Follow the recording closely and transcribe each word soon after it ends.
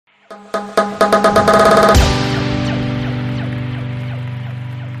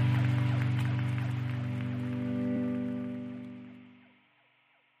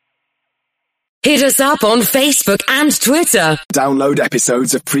Hit us up on Facebook and Twitter. Download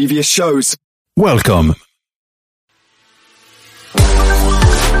episodes of previous shows. Welcome.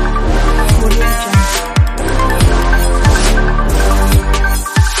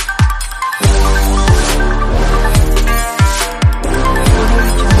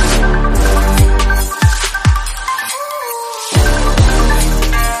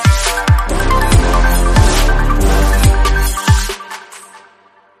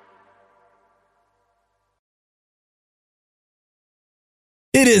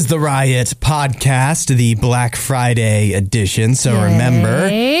 It is the Riot Podcast, the Black Friday edition. So remember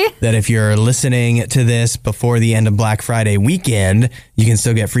that if you're listening to this before the end of Black Friday weekend, you can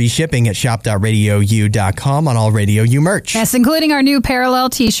still get free shipping at shop.radiou.com on all Radio U merch. Yes, including our new Parallel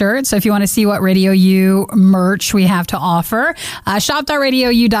t-shirt. So if you want to see what Radio U merch we have to offer,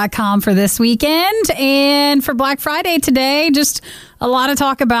 shop.radiou.com for this weekend. And for Black Friday today, just a lot of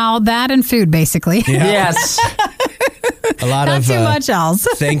talk about that and food, basically. Yeah. Yes. A lot Not of too much else.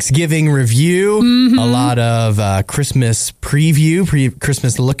 Thanksgiving review, a lot of Christmas preview,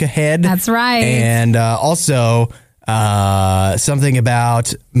 Christmas look ahead. That's right. And also something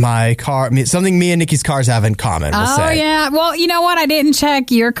about my car, something me and Nikki's cars have in common, we'll say. Yeah. Well, you know what? I didn't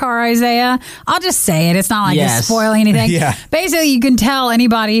check your car, Isaiah. I'll just say it. It's not like it's spoiling anything. Yeah. Basically, you can tell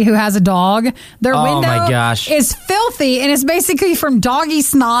anybody who has a dog, their window my gosh. is filthy, and it's basically from doggy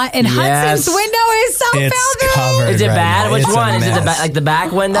snot, and Hudson's window is so It's filthy. covered. Is it right bad? now. Which It's a one? Is it mess. like the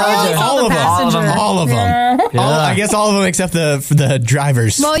back windows? All of them. All of them. I guess all of them except the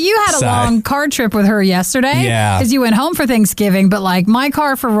drivers. Well, you had a long car trip with her yesterday. Yeah. Because you went home for Thanksgiving, but like my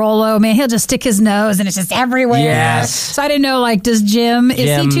car for Rolo, man, he'll just stick his nose and it's just everywhere. Yes. So I didn't know, like, is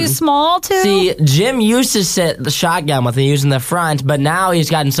he too small too? See, Jim used to sit the shotgun with me using the front, but now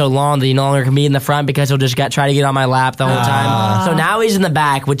he's gotten so long that he no longer can be in the front because he'll just try to get on my lap the whole time. So now he's in the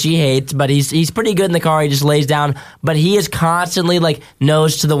back, which he hates, but he's pretty good in the car. He just lays down, but he is constantly like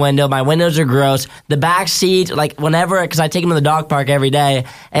nose to the window. My windows are gross. The back seat, like whenever, because I take him to the dog park every day,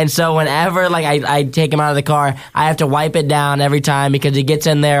 and so whenever like I take him out of the car, I have to wipe it down every time because it gets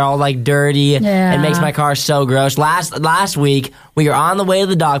in there all like dirty and makes my car so gross. Last week we were on the way to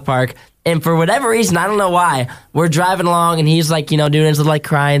the dog park, and for whatever reason, I don't know why, we're driving along and he's like, doing his little like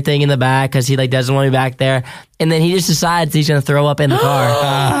crying thing in the back because he like doesn't want me back there. And then he just decides he's going to throw up in the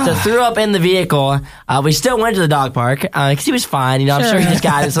car. So threw up in the vehicle. We still went to the dog park because he was fine. I'm sure he just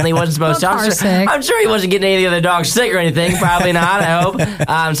got something he wasn't supposed to. I'm sure he wasn't getting any of the other dogs sick or anything. Probably not, I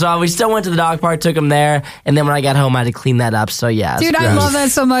hope. So we still went to the dog park, took him there. And then when I got home, I had to clean that up. So yeah. Dude, I love that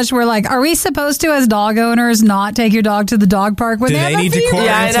so much. We're like, are we supposed to, as dog owners, not take your dog to the dog park when Do they need to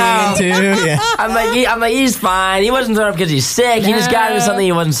quarantine too? Yeah. I'm like, he's fine. He wasn't throwing up because he's sick. He just got into something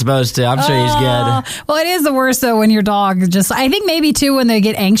he wasn't supposed to. I'm sure he's good. Well, it is the worst though when your dog just, I think maybe too when they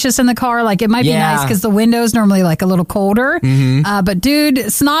get anxious in the car, like it might be nice because the window's normally like a little colder. But dude,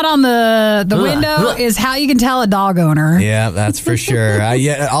 snot on the window is how you can tell a dog owner. Yeah, that's for sure.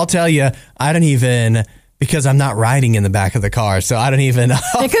 I'll tell you, I don't even, because I'm not riding in the back of the car, so I don't even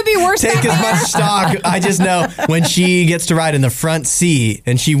it could be worse take as much stock. I just know when she gets to ride in the front seat,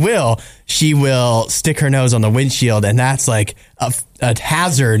 and she will stick her nose on the windshield, and that's like a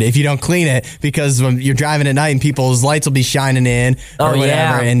hazard if you don't clean it, because when you're driving at night and people's lights will be shining in or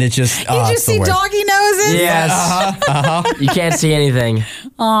whatever, and it just you just see doggy noses. Yes. You can't see anything.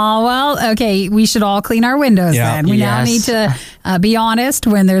 Oh, well, okay, we should all clean our windows then. We now need to be honest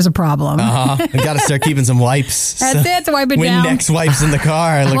when there's a problem. We got to start keeping some wipes. That's it, to wipe it down. Windex wipes in the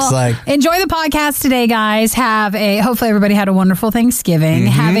car, it looks like. Enjoy the podcast today, guys. Hopefully everybody had a wonderful Thanksgiving.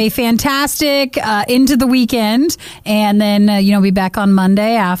 Have a fantastic into the weekend, and then, be back on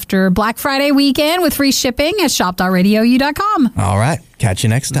Monday after Black Friday weekend with free shipping at shop.radiou.com. All right. Catch you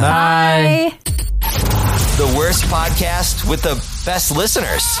next time. Bye. The worst podcast with the best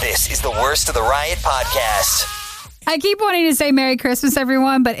listeners. This is the Worst of the Riot Podcast. I keep wanting to say Merry Christmas,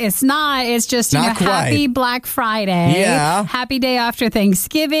 everyone, but it's not. It's just, Happy Black Friday. Yeah. Happy day after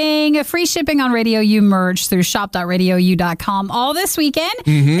Thanksgiving. Free shipping on Radio U merch through shop.radiou.com all this weekend,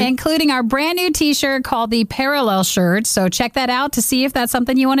 including our brand new t-shirt called the Parallel shirt. So check that out to see if that's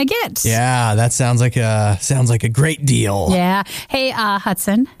something you want to get. Yeah, that sounds like a great deal. Yeah. Hey,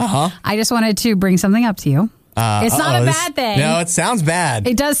 Hudson. I just wanted to bring something up to you. It's not a bad thing. No, it sounds bad.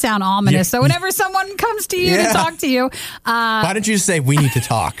 It does sound ominous. So whenever someone comes to you to talk to you... why don't you just say, we need to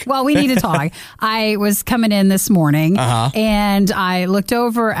talk? Well, we need to talk. I was coming in this morning, and I looked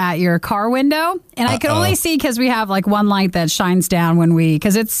over at your car window, And I could only see because we have like one light that shines down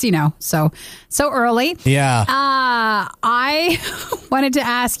because it's, so early. Yeah. I wanted to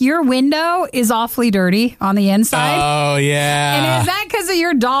ask, your window is awfully dirty on the inside. Oh, yeah. And is that because of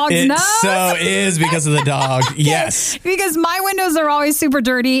your dog's It nose? so is because of the dog. Yes. Because my windows are always super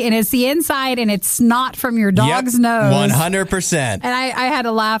dirty, and it's the inside, and it's snot from your dog's nose. 100%. And I had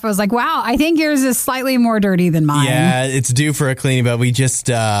to laugh. I was like, wow, I think yours is slightly more dirty than mine. Yeah, it's due for a cleaning, but we just,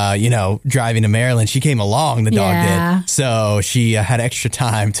 driving to Maryland, she came along, the dog did. So she had extra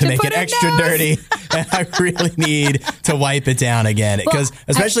time to make it extra dirty. And I really need to wipe it down again. Because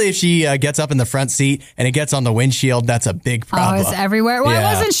especially if she gets up in the front seat and it gets on the windshield, that's a big problem. Oh, it's everywhere. Well,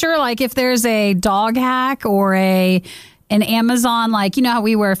 I wasn't sure if there's a dog hack or an Amazon, how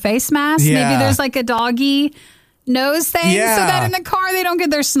we wear face masks. Yeah. Maybe there's a doggy nose thing so that in the car they don't get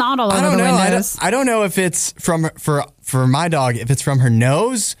their snot all over the windows. I don't know if it's for my dog, if it's from her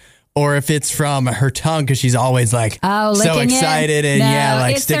nose or if it's from her tongue, because she's always so excited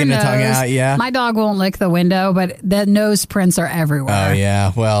and sticking the tongue out. Yeah, my dog won't lick the window, but the nose prints are everywhere. Oh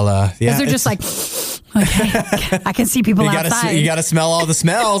yeah, well, because they're just okay, I can see people outside. You got to smell all the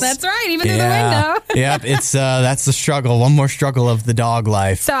smells. That's right, even through the window. Yep, it's that's the struggle. One more struggle of the dog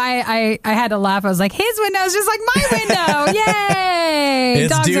life. So I had to laugh. I was like, his window's just like my window. Yay!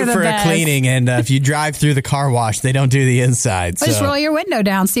 It's Dogs due for a cleaning, and if you drive through the car wash, they don't do the inside. So. Just roll your window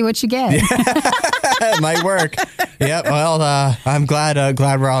down, see what you get. It might work. Yep. Well, I'm glad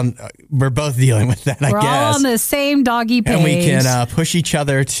we're both dealing with that. I guess we're all on the same doggy page, and we can push each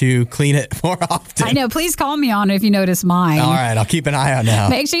other to clean it more often. I know. Please call me on it if you notice mine. All right, I'll keep an eye out now.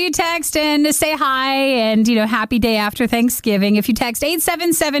 Make sure you text and to say hi and happy day after Thanksgiving. If you text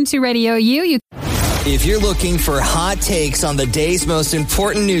 8772 Radio U. If you're looking for hot takes on the day's most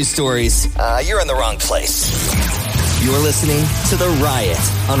important news stories, you're in the wrong place. You're listening to The Riot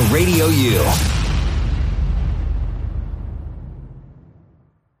on Radio U.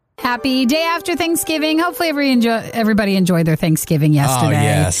 Happy day after Thanksgiving. Hopefully everybody enjoyed their Thanksgiving yesterday. Oh,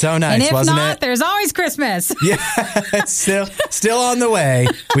 yeah. So nice, and if wasn't not, it? there's always Christmas. Yeah, it's still on the way.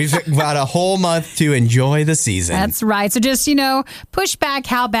 We've got a whole month to enjoy the season. That's right. So just, push back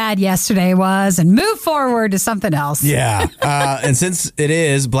how bad yesterday was and move forward to something else. Yeah. And since it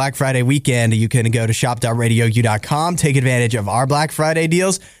is Black Friday weekend, you can go to shop.radiou.com, take advantage of our Black Friday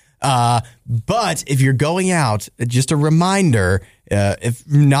deals. But if you're going out, just a reminder, if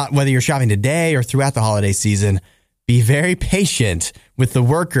not whether you're shopping today or throughout the holiday season, be very patient with the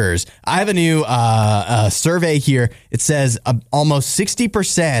workers. I have a new survey here. It says almost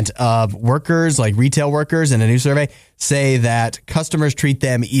 60% of workers, like retail workers in a new survey, say that customers treat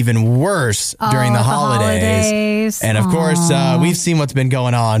them even worse during the holidays. And of course, we've seen what's been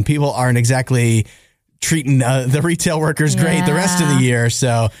going on. People aren't exactly treating the retail workers great the rest of the year.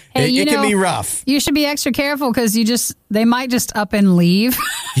 So it can be rough. You should be extra careful because they might just up and leave.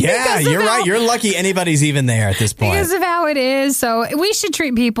 Yeah, you're right. You're lucky anybody's even there at this point. Because of how it is. So we should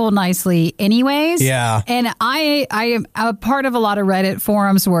treat people nicely anyways. Yeah. And I am a part of a lot of Reddit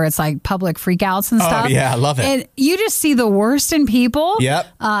forums where it's like public freakouts and stuff. Oh, yeah, I love it. And you just see the worst in people. Yep.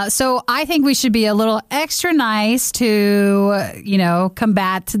 So I think we should be a little extra nice to,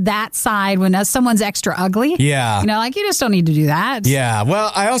 combat that side when someone's extra ugly. Yeah. You just don't need to do that. Yeah.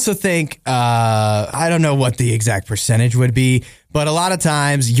 Well, I also think, I don't know what the exact percentage would be, but a lot of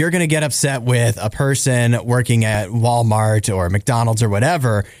times you're going to get upset with a person working at Walmart or McDonald's or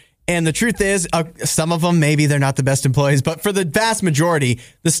whatever. And the truth is, some of them, maybe they're not the best employees, but for the vast majority,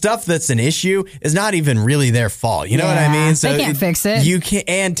 the stuff that's an issue is not even really their fault. You know what I mean? So they can't fix it. You can't,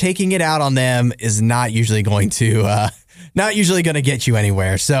 and taking it out on them is not usually going to, get you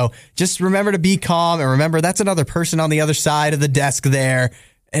anywhere. So just remember to be calm and remember that's another person on the other side of the desk there.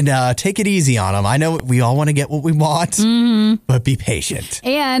 And take it easy on them. I know we all want to get what we want, but be patient.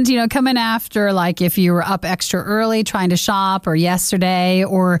 And, coming after, like if you were up extra early trying to shop or yesterday,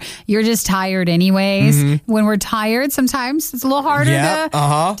 or you're just tired anyways. When we're tired, sometimes it's a little harder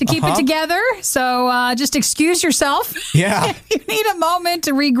to keep it together. So just excuse yourself. Yeah. You need a moment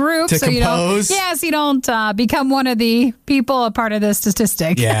to regroup. To compose. So you don't become one of the people a part of the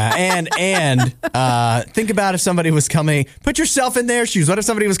statistic. Yeah. And think about if somebody was coming, put yourself in their shoes. What if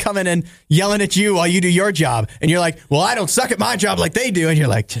somebody was coming and yelling at you while you do your job and you're like, well, I don't suck at my job like they do, and you're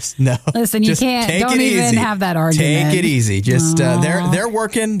like, just no. Listen, you can't. Don't even have that argument. Take it easy. Just they're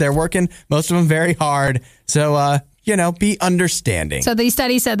working. Most of them very hard. So be understanding. So the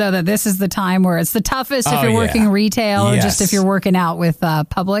study said though that this is the time where it's the toughest if you're working retail or just if you're working out with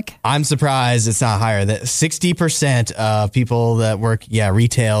public. I'm surprised it's not higher. That 60% of people that work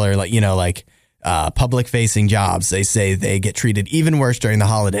retail or public-facing jobs, they say they get treated even worse during the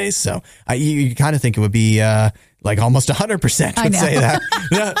holidays. So you kind of think it would be like almost 100% would say that.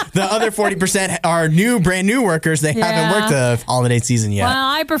 The other 40% are brand new workers. They haven't worked the holiday season yet. Well,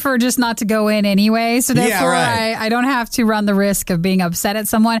 I prefer just not to go in anyway. So therefore, I don't have to run the risk of being upset at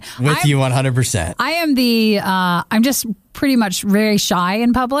someone. With you 100%. I am I'm just pretty much very shy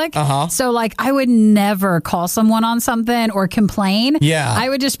in public. So like I would never call someone on something or complain. Yeah. I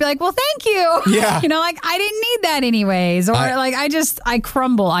would just be like, well, thank you. Yeah. You know, like I didn't need that anyways. Or I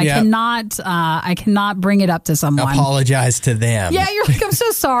crumble. I cannot bring it up to someone. Apologize to them. Yeah, you're like, I'm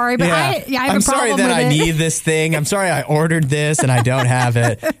so sorry, but I have a problem with it. I'm sorry that I need this thing. I'm sorry I ordered this and I don't have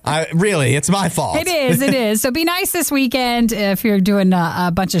it. Really, it's my fault. It is. So be nice this weekend if you're doing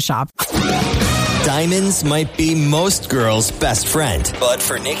a bunch of shopping. Diamonds might be most girls' best friend, but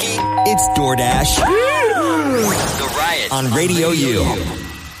for Nikki, it's DoorDash. The Riot on Radio U.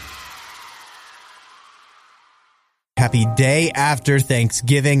 Happy day after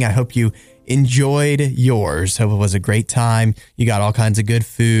Thanksgiving. I hope you enjoyed yours. Hope it was a great time. You got all kinds of good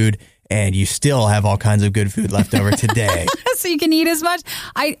food, and you still have all kinds of good food left over today. So you can eat as much.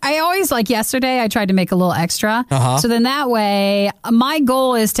 I always, like yesterday, I tried to make a little extra. So then that way, my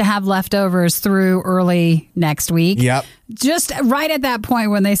goal is to have leftovers through early next week. Yep. Just right at that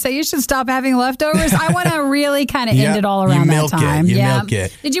point when they say you should stop having leftovers, I want to really kind of end it all around that time. You milk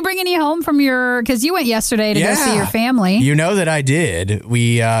it. Did you bring any home from because you went yesterday to go see your family? You know that I did.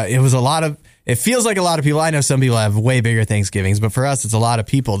 It was a lot of... It feels like a lot of people. I know some people have way bigger Thanksgivings, but for us, it's a lot of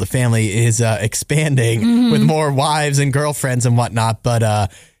people. The family is expanding with more wives and girlfriends and whatnot.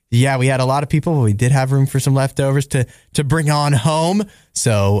 But we had a lot of people. We did have room for some leftovers to bring on home.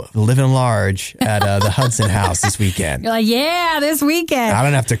 So living large at the Hudson house this weekend. You're like, this weekend. I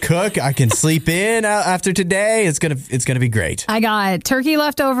don't have to cook. I can sleep in after today. It's gonna be great. I got turkey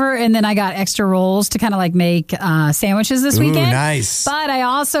left over, and then I got extra rolls to kind of like make sandwiches this weekend. Ooh, nice. But I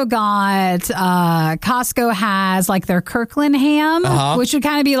also got Costco has like their Kirkland ham, which would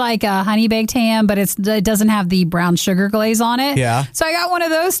kind of be like a honey baked ham, but it doesn't have the brown sugar glaze on it. Yeah. So I got one of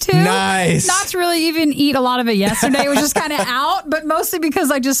those too. Nice. Not to really even eat a lot of it yesterday. It was just kind of out, but mostly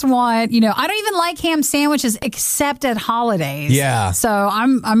because I just want, I don't even like ham sandwiches except at holidays. Yeah. So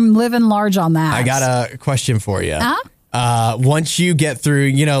I'm living large on that. I got a question for you. Once you get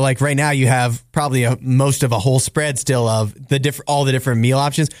through, like right now you have probably most of a whole spread still of all the different meal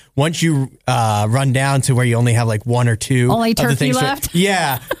options. Once you run down to where you only have like one or two only of the turkey things left.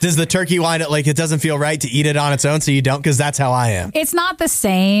 Does the turkey wind up like it doesn't feel right to eat it on its own, so you don't? Because that's how I am. It's not the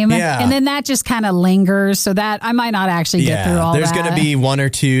same. Yeah. And then that just kind of lingers, so that I might not actually get through all There's that. going to be one or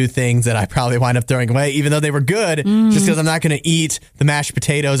two things that I probably wind up throwing away, even though they were good, just because I'm not going to eat the mashed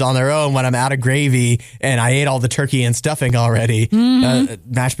potatoes on their own when I'm out of gravy and I ate all the turkey and stuffing already.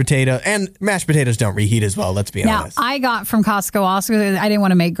 Mashed potatoes don't reheat as well, let's be honest. Now, I got from Costco also, I didn't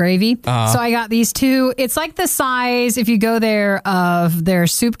want to make gravy. So I got these two. It's like the size, if you go there, of their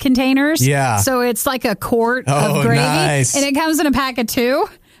soup containers. Yeah. So it's like a quart of gravy. Nice. And it comes in a pack of 2.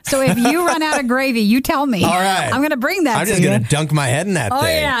 So if you run out of gravy, you tell me. All right. I'm going to bring that to you. I'm just going to dunk my head in that thing. Oh,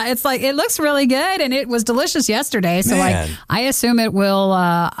 yeah. It's like, it looks really good, and it was delicious yesterday. So, I assume it will,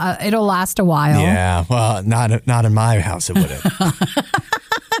 it'll last a while. Yeah. Well, not in my house, it wouldn't.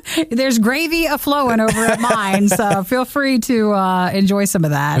 There's gravy a-flowing over at mine, so feel free to enjoy some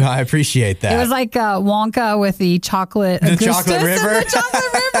of that. I appreciate that. It was like Wonka with the chocolate Chocolate River. The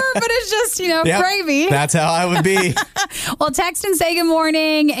chocolate river, but it's just, gravy. That's how I would be. Well, text and say good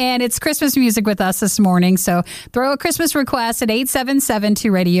morning, and it's Christmas music with us this morning, so throw a Christmas request at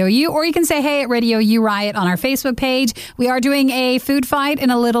 877-2-RADIO-U, or you can say hey at Radio U Riot on our Facebook page. We are doing a food fight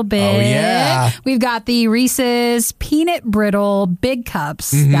in a little bit. Oh, yeah. We've got the Reese's Peanut Brittle Big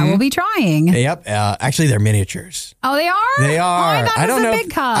Cups that we'll be trying. Yep. Actually, they're miniatures. Oh, they are? They are. Oh, I don't know.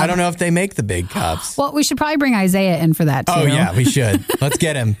 Big cup. I don't know if they make the big cups. Well, we should probably bring Isaiah in for that, too. Oh, yeah, we should. Let's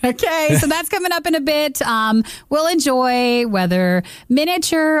get him. Okay, so that's coming up in a bit. We'll enjoy whether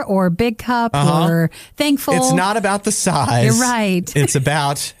miniature or big cup or thankful. It's not about the size. You're right. It's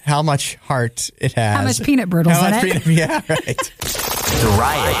about how much heart it has. How much peanut brittles in it. Yeah, right. The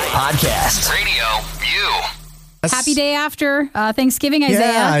Riot Podcast. Radio U. Happy day after Thanksgiving, Isaiah.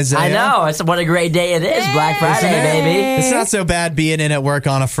 Yeah, Isaiah. I know. What a great day it is. Yay! Black Friday, baby. It's not so bad being in at work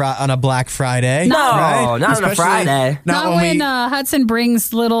on a Black Friday. No, right? not on a Friday. Not when Hudson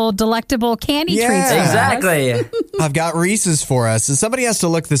brings little delectable candy treats. Exactly. I've got Reese's for us. And somebody has to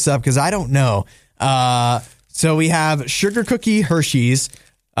look this up because I don't know. So we have Sugar Cookie Hershey's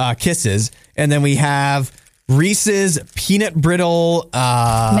Kisses, and then we have Reese's peanut brittle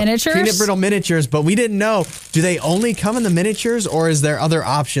Miniatures? Peanut brittle miniatures, but we didn't know. Do they only come in the miniatures, or is there other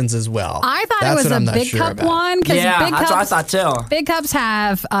options as well? I thought That's it was what a I'm not big sure cup about. one because Yeah, big that's cups. what I thought too. Big cups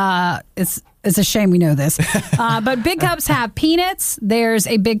have it's a shame we know this, but big cups have peanuts. There's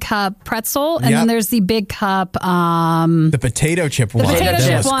a big cup pretzel, and Yep. then there's the big cup The potato chip one. potato that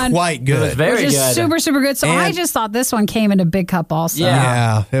chip was one. quite It was good. very which is good. super super good. So I And- just thought this one came in a big cup also.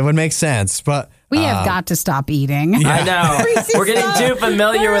 Yeah. Yeah, it would make sense, but We have got to stop eating. I know. We're getting too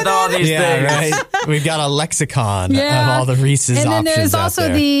familiar with all these yeah, things. right. We've got a lexicon Yeah. of all the Reese's And then options there's out also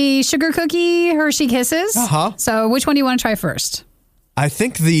there. the sugar cookie Hershey Kisses. Uh-huh. So which one do you want to try first? I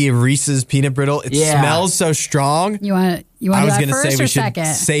think the Reese's peanut brittle. It Yeah. smells so strong. You want I to do was that going to first say or we should second?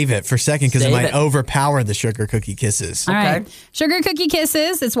 save it for second because it Save might it. overpower the sugar cookie kisses. All right. Okay. Sugar cookie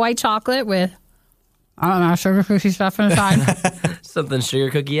kisses. It's white chocolate with, I don't know, sugar cookie stuff inside. Something sugar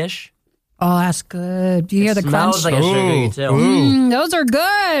cookie-ish. Oh, that's good. Do you hear the crunch? Smells like a sugar cookie too. Those are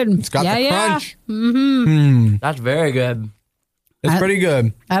good. It's got yeah, the yeah. crunch. That's very good. It's pretty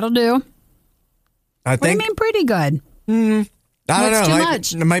good. That'll do. I What do you think. mean pretty good? I don't What's know. too It might-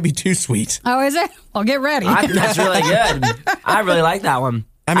 much? It might be too sweet. Oh, is it? Well, get ready. That's really good. I really like that one.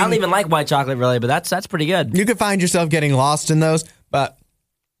 I mean- don't even like white chocolate really, but that's pretty good. You could find yourself getting lost in those, but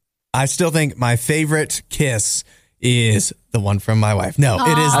I still think my favorite kiss is the one from my wife. No,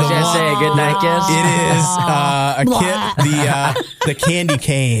 it is I was the gonna one. say a good night kiss. It is a kit, the candy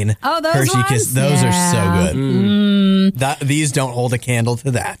cane Oh, those Hershey ones? Kiss. Those are so Yeah. good. These don't hold a candle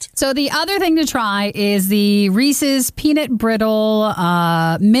to that. So the other thing to try is the Reese's peanut brittle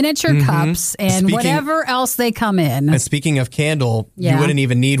miniature cups and Speaking- whatever else they come in. And speaking of candle, Yeah. you wouldn't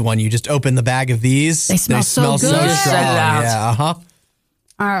even need one. You just open the bag of these. They smell so good. strong. Just set it out. Yeah, uh-huh.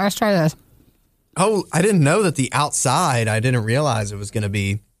 All right, let's try this. Oh, I didn't know that the outside, I didn't realize it was going to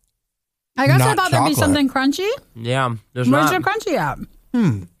be. I guess I Not thought there'd be chocolate. something crunchy. Yeah, there's Where's not. the crunchy at?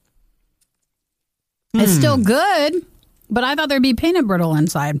 It's still good, but I thought there'd be peanut brittle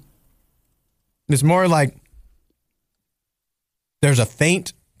inside. It's more like there's a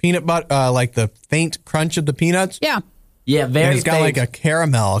faint peanut butter, like the faint crunch of the peanuts. Yeah. Yeah, And very it's got faint. like a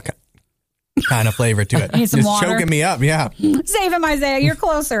caramel kind of flavor to it. Need some It's water? choking me up. Yeah. Save him, Isaiah. You're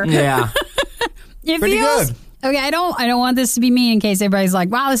closer. Yeah. It Pretty feels good. okay. I don't want this to be mean in case everybody's like,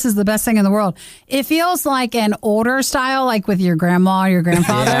 "Wow, this is the best thing in the world." It feels like an older style, like with your grandma or your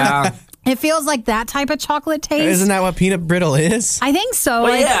grandfather. Yeah. It feels like that type of chocolate taste. Isn't that what peanut brittle is? I think so.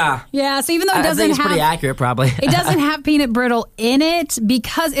 Well, like- yeah. yeah. So even though it I doesn't think it's have pretty accurate, probably. it doesn't have peanut brittle in it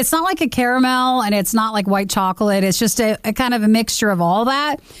because it's not like a caramel and it's not like white chocolate. It's just a kind of a mixture of all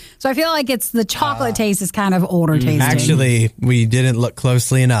that. So I feel like it's the chocolate taste is kind of older tasting. Actually, we didn't look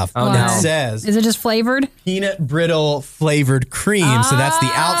closely enough. Oh, It no. says Is it just flavored? peanut brittle flavored cream. So that's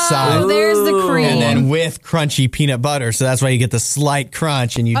the outside. Oh, there's the cream. And then with crunchy peanut butter. So that's why you get the slight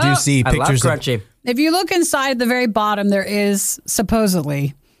crunch. And you do see I love pictures of. crunchy. If you look inside the very bottom, there is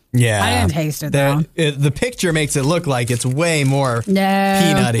supposedly. Yeah. I didn't taste it, The, though. the picture makes it look like it's way more No.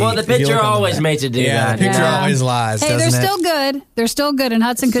 peanutty. Well, the if you picture look on the always back. makes it do Yeah, that. the picture Yeah. always lies, Hey, they're doesn't it? still good. They're still good. And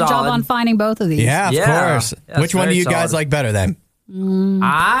Hudson, good job Solid. on finding both of these. Yeah, of Yeah. course. That's Which one do very you guys solid. like better then?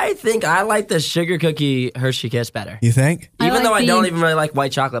 I think I like the sugar cookie Hershey Kiss better. You think? I Even like though I the- don't even really like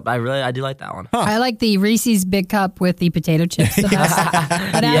white chocolate, but I do like that one. I like the Reese's Big Cup with the potato chips the best.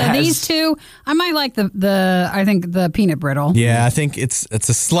 But out of Yes. these two, I might like the peanut brittle. Yeah, I think it's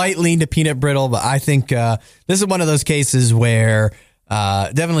a slight lean to peanut brittle, but I think this is one of those cases where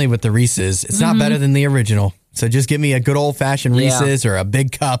definitely with the Reese's, it's not better than the original. So just give me a good old fashioned Yeah. Reese's or a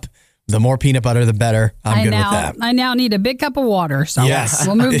big cup. The more peanut butter, the better. I'm good with that. I now need a big cup of water. So Yes.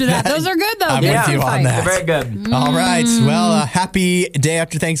 we'll move to that. Those are good though. I'm Good with you food on fight. that. They're very good. All right. Well, happy day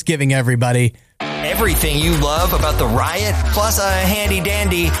after Thanksgiving, everybody. Everything you love about the Riot, plus a handy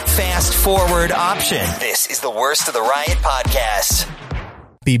dandy fast forward option. This is the Worst of the Riot podcast.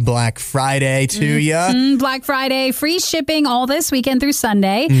 Happy Black Friday to you. Black Friday, free shipping all this weekend through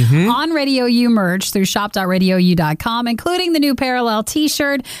Sunday Mm-hmm. on Radio U merch through shop.radiou.com, including the new Parallel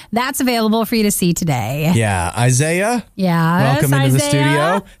t-shirt. That's available for you to see today. Yeah. Isaiah, Yeah. welcome into the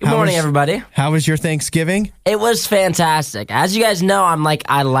studio. Good morning, everybody. How was your Thanksgiving? It was fantastic. As you guys know,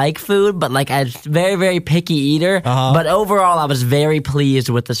 I like food, but like I'm very, very picky eater. But overall, I was very pleased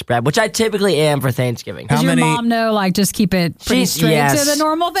with the spread, which I typically am for Thanksgiving. How Does your many- mom know, like, just keep it pretty She's- straight yes. to the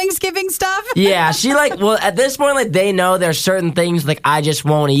normal Thanksgiving stuff? Yeah, she well, at this point, like, they know there's certain things, like, I just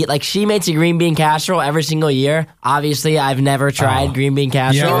won't eat. Like, she makes a green bean casserole every single year. Obviously, I've never tried green bean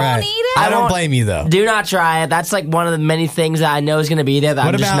casserole. Yeah, right. won't eat it? I don't won't- blame you, though. Do not try it. That's, like, one of the many things that I know is going to be there that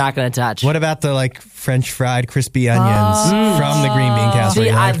What I'm just about- not going to touch. What about the like French fried crispy onions from the green bean casserole. See,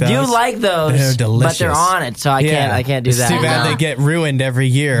 You like I do those? like those, They're delicious. but they're on it, so I can't do it's that. too bad they get ruined every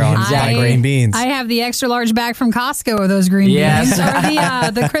year on by green beans. I have the extra large bag from Costco of those green Yes. beans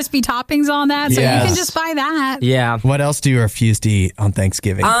or the crispy toppings on that. So Yes. you can just buy that. Yeah. What else do you refuse to eat on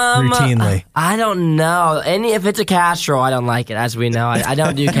Thanksgiving routinely? I don't know. If it's a casserole, I don't like it. As we know, I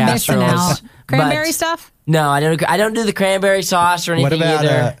don't do Missing casseroles. out. Cranberry but- stuff? No, I don't do the cranberry sauce or What anything about?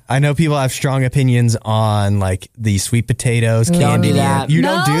 either. I know people have strong opinions on like the sweet potatoes, candy. do that. You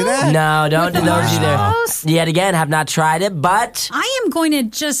don't do that? No, don't do the those either. marshmallows? Yet again, have not tried it, but I am going to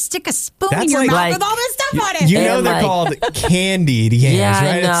just stick a spoon in That's your like- mouth with all this stuff on it. You know And, they're like- called candied yams, yeah,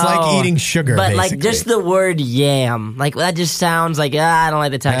 right? I know. It's like eating sugar, But basically. like just the word yam, like that just sounds like I don't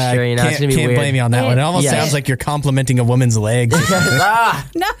like the texture. You know, it's can't, gonna be can't weird. blame you on that one. It almost Yeah. sounds like you're complimenting a woman's legs.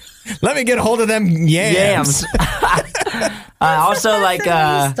 No. Let me get a hold of them yams. Yams. I also like.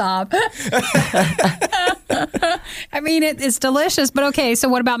 Stop. I mean, it's delicious, but okay. So,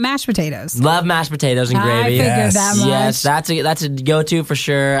 what about mashed potatoes? Love mashed potatoes and I gravy. figured Yes. that much. Yes, that's a go-to for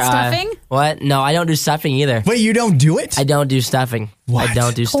sure. Stuffing? What? No, I don't do stuffing either. Wait, you don't do it? I don't do stuffing. What? I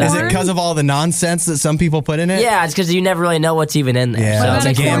don't do Corn? Is stuffing. it because of all the nonsense that some people put in it? Yeah, it's because you never really know what's even in there. Yeah, What so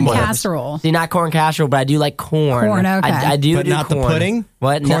it's about a a corn gamble. casserole? See, not corn casserole, but I do like corn. Corn, okay. I do But do not the corn. pudding?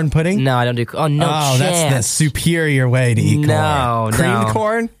 What? Corn no, pudding? No, I don't do. Oh no, Oh, that's the chance. superior way to eat corn. No, Creamed no.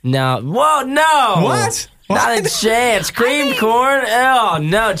 corn? No. Whoa, no. What? Not a What? chance. Creamed corn? Oh,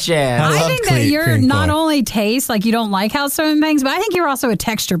 no chance. I I love think that you're cream not corn. only taste, like you don't like how certain things, but I think you're also a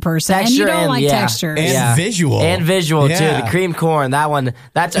texture person. and you Texture don't and- like yeah. textures. And visual. And visual, too. Yeah. The cream corn, that one,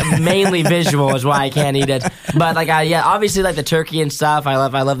 that's mainly visual is why I can't eat it. But, like, obviously, like the turkey and stuff. I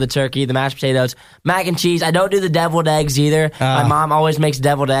love the turkey, the mashed potatoes, mac and cheese. I don't do the deviled eggs either. My mom always makes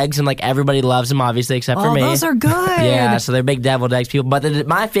deviled eggs, and, like, everybody loves them, obviously, except for Oh, me. those are good. Yeah, so they're big deviled eggs people. But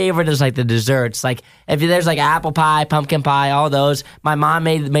my favorite is like the desserts. Like if there's like apple pie, pumpkin pie, all those. My mom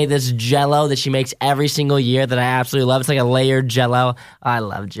made this Jell-O that she makes every single year that I absolutely love. It's like a layered Jell-O. I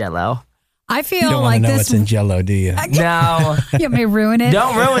love Jell-O. I You feel don't want to like know this. what's in Jell-O, do you? No, You may ruin it.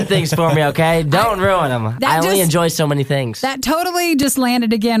 don't ruin things for me, okay? Don't ruin them. that I only just- enjoy so many things. That totally just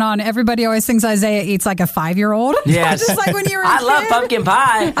landed again on everybody always thinks Isaiah eats like a 5-year-old. Yes. Just like when you were a I love kid. pumpkin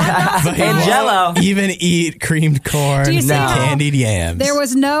pie But you and won't Jell-O. even eat creamed corn Do you and see how candied yams. There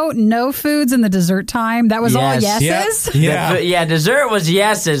was no foods in the dessert time. That was all Yes. yeses. Yeah. Yeah, dessert was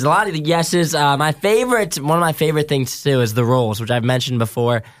yeses. A lot of the yeses. One of my favorite things too is the rolls, which I've mentioned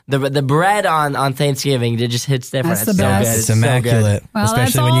before. The bread on Thanksgiving, it just hits different. That's the It's so best. good. It's so good. immaculate, Well, especially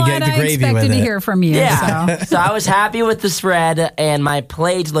that's when you all get that the I gravy expected with to it. hear from you. Yeah. So. So I was happy with the spread, and my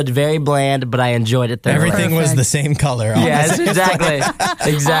plate looked very bland, but I enjoyed it thoroughly. Everything was Perfect. the same color. Yes, exactly. All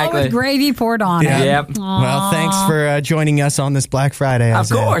Exactly. with gravy poured on Yeah. it. Yep. Well, thanks for joining us on this Black Friday. Of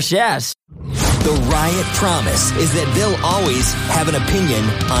Isaiah. course, yes. The Riot promise is that they'll always have an opinion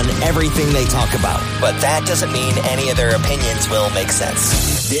on everything they talk about. But that doesn't mean any of their opinions will make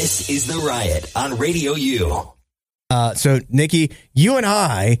sense. This is The Riot on Radio U. So, Nikki, you and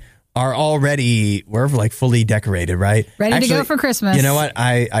I are already, we're like fully decorated, right? Ready to go for Christmas. You know what?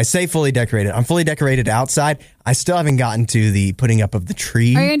 I say fully decorated. I'm fully decorated outside. I still haven't gotten to the putting up of the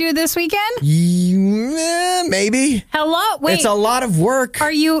tree. Are you going to do it this weekend? Maybe. Hello? Wait. It's a lot of work.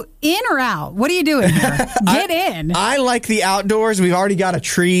 Are you in or out? What are you doing here? Get in. I like the outdoors. We've already got a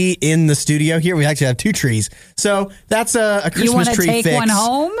tree in the studio here. We actually have 2 trees. So that's a Christmas You want to tree take fix. one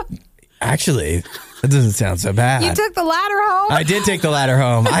home? Actually, that doesn't sound so bad. You took the ladder home? I did take the ladder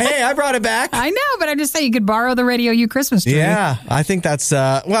home. I brought it back. I know, but I'm just saying you could borrow the Radio U Christmas tree. Yeah, I think that's,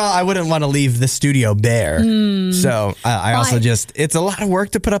 well, I wouldn't want to leave the studio bare. So I also it's a lot of work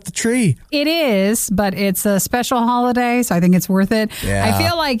to put up the tree. It is, but it's a special holiday, so I think it's worth it. Yeah. I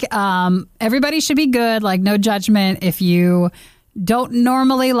feel like everybody should be good, like no judgment if you don't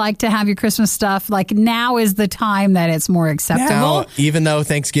normally like to have your Christmas stuff. Like now is the time that it's more acceptable. Now, even though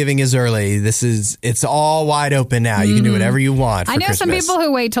Thanksgiving is early, it's all wide open now. You can do whatever you want for I know Christmas. some people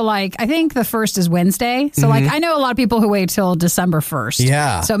who wait till I think the 1st is Wednesday. So like I know a lot of people who wait till December 1st.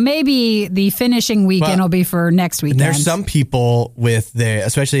 Yeah. So maybe the finishing weekend Well, will be for next weekend. There's some people with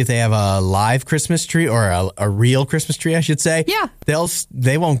especially if they have a live Christmas tree or a real Christmas tree, I should say. Yeah.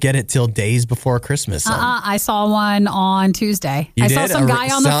 They won't get it till days before Christmas. I saw one on Tuesday. You I saw did? some guy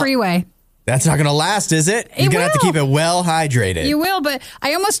on the freeway. That's not going to last, is it? You're going to have to will. keep it well hydrated. You will, but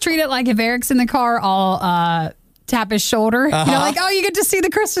I almost treat it like if Eric's in the car, I'll tap his shoulder. You know, like, oh, you get to see the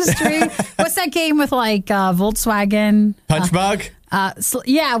Christmas tree. What's that game with like Volkswagen? Punch bug?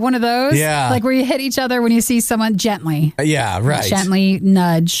 Yeah, one of those. Yeah. Like where you hit each other when you see someone gently. Yeah, right. Gently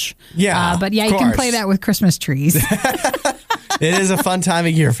nudge. Yeah, But yeah, of you can course. play that with Christmas trees. It is a fun time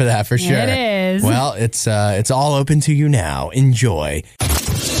of year for that, for sure. It is. Well, it's all open to you now. Enjoy.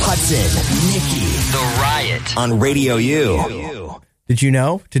 Hudson, Nikki, The Riot on Radio U. Did you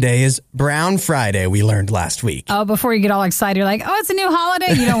know today is Brown Friday? We learned last week. Oh, before you get all excited, you're like, oh, it's a new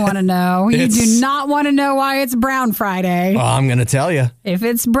holiday? You don't want to know. You It's- do not want to know why it's Brown Friday. Well, I'm going to tell you. If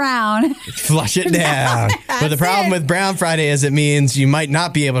it's brown, Flush it down. But the problem with Brown Friday is it means you might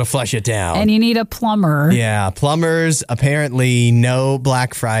not be able to flush it down. and you need a plumber. Yeah, plumbers apparently know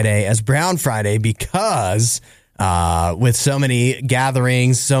Black Friday as Brown Friday because with so many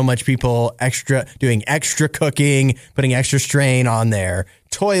gatherings, so much people doing extra cooking, putting extra strain on their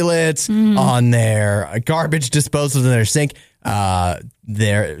toilets, on their garbage disposals in their sink.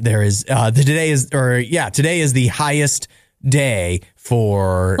 Today is the highest day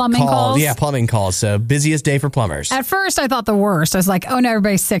for Plumbing calls? Yeah, plumbing calls. So busiest day for plumbers. At first, I thought the worst. I was like, oh, no,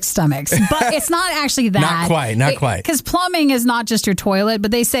 everybody's sick stomachs. But it's not actually that. Not quite. Because plumbing is not just your toilet, but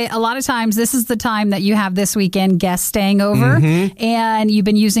they say a lot of times this is the time that you have this weekend guests staying over and you've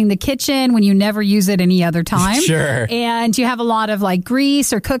been using the kitchen when you never use it any other time. Sure. And you have a lot of like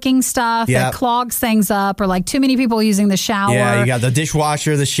grease or cooking stuff that clogs things up or like too many people using the shower. Yeah, you got the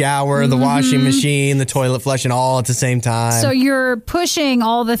dishwasher, the shower, the washing machine, the toilet flushing all at the same time. So you're pushing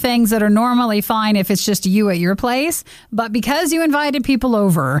all the things that are normally fine if it's just you at your place. But because you invited people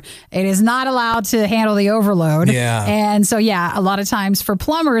over, it is not allowed to handle the overload. Yeah. And so, yeah, a lot of times for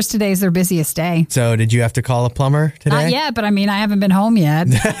plumbers, today's their busiest day. So did you have to call a plumber today? Not yet, but I mean, I haven't been home yet.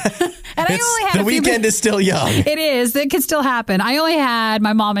 And I only had the weekend is still young. It is. It could still happen. I only had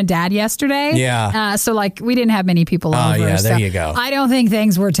my mom and dad yesterday. Yeah. So, like, we didn't have many people over. yeah, there so you go. I don't think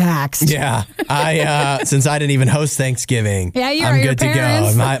things were taxed. Yeah, I since I didn't even host Thanksgiving, Yeah, you're I'm your good to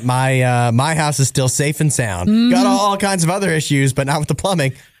parents. go. My house is still safe and sound. Got all kinds of other issues, but not with the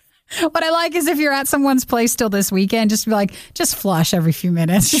plumbing. What I like is if you're at someone's place still this weekend, just be like, just flush every few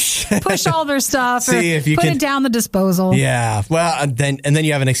minutes. Just push all their stuff or See if you put can- it down the disposal. Yeah, well, and then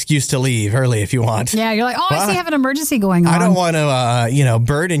you have an excuse to leave early if you want. Yeah, you're like, oh, Well, I see you have an emergency going on. I don't want to,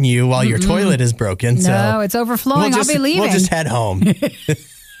 burden you while your toilet is broken. No, so it's overflowing. I'll be leaving. We'll just head home. It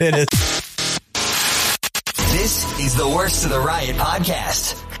is. This is the Worst of the Riot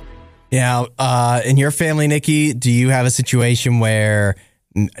podcast. Yeah, in your family, Nikki, do you have a situation where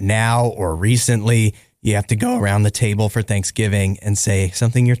now or recently you have to go around the table for Thanksgiving and say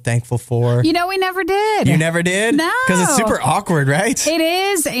something you're thankful for? You know, we never did. You never did? No. Because it's super awkward, right? It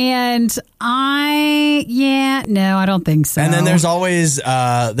is, and I don't think so. And then there's always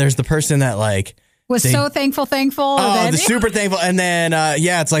there's the person that like was they- so thankful. Oh, that- the super thankful. And then,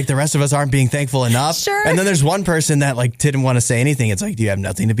 it's like the rest of us aren't being thankful enough. Sure. And then there's one person that like didn't want to say anything. It's like, do you have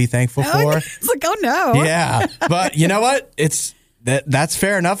nothing to be thankful for? It's like, oh no. Yeah. But you know what? That's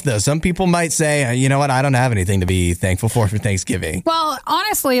fair enough, though. Some people might say, you know what? I don't have anything to be thankful for Thanksgiving. Well,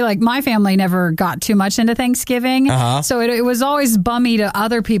 honestly, like my family never got too much into Thanksgiving. So it was always bummy to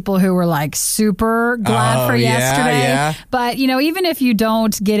other people who were like super glad for yesterday. yeah. But, even if you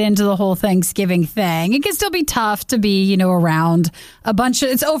don't get into the whole Thanksgiving thing, it can still be tough to be, around a bunch of,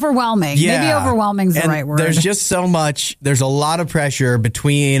 it's overwhelming. Yeah. Maybe overwhelming is the And right word. There's just so much, there's a lot of pressure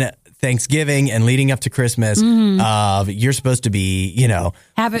between Thanksgiving and leading up to Christmas of you're supposed to be,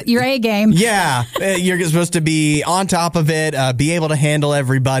 Have it your A game. yeah, you're supposed to be on top of it, be able to handle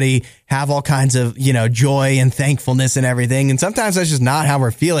everybody, have all kinds of, joy and thankfulness and everything. And sometimes that's just not how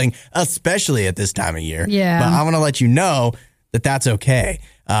we're feeling, especially at this time of year. Yeah. But I want to let you know that that's okay.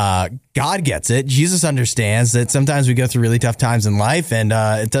 God gets it. Jesus understands that sometimes we go through really tough times in life and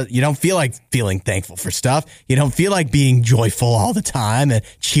you don't feel like feeling thankful for stuff. You don't feel like being joyful all the time and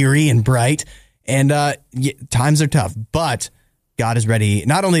cheery and bright. And times are tough, but God is ready.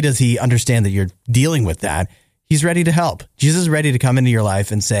 Not only does he understand that you're dealing with that, he's ready to help. Jesus is ready to come into your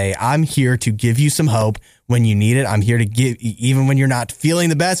life and say, I'm here to give you some hope when you need it. I'm here to give, even when you're not feeling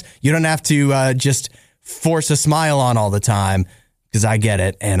the best. You don't have to just force a smile on all the time. Because I get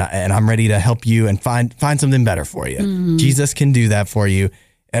it, and I'm ready to help you and find something better for you. Jesus can do that for you,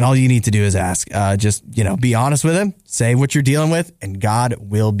 and all you need to do is ask. Just be honest with him, say what you're dealing with, and God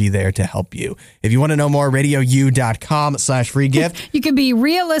will be there to help you. If you want to know more, radiou.com/free gift. You can be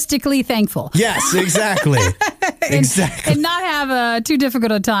realistically thankful. Yes, exactly, exactly. And not have too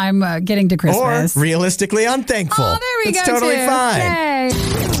difficult a time getting to Or Christmas. realistically unthankful. Oh, there we It's go. totally too. fine. Yay.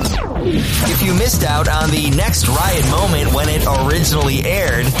 If you missed out on the next Riot moment when it originally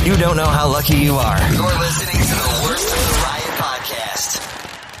aired, you don't know how lucky you are. You're listening to the Worst of the Riot podcast.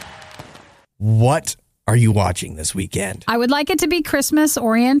 What are you watching this weekend? I would like it to be Christmas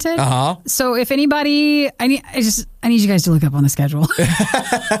oriented. Uh-huh. So if anybody, I need you guys to look up on the schedule.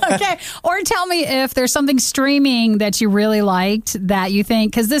 Okay. Or tell me if there's something streaming that you really liked that you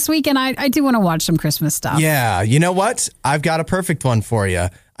think, because this weekend I do want to watch some Christmas stuff. Yeah. You know what? I've got a perfect one for you.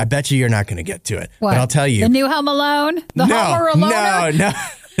 I bet you're not going to get to it. What? But I'll tell you. The new Home Alone? The Homer Alone?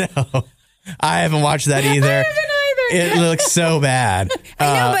 No. I haven't watched that either. I haven't either. It looks so bad. I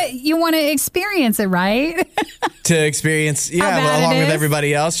know, but you want to experience it, right? To experience, bad along it with is?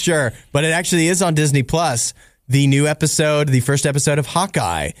 everybody else, sure. But it actually is on Disney Plus. The new episode, the first episode of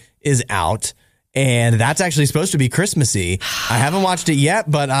Hawkeye is out. And that's actually supposed to be Christmassy. I haven't watched it yet,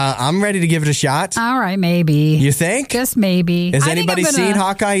 but I'm ready to give it a shot. All right, maybe. You think? Just maybe. Has anybody seen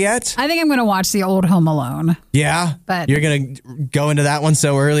Hawkeye yet? I think I'm going to watch the old Home Alone. Yeah? But you're going to go into that one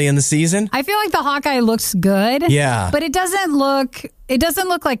so early in the season? I feel like the Hawkeye looks good. Yeah. But it doesn't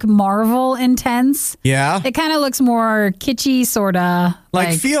look like Marvel intense. Yeah? It kind of looks more kitschy, sort of.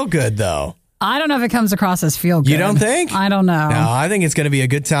 Like feel good, though. I don't know if it comes across as feel good. You don't think? I don't know. No, I think it's going to be a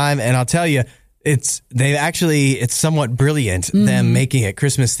good time. And I'll tell you, it's somewhat brilliant, them making it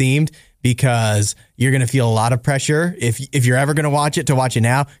Christmas themed, because you're going to feel a lot of pressure if you're ever going to watch it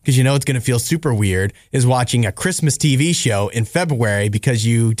now, because you know it's going to feel super weird, is watching a Christmas TV show in February because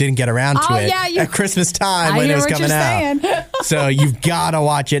you didn't get around to it at Christmas time when it was coming out. So you've got to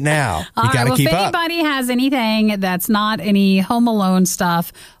watch it now. You got to keep up. If anybody has anything that's not any Home Alone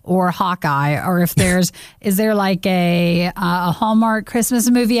stuff or Hawkeye, or if is there like a Hallmark Christmas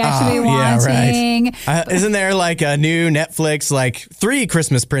movie I should be watching? Yeah, right. Isn't there like a new Netflix, like 3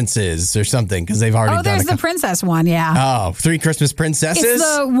 Christmas Princes or something? Because they've already done there's the princess one, yeah. Oh, 3 Christmas Princesses?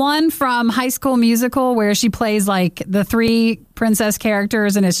 It's the one from High School Musical where she plays like the 3 princess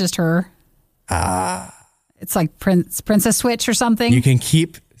characters and it's just her. It's like Princess Switch or something. You can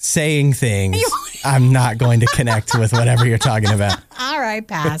keep saying things. I'm not going to connect with whatever you're talking about. All right,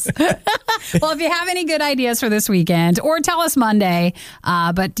 pass. Well, if you have any good ideas for this weekend, or tell us Monday,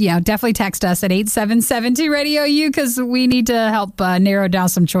 but definitely text us at 877-radio-U, because we need to help narrow down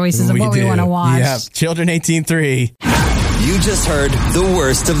some choices of what we want to watch. Yeah, Children 18-3. You just heard the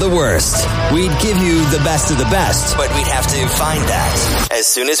worst of the worst. We'd give you the best of the best, but we'd have to find that. As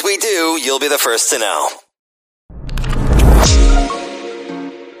soon as we do, you'll be the first to know.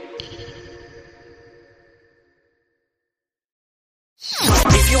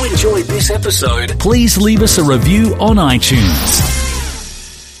 If you enjoyed this episode, please leave us a review on iTunes.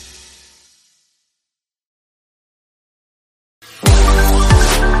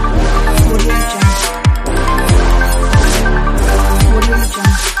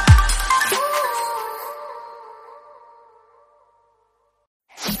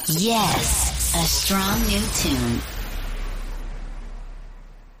 Yes, a strong new tune.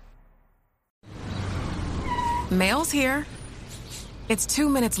 Mail's here. It's 2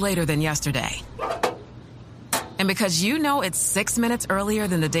 minutes later than yesterday. And because you know it's 6 minutes earlier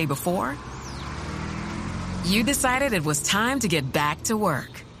than the day before, you decided it was time to get back to work.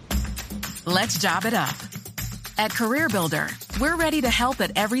 Let's job it up. At CareerBuilder, we're ready to help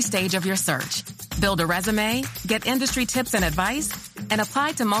at every stage of your search. Build a resume, get industry tips and advice, and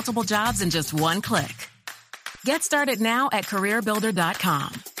apply to multiple jobs in just one click. Get started now at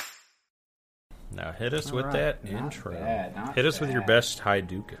CareerBuilder.com. Now hit us with that intro. Hit us with your best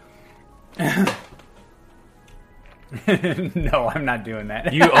Haiduka. No, I'm not doing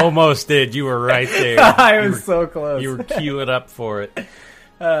that. You almost did. You were right there. I was so close. You were queuing up for it.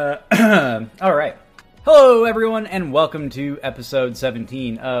 All right. Hello, everyone, and welcome to episode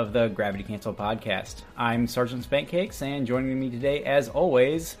 17 of the Gravity Cancel podcast. I'm Sergeant Spankcakes, and joining me today, as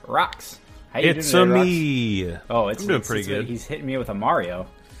always, Rox. How you doing today, me. Rox? Oh, I'm doing pretty good. He's hitting me with a Mario.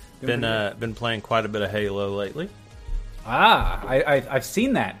 Been playing quite a bit of Halo lately. I've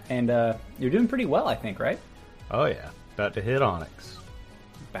seen that, and you're doing pretty well, I think, right? Oh yeah, about to hit Onyx.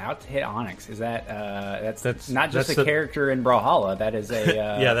 About to hit Onyx. Is that that's not just a character in Brawlhalla? That is a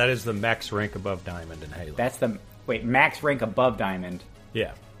yeah, that is the max rank above Diamond in Halo. That's the max rank above Diamond.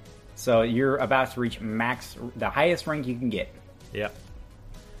 Yeah. So you're about to reach the highest rank you can get. Yep.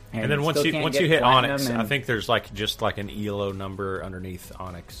 And then once you hit Onyx, I think there's just like an ELO number underneath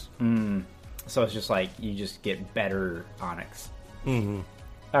Onyx. So it's just like you just get better Onyx. Mm-hmm.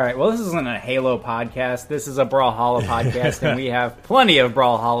 All right. Well, this isn't a Halo podcast. This is a Brawlhalla podcast, and we have plenty of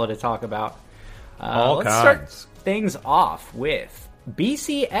Brawlhalla to talk about. Let's start things off with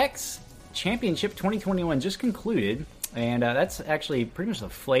BCX Championship 2021 just concluded, and that's actually pretty much the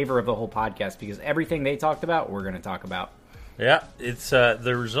flavor of the whole podcast because everything they talked about, we're going to talk about. Yeah, it's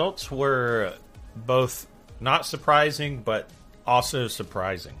the results were both not surprising, but also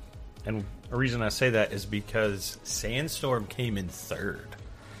surprising. And the reason I say that is because Sandstorm came in third.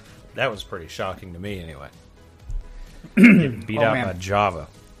 That was pretty shocking to me, anyway. Beat out by Java.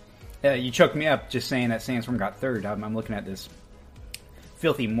 You choked me up just saying that Sandstorm got third. I'm looking at this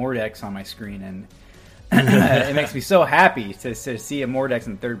filthy Mordex on my screen, and it makes me so happy to see a Mordex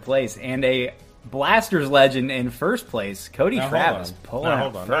in third place and a Blasters legend in first place. Cody Travis pulling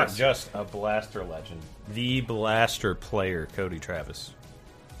out first. Not just a Blaster legend. The Blaster player, Cody Travis.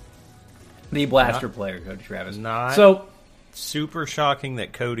 The Blaster player, Cody Travis. So super shocking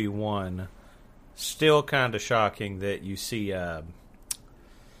that Cody won. Still kind of shocking that you see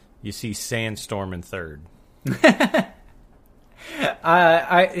Sandstorm in third.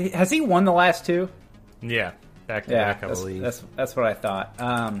 Has he won the last two? Yeah, back to back, I believe. That's what I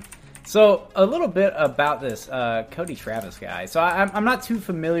thought. So a little bit about this Cody Travis guy. So I'm not too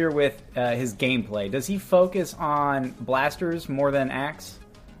familiar with his gameplay. Does he focus on blasters more than axe?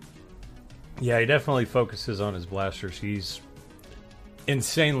 Yeah, he definitely focuses on his blasters. He's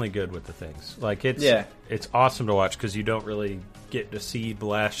insanely good with the things. Like it's awesome to watch because you don't really get to see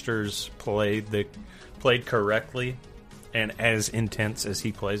blasters played correctly and as intense as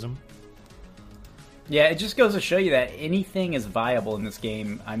he plays them. Yeah, it just goes to show you that anything is viable in this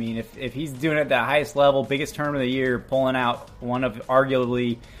game. I mean, if he's doing it at the highest level, biggest tournament of the year, pulling out one of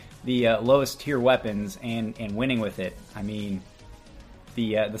arguably the lowest tier weapons and winning with it, I mean,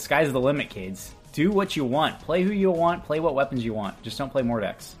 the sky's the limit, kids. Do what you want. Play who you want. Play what weapons you want. Just don't play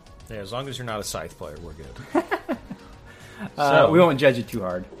Mordex. Yeah, as long as you're not a Scythe player, we're good. We won't judge you too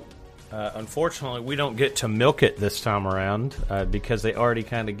hard. Unfortunately, we don't get to milk it this time around because they already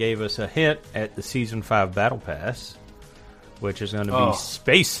kind of gave us a hint at the Season 5 Battle Pass, which is going to be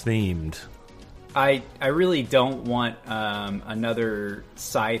space-themed. I really don't want another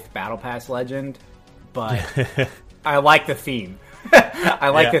Scythe Battle Pass legend, but I like the theme. I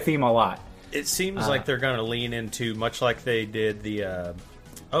like the theme a lot. It seems like they're going to lean into, much like they did the...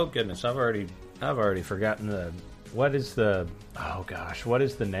 oh, goodness, I've already forgotten the... What is the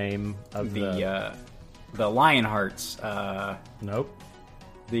name of the Lionhearts? Nope.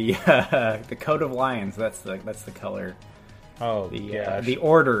 The Coat of Lions. That's the color. Oh, the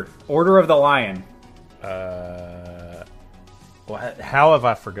Order of the Lion. How have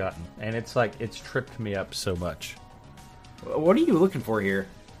I forgotten? And it's tripped me up so much. What are you looking for here?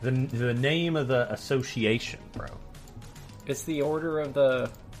 The name of the association, bro. It's the Order of the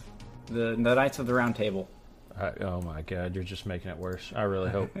Knights of the Round Table. Oh my God, you're just making it worse. I really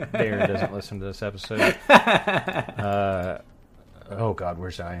hope Darren doesn't listen to this episode. Oh God,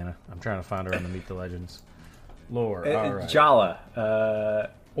 where's Diana? I'm trying to find her on the Meet the Legends. Lore, all right. Jala.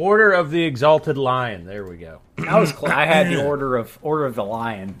 Order of the Exalted Lion. There we go. I was I had the Order of the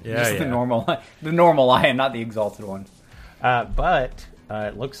Lion. Yeah, the normal lion, not the exalted one. But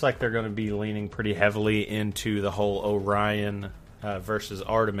it looks like they're going to be leaning pretty heavily into the whole Orion versus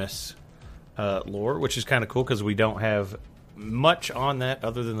Artemis lore, which is kind of cool because we don't have much on that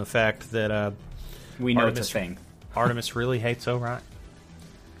other than the fact that we know it's a thing. Artemis really hates Orion,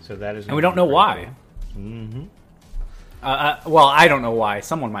 so that is, and we don't know why. Cool. Mm-hmm. Well, I don't know why.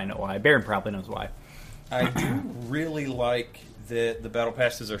 Someone might know why. Baron probably knows why. I do really like that the battle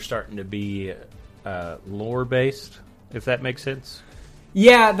passes are starting to be lore based, if that makes sense.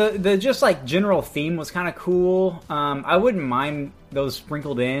 Yeah, the just like general theme was kind of cool. I wouldn't mind those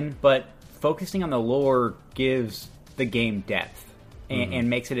sprinkled in, but focusing on the lore gives the game depth and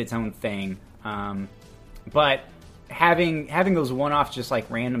makes it its own thing. But having those one-offs, just like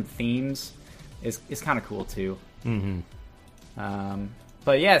random themes, is kind of cool too. Mm-hmm.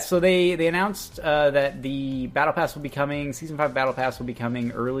 But yeah, so they announced that the Battle Pass will be coming, Season 5 Battle Pass will be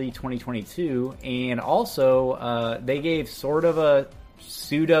coming early 2022, and also they gave sort of a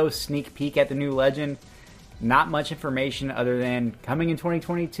pseudo sneak peek at the new legend. Not much information other than coming in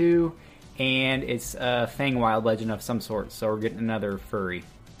 2022, and it's a Fangwild legend of some sort, so we're getting another furry.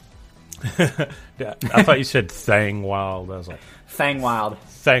 I thought you said Thangwild. I was like, Fangwild.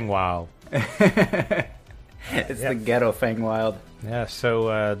 Fangwild. It's the ghetto Fangwild. Yeah,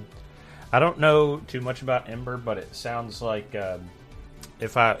 so I don't know too much about Ember, but it sounds like,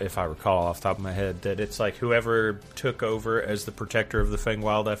 if I recall off the top of my head, that it's like whoever took over as the protector of the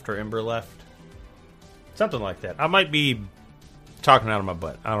Fangwild after Ember left. Something like that. I might be talking out of my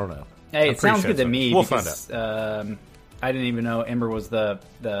butt. I don't know. Hey, it sounds good to me. We'll because, find out. I didn't even know Ember was the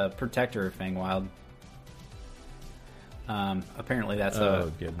protector of Fangwild. Apparently that's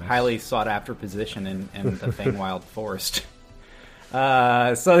a highly sought after position in the Fangwild forest.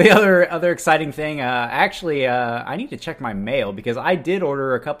 So the other exciting thing, I need to check my mail because I did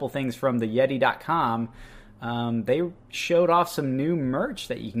order a couple things from the Yeti.com. they showed off some new merch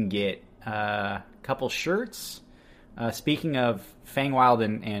that you can get. A couple shirts. Speaking of Feywild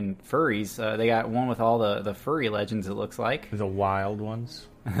and furries, they got one with all the furry legends, it looks like. The wild ones.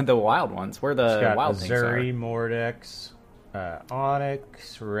 The wild ones. Where the wild things are. Azuri, Mordex,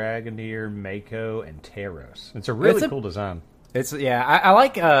 Onyx, Ragadir, Mako, and Taros. It's a really cool design. I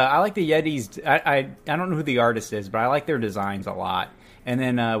like the Yetis. I don't know who the artist is, but I like their designs a lot. And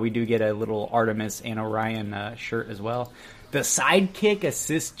then we do get a little Artemis and Orion shirt as well. The Sidekick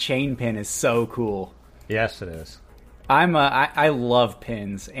Assist chain pin is so cool. Yes, it is. I love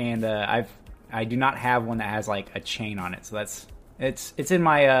pins, and I do not have one that has like a chain on it, so it's in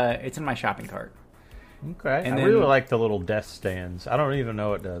my shopping cart. Okay, and I really like the little death stands. I don't even know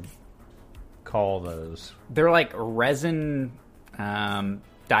what to call those. They're like resin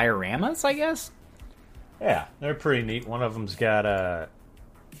dioramas, I guess. Yeah, they're pretty neat. One of them's got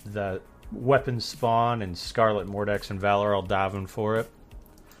the Weapon Spawn and Scarlet Mordex and Valor all diving for it.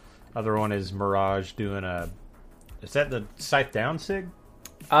 Other one is Mirage doing is that the Scythe Down Sig?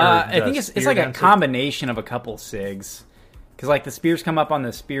 I think it's like a combination of a couple Sigs. Because like the spears come up on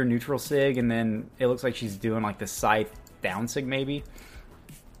the spear neutral Sig, and then it looks like she's doing like the Scythe Down Sig maybe.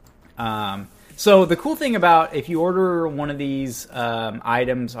 So the cool thing about if you order one of these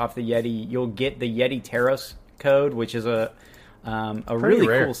items off the Yeti, you'll get the Yeti Taros code, which is a really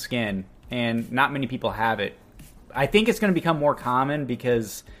rare. Cool skin, and not many people have it. I think it's going to become more common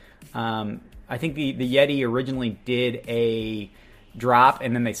because I think the Yeti originally did a drop,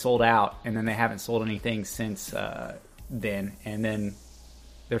 and then they sold out, and then they haven't sold anything since then. And then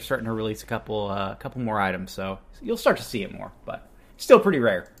they're starting to release a couple more items, so you'll start to see it more, but still pretty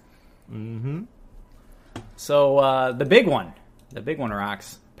rare. Mm-hmm. So the big one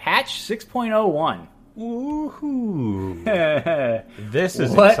rocks. Patch 6.01. Woohoo! This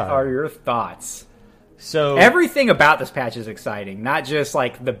is what exciting. Are your thoughts? So everything about this patch is exciting, not just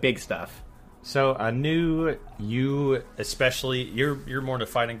like the big stuff. So I knew you, especially you're more into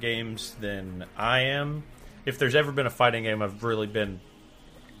fighting games than I am. If there's ever been a fighting game I've really been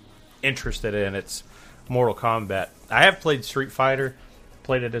interested in, it's Mortal Kombat. I have played Street Fighter,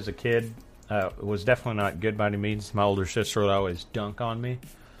 played it as a kid. It was definitely not good by any means. My older sister would always dunk on me,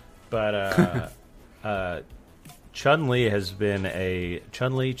 but Chun-Li has been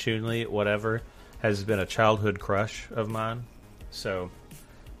Chun-Li, whatever, has been a childhood crush of mine. So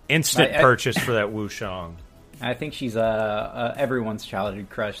instant purchase for that Wu Shang. I think she's everyone's childhood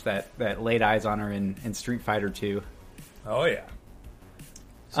crush that laid eyes on her in Street Fighter 2. Oh yeah.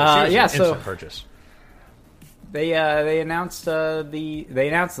 So instant purchase. They announced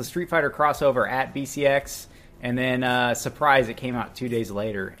the Street Fighter crossover at BCX, and then surprise, it came out 2 days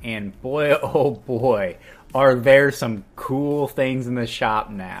later. And boy, oh boy, are there some cool things in the shop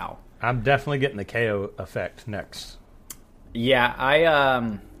now. I'm definitely getting the KO effect next. Yeah,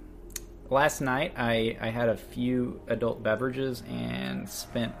 I last night I had a few adult beverages and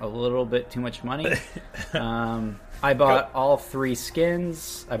spent a little bit too much money. I bought all 3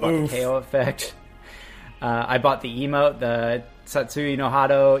 skins. I bought the KO effect. I bought the emote, the Satsui no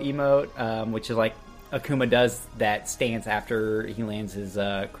Hado emote, which is like Akuma does that stance after he lands his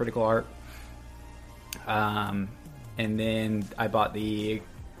critical art. And then I bought the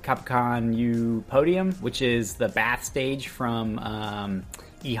Capcom U Podium, which is the bath stage from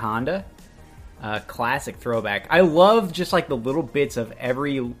E Honda. Classic throwback. I love just like the little bits of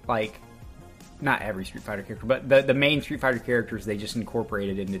every, like, not every Street Fighter character, but the main Street Fighter characters they just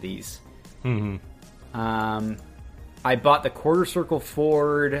incorporated into these. Mm-hmm. I bought the Quarter Circle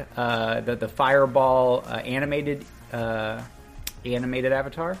Ford, the Fireball animated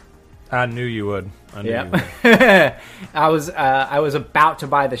avatar. I knew you would. I was about to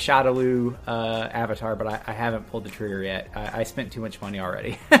buy the Shadaloo avatar, but I haven't pulled the trigger yet. I spent too much money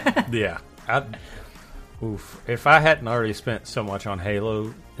already. Yeah. If I hadn't already spent so much on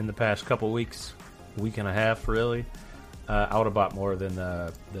Halo in the past couple weeks, week and a half, really, I would have bought more than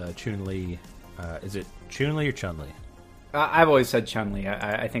the Chun-Li. Is it Chun-Li or Chun-Li? I've always said Chun-Li.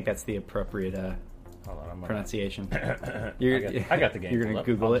 I think that's the appropriate pronunciation. I got the game. You're going to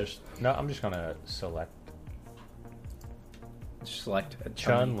Google it? I'm just going to select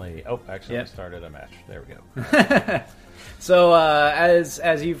Chun-Li. Oh, actually, I started a match. There we go. So,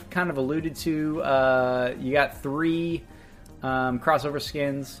 as you've kind of alluded to, you got 3 crossover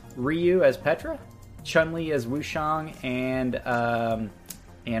skins: Ryu as Petra, Chun-Li as Wu Shang, and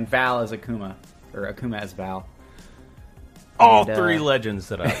Val as Akuma, or Akuma as Val. All 3 legends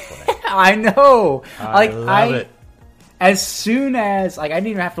that I play. I know. I love it. As soon as I didn't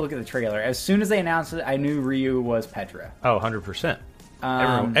even have to look at the trailer. As soon as they announced it, I knew Ryu was Petra. Oh, 100%.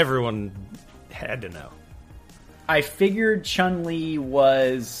 Everyone had to know. I figured Chun-Li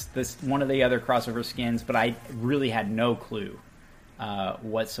was one of the other crossover skins, but I really had no clue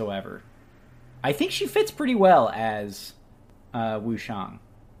whatsoever. I think she fits pretty well as Wu Shang.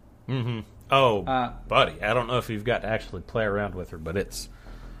 Mm-hmm. Oh, buddy, I don't know if you've got to actually play around with her, but it's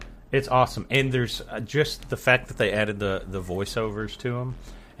awesome. And there's just the fact that they added the voiceovers to them.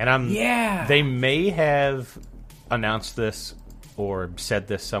 And they may have announced this or said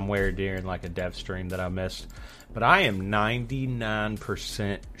this somewhere during like a dev stream that I missed, but I am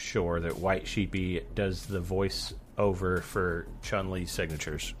 99% sure that White Sheepy does the voice over for Chun-Li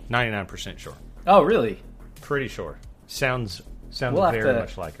signatures. 99% sure. Oh, really? Pretty sure. Sounds very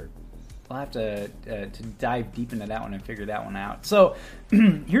much like her. We'll have to dive deep into that one and figure that one out. So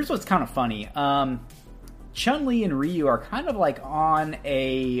here's what's kind of funny. Chun-Li and Ryu are kind of like on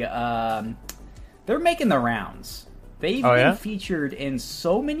a... they're making the rounds. They've been featured in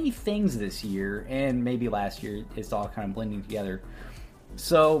so many things this year, and maybe last year. It's all kind of blending together.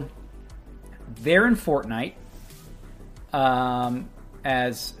 So they're in Fortnite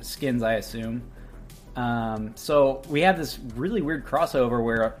as skins, I assume. So we have this really weird crossover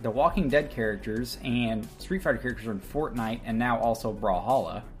where the Walking Dead characters and Street Fighter characters are in Fortnite, and now also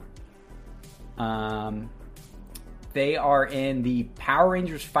Brawlhalla. They are in the Power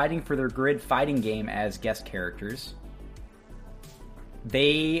Rangers Fighting for Their Grid fighting game as guest characters.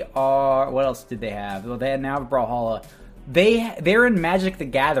 They are... What else did they have? Well, they now have Brawlhalla. They're in Magic the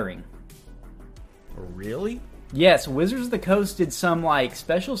Gathering. Really? Yes, Wizards of the Coast did some like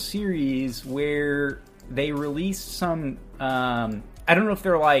special series where they released some... I don't know if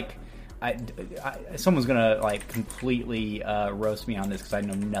they're like... someone's gonna like completely roast me on this because I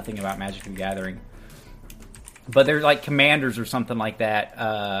know nothing about Magic the Gathering. But they're like commanders or something like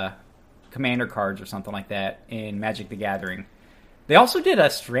that. Commander cards or something like that in Magic the Gathering. They also did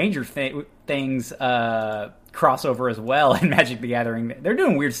a Stranger Things crossover as well in Magic the Gathering. They're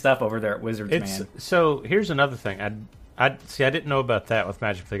doing weird stuff over there at Wizards, man. So here's another thing. I didn't know about that with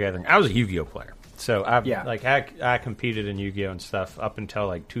Magic the Gathering. I was a Yu-Gi-Oh player. So I competed in Yu-Gi-Oh and stuff up until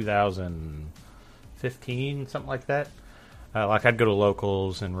like 2015, something like that. Like I'd go to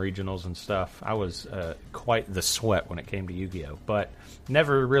locals and regionals and stuff. I was quite the sweat when it came to Yu-Gi-Oh, but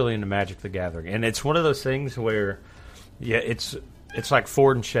never really into Magic the Gathering. And it's one of those things where, it's like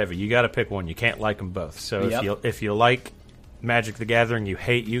Ford and Chevy. You got to pick one. You can't like them both. So if you like Magic the Gathering, you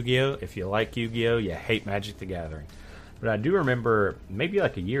hate Yu-Gi-Oh. If you like Yu-Gi-Oh, you hate Magic the Gathering. But I do remember maybe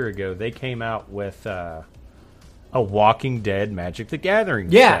like a year ago they came out with a Walking Dead Magic the Gathering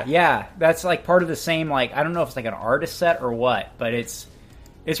set. Yeah. That's like part of the same, like, I don't know if it's like an artist set or what, but it's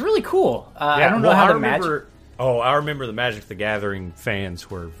really cool. I don't know how Magic... I remember the Magic the Gathering fans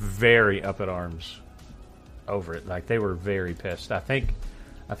were very up at arms over it. Like, they were very pissed. I think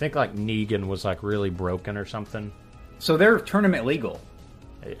like Negan was like really broken or something. So they're tournament legal?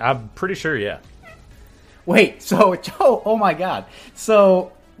 I'm pretty sure, yeah. Wait, so, oh my god.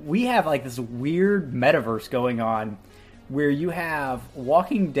 So we have like this weird metaverse going on where you have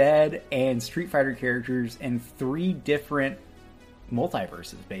Walking Dead and Street Fighter characters in 3 different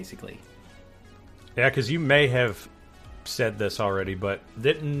multiverses, basically. Yeah, because you may have said this already, but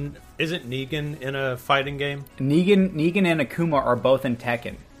isn't Negan in a fighting game? Negan and Akuma are both in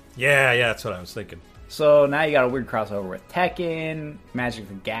Tekken. Yeah, that's what I was thinking. So now you got a weird crossover with Tekken, Magic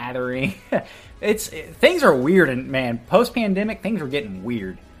the Gathering. Things are weird, and man, post-pandemic, things are getting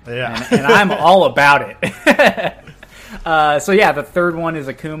weird. Yeah. And I'm all about it. So yeah, the third one is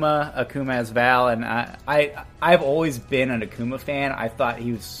Akuma as Val, and I've always been an Akuma fan. I thought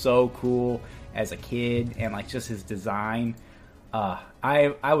he was so cool as a kid, and like just his design.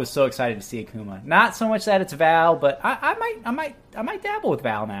 I was so excited to see Akuma. Not so much that it's Val, but I might dabble with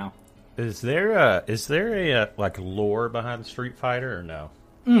Val now. Is there a like lore behind Street Fighter or no?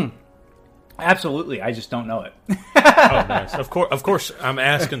 Absolutely, I just don't know it. Oh, nice. Of course, I'm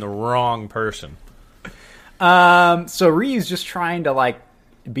asking the wrong person. So Ryu's just trying to like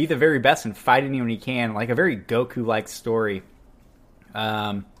be the very best and fight anyone he can, like a very Goku-like story.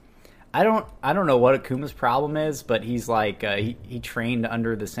 I don't know what Akuma's problem is, but he's like he trained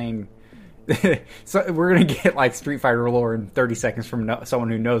under the same. So we're gonna get like Street Fighter lore in 30 seconds from someone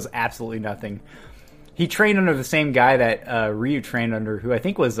who knows absolutely nothing. He trained under the same guy that Ryu trained under, who I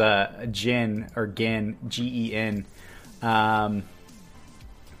think was Gen, Gen.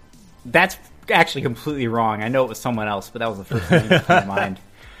 That's actually completely wrong. I know it was someone else, but that was the first thing that came to mind.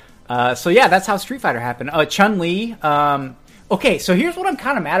 So yeah, that's how Street Fighter happened. Chun-Li. Okay, so here's what I'm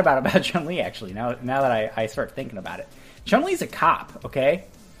kind of mad about Chun-Li, actually, now that I start thinking about it. Chun-Li's a cop, okay?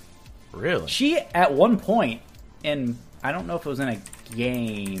 Really? She, at one point, I don't know if it was in a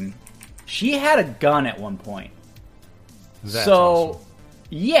game, she had a gun at one point. That's awesome.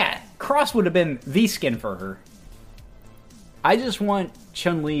 Yeah, Cross would have been the skin for her. I just want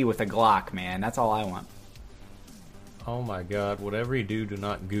Chun-Li with a Glock, man. That's all I want. Oh my god, whatever you do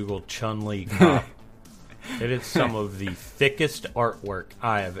not Google Chun-Li cop. It is some of the thickest artwork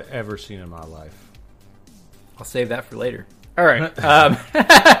I have ever seen in my life. I'll save that for later. All right.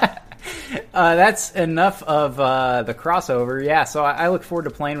 That's enough of the crossover. Yeah, so I look forward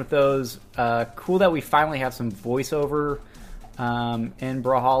to playing with those. Cool that we finally have some voiceover in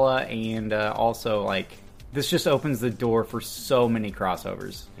Brawlhalla, and also, like, this just opens the door for so many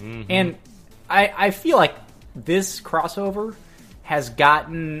crossovers. Mm-hmm. And I feel like this crossover has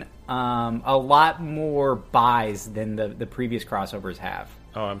gotten a lot more buys than the previous crossovers have.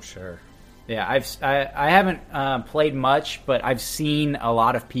 Oh, I'm sure. Yeah, I haven't played much, but I've seen a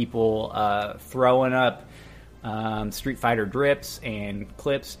lot of people throwing up Street Fighter drips and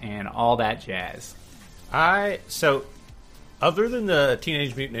clips and all that jazz. So, other than the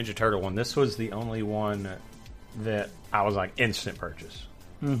Teenage Mutant Ninja Turtle one, this was the only one that I was like instant purchase.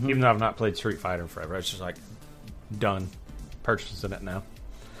 Mm-hmm. Even though I've not played Street Fighter forever, it's just like done purchasing it now.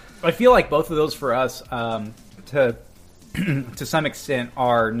 I feel like both of those for us to some extent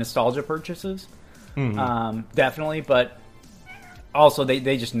are nostalgia purchases. Mm-hmm. Definitely, but also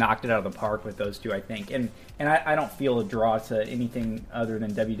they just knocked it out of the park with those two, I think. And I don't feel a draw to anything other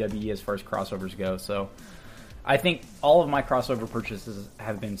than WWE as far as crossovers go. So I think all of my crossover purchases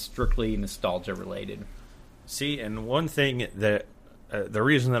have been strictly nostalgia related. See, and one thing that the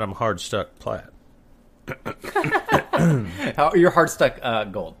reason that I'm hard stuck plat. You're hard stuck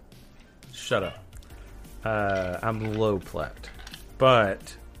gold. Shut up. I'm low plat,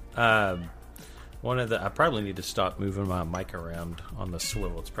 but one of the I probably need to stop moving my mic around on the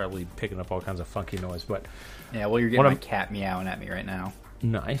swivel. It's probably picking up all kinds of funky noise. But yeah, well, you're getting my cat meowing at me right now.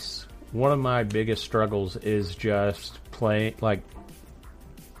 Nice. One of my biggest struggles is just playing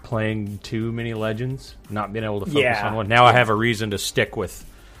too many legends, not being able to focus on one. Now I have a reason to stick with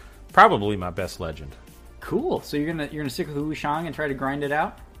probably my best legend. Cool. So you're gonna stick with Wu Shang and try to grind it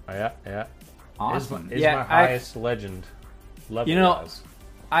out? Yeah. Awesome. Is my highest legend level-wise.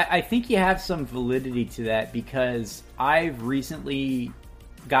 I think you have some validity to that because I've recently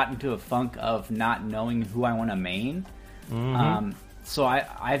gotten to a funk of not knowing who I want to main. Mm-hmm. So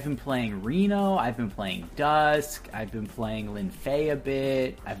I've been playing Reno, I've been playing Dusk, I've been playing Lin Fei a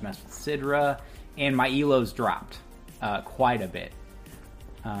bit, I've messed with Sidra, and my elo's dropped quite a bit.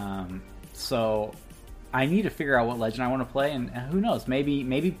 So I need to figure out what legend I want to play, and who knows, maybe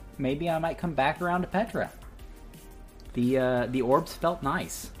I might come back around to Petra. The orbs felt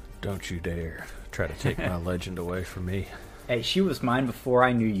nice. Don't you dare try to take my legend away from me. Hey, she was mine before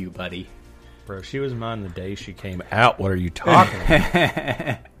I knew you, buddy. Bro, she was mine the day she came out. What are you talking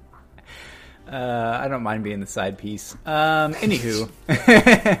about? I don't mind being the side piece. Anywho.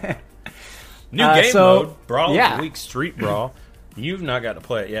 New game mode, Brawl of the Week Street Brawl. You've not got to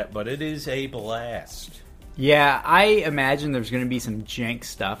play it yet, but it is a blast. Yeah, I imagine there's going to be some jank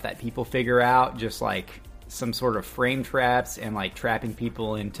stuff that people figure out, just like some sort of frame traps and like trapping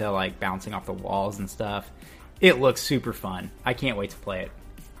people into like bouncing off the walls and stuff. It looks super fun. I can't wait to play it.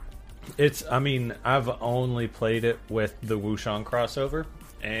 I've only played it with the Wushang crossover,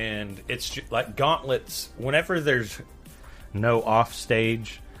 and it's just like gauntlets. Whenever there's no off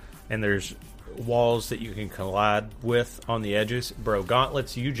stage and there's walls that you can collide with on the edges, bro,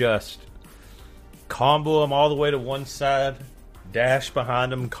 gauntlets, you just combo them all the way to one side, dash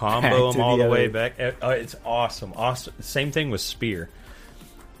behind them, combo them all the way back. It's awesome. Same thing with Spear.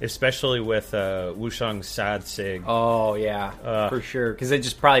 Especially with Wushang's side sig. Oh, yeah. For sure. Because it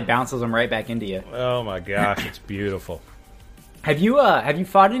just probably bounces them right back into you. Oh, my gosh. It's beautiful. Have you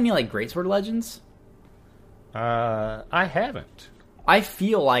fought any, like, Greatsword Legends? I haven't. I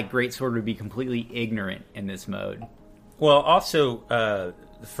feel like Greatsword would be completely ignorant in this mode. Well, also,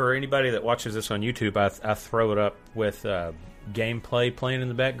 for anybody that watches this on YouTube, I throw it up with gameplay playing in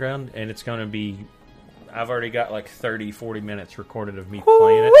the background, and it's going to be... I've already got like 30, 40 minutes recorded of me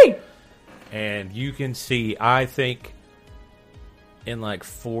playing it. And you can see, I think, in like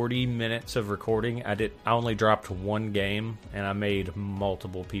 40 minutes of recording, I only dropped one game, and I made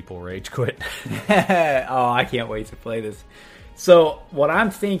multiple people rage quit. Oh, I can't wait to play this. So, what I'm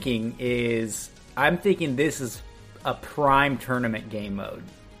thinking is, this is a prime tournament game mode.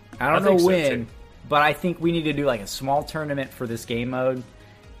 I don't know when, but I think we need to do like a small tournament for this game mode.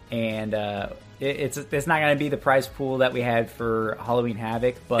 And, it's not going to be the prize pool that we had for Halloween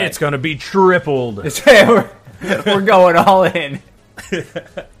Havoc, but... It's going to be tripled. We're going all in.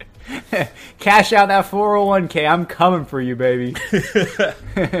 Cash out that 401k. I'm coming for you, baby.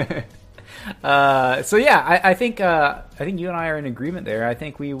 So yeah, I think you and I are in agreement there. I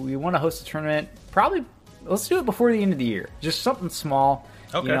think we want to host a tournament. Probably let's do it before the end of the year. Just something small.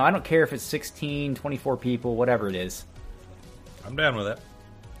 Okay. You know, I don't care if it's 16, 24 people, whatever it is. I'm down with it.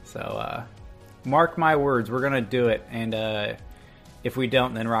 So mark my words, we're gonna do it. And if we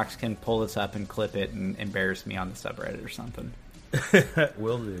don't, then Rox can pull this up and clip it and embarrass me on the subreddit or something.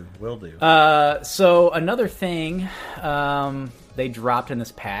 Will do. So another thing they dropped in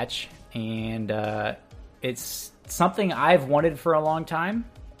this patch, and it's something I've wanted for a long time,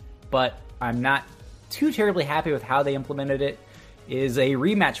 but I'm not too terribly happy with how they implemented it, is a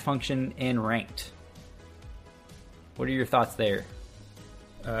rematch function in Ranked. What are your thoughts there?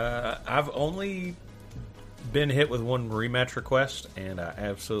 I've only been hit with one rematch request, and I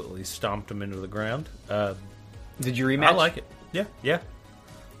absolutely stomped him into the ground. Did you rematch? I like it. Yeah.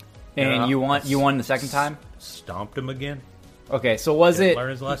 And you won the second time? Stomped him again. Okay, so was it...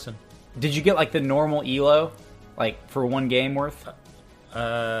 Learn his lesson. Did you get, like, the normal ELO? Like, for one game worth?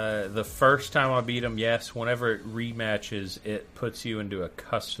 The first time I beat him, yes. Whenever it rematches, it puts you into a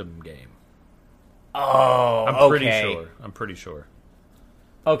custom game. Oh, I'm pretty sure.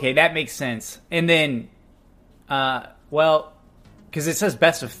 Okay, that makes sense. And then, well, because it says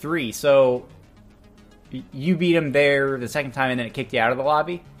best of 3, so you beat him there the second time and then it kicked you out of the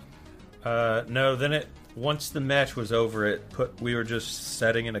lobby? No, then once the match was over, we were just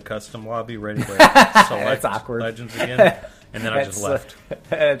setting in a custom lobby ready to select Legends again, and then I just left.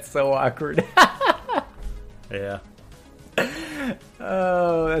 That's so awkward. Yeah.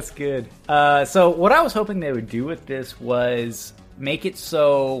 Oh, that's good. So what I was hoping they would do with this was make it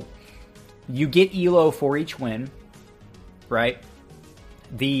so you get ELO for each win, right?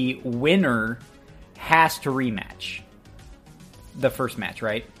 The winner has to rematch the first match,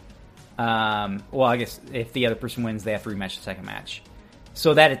 right? Well, I guess if the other person wins, they have to rematch the second match.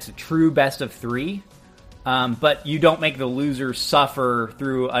 So that it's a true best of 3, but you don't make the loser suffer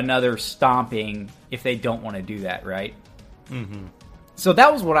through another stomping if they don't want to do that, right? Mm-hmm. So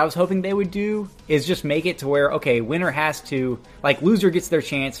that was what I was hoping they would do, is just make it to where, okay, winner has to, like, loser gets their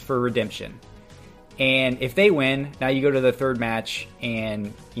chance for redemption. And if they win, now you go to the third match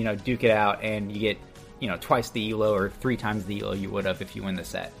and, you know, duke it out, and you get, you know, twice the ELO or 3 times the ELO you would have if you win the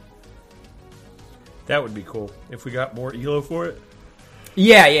set. That would be cool if we got more ELO for it.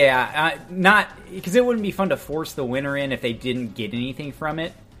 Yeah. Not because it wouldn't be fun to force the winner in if they didn't get anything from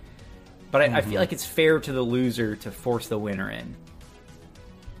it. But I feel like it's fair to the loser to force the winner in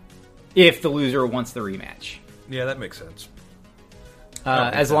if the loser wants the rematch. Yeah, that makes sense.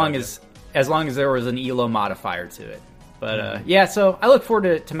 As long as there was an ELO modifier to it. But yeah, so I look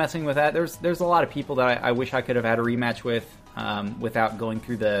forward to messing with that. There's a lot of people that I wish I could have had a rematch with without going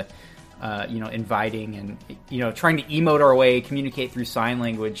through the inviting and, you know, trying to emote our way, communicate through sign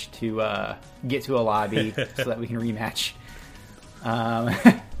language to get to a lobby so that we can rematch.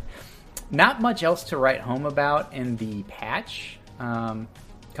 Not much else to write home about in the patch.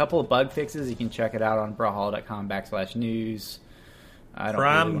 Couple of bug fixes. You can check it out on brawlhalla.com/news.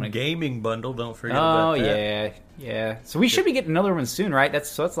 Prime really Gaming Bundle, don't forget about that. Oh, yeah. So we should be getting another one soon, right?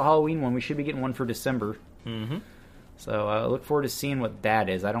 That's the Halloween one. We should be getting one for December. Mm-hmm. So I look forward to seeing what that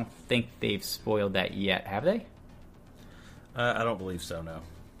is. I don't think they've spoiled that yet, have they? I don't believe so, no.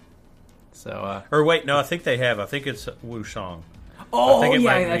 So, or wait, no, I think they have. I think it's Wushang. Oh, I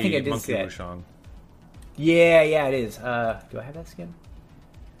think I did see that. Wushang. Yeah, it is. Do I have that skin?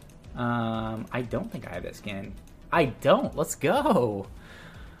 I don't think I have that skin. I don't. Let's go.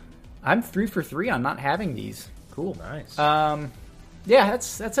 I'm 3 for 3 on not having these. Cool. Nice. Yeah,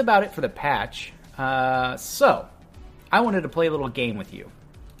 that's about it for the patch. So, I wanted to play a little game with you.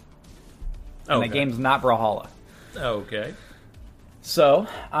 And the game's not Brawlhalla. Okay. So,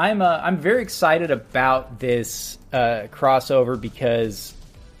 I'm very excited about this crossover because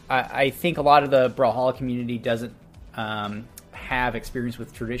I think a lot of the Brawlhalla community doesn't have experience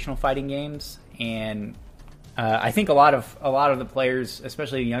with traditional fighting games, and I think a lot of the players,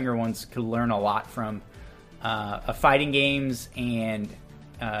 especially the younger ones, could learn a lot from fighting games and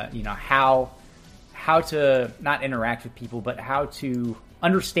how to not interact with people, but how to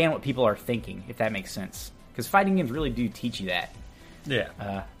understand what people are thinking, if that makes sense. Because fighting games really do teach you that.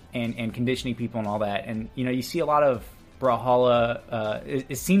 Yeah. And conditioning people and all that. And, you know, you see a lot of Brawlhalla,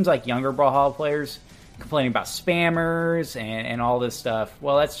 it seems like younger Brawlhalla players complaining about spammers and all this stuff.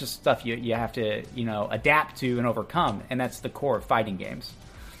 Well, that's just stuff you have to, you know, adapt to and overcome. And that's the core of fighting games.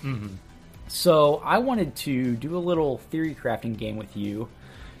 Mm-hmm. So I wanted to do a little theory crafting game with you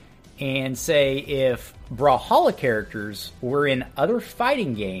and say if Brawlhalla characters were in other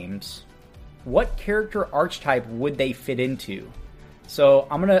fighting games, what character archetype would they fit into? So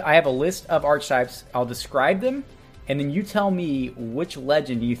I have a list of archetypes. I'll describe them, and then you tell me which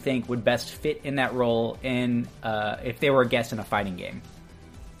legend you think would best fit in that role if they were a guest in a fighting game.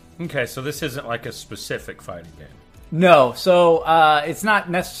 Okay, so this isn't like a specific fighting game. No, so it's not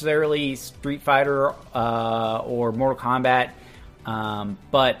necessarily Street Fighter or Mortal Kombat,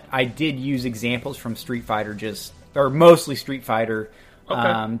 but I did use examples from Street Fighter, mostly Street Fighter,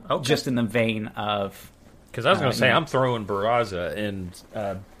 just in the vein of... Because I was going to say, I'm throwing Barraza in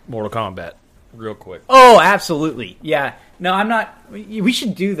Mortal Kombat real quick. Oh, absolutely. Yeah. No, I'm not... We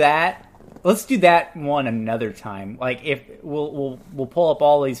should do that. Let's do that one another time. Like, if we'll pull up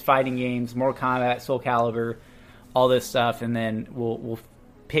all these fighting games, Mortal Kombat, Soul Calibur, all this stuff, and then we'll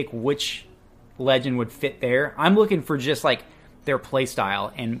pick which legend would fit there. I'm looking for just, like, their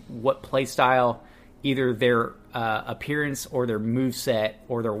playstyle and what playstyle either their appearance or their moveset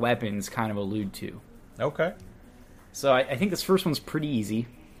or their weapons kind of allude to. Okay. So I think this first one's pretty easy.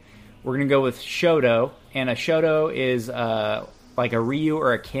 We're going to go with Shoto, and a Shoto is like a Ryu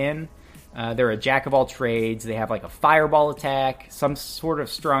or a Ken. They're a jack of all trades. They have like a fireball attack, some sort of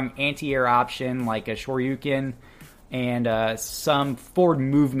strong anti-air option like a Shoryuken, and some forward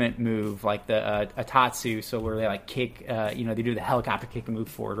movement move like the Atatsu, so where they like kick, they do the helicopter kick and move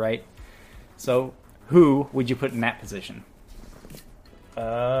forward, right? So who would you put in that position?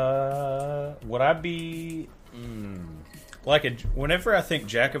 Would I be whenever I think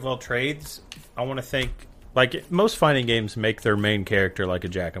jack of all trades, I want to think like most fighting games make their main character like a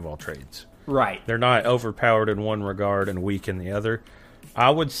jack of all trades. Right. They're not overpowered in one regard and weak in the other. I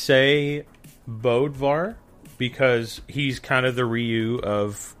would say Bodvar, because he's kind of the Ryu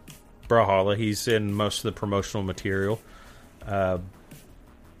of Brawlhalla. He's in most of the promotional material. I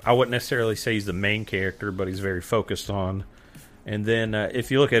wouldn't necessarily say he's the main character, but he's very focused on. And then if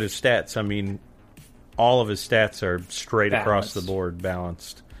you look at his stats, I mean, all of his stats are straight across the board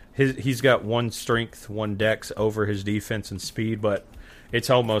balanced. He's got 1 strength, 1 dex over his defense and speed, but it's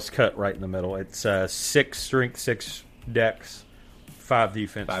almost cut right in the middle. It's 6 strength, 6 dex, 5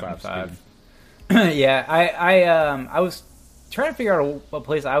 defense, 5 speed. Yeah, I was trying to figure out what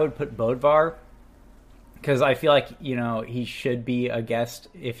place I would put Bodvar, because I feel like, he should be a guest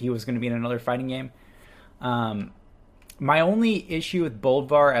if he was going to be in another fighting game. My only issue with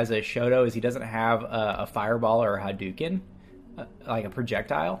Bodvar as a Shoto is he doesn't have a fireball or a Hadouken, like a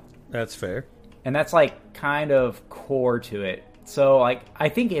projectile. That's fair. And that's like kind of core to it. So like I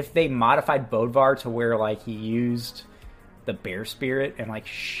think if they modified Bodvar to where like he used the bear spirit and like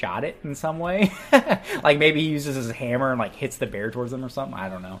shot it in some way, like maybe he uses his hammer and like hits the bear towards them or something. I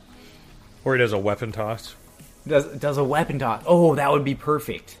don't know. Or he does a weapon toss. Does a weapon toss. Oh, that would be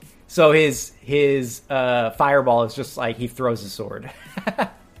perfect. So his fireball is just like he throws a sword. Yeah,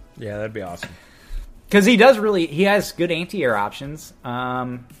 that'd be awesome. Because he has good anti-air options,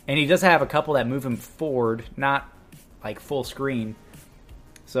 and he does have a couple that move him forward, not like full screen.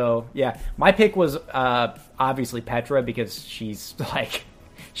 So yeah, my pick was obviously Petra, because she's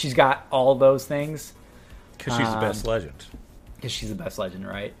got all those things. Because she's the best legend. Because she's the best legend,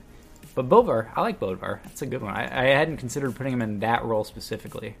 right? But Bodvar, I like Bodvar. That's a good one. I hadn't considered putting him in that role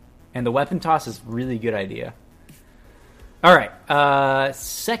specifically. And the weapon toss is a really good idea. All right,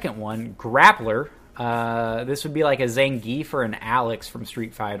 second one, Grappler. This would be like a Zangief or an Alex from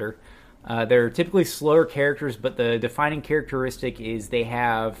Street Fighter. They're typically slower characters, but the defining characteristic is they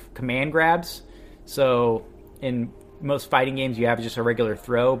have command grabs. So in most fighting games, you have just a regular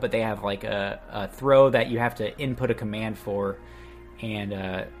throw, but they have like a throw that you have to input a command for, and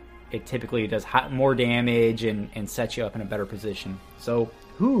it typically does more damage and sets you up in a better position. So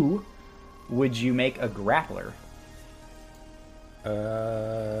who would you make a Grappler?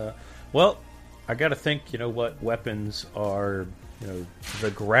 Well, I got to think, what weapons are, the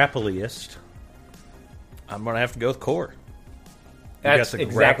grappliest. I'm going to have to go with Core. That's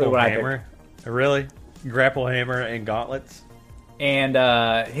exactly what hammer. I picked. Really? Grapple hammer and gauntlets?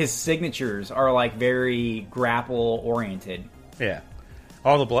 And his signatures are like very grapple oriented. Yeah. Two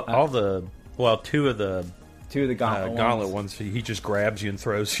of the gauntlet ones, he just grabs you and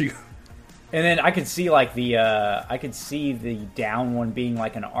throws you. And then I could see like the down one being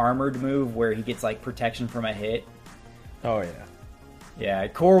like an armored move where he gets like protection from a hit. Oh yeah. Yeah,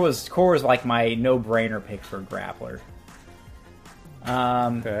 Core was like my no-brainer pick for Grappler.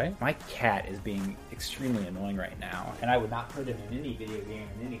 Okay. My cat is being extremely annoying right now, and I would not put him in any video game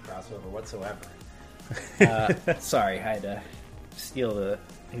in any crossover whatsoever. Sorry, I had to steal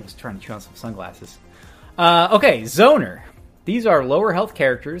he was trying to chew on some sunglasses. Okay, Zoner. These are lower health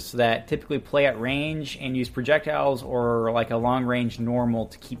characters that typically play at range and use projectiles or like a long-range normal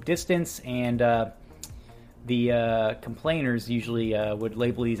to keep distance, and the complainers usually would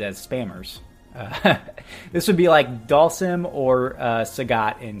label these as spammers. This would be like Dhalsim or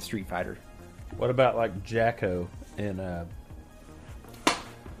Sagat in Street Fighter. What about like Jacko in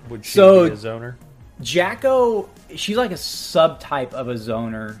would she be a zoner? Jacko, she's like a subtype of a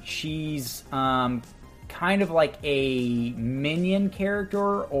zoner. She's kind of like a minion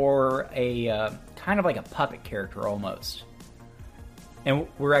character or a kind of like a puppet character almost. And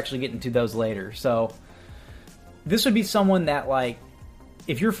we're actually getting to those later. So this would be someone that, like,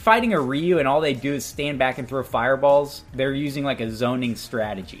 if you're fighting a Ryu and all they do is stand back and throw fireballs, they're using like a zoning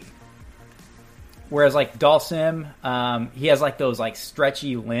strategy. Whereas like Dhalsim, he has like those like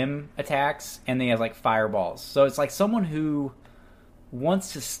stretchy limb attacks, and then he has like fireballs. So it's like someone who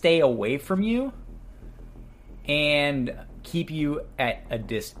wants to stay away from you and keep you at a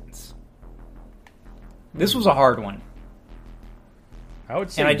distance. This was a hard one. I would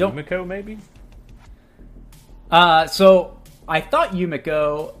say Yumiko maybe. So I thought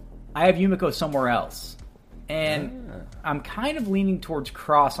Yumiko. I have Yumiko somewhere else, and I'm kind of leaning towards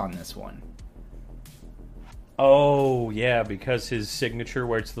Cross on this one. Oh yeah, because his signature,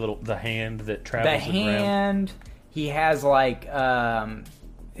 where it's the hand that travels. The hand. He has like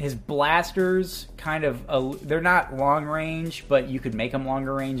his blasters. Kind of. They're not long range, but you could make them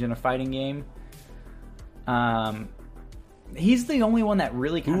longer range in a fighting game. He's the only one that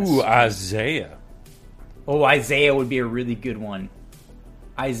really kind of... Ooh, Isaiah. Oh, Isaiah would be a really good one.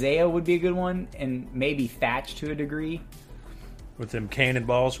 Isaiah would be a good one, and maybe Thatch to a degree. With them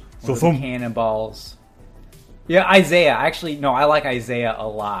cannonballs. With the cannonballs. Yeah, Isaiah. Actually, no, I like Isaiah a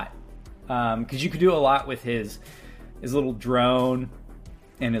lot. Because you could do a lot with his little drone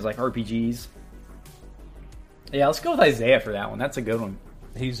and his like RPGs. Yeah, let's go with Isaiah for that one. That's a good one.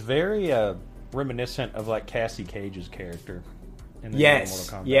 He's very reminiscent of like Cassie Cage's character in the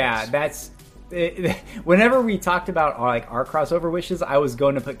yes. Mortal Kombat. Yeah, that's it. Whenever we talked about like our crossover wishes, I was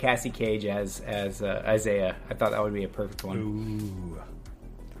going to put Cassie Cage as Isaiah. I thought that would be a perfect one. Ooh.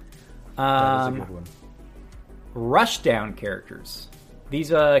 That was a good one. Rushdown characters.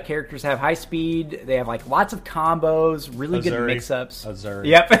 These characters have high speed. They have like lots of combos, really good mix-ups. Azuri.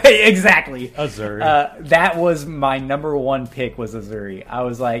 Yep, exactly. Azuri. That was my number one pick. Was Azuri. I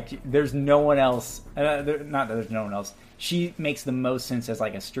was like, there's no one else. Not that there's no one else. She makes the most sense as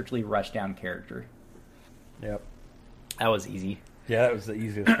like a strictly Rushdown character. Yep. That was easy. Yeah, that was the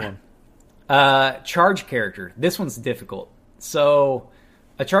easiest one. Charge character. This one's difficult. So,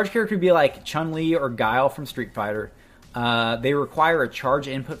 a charge character would be like Chun-Li or Guile from Street Fighter. They require a charge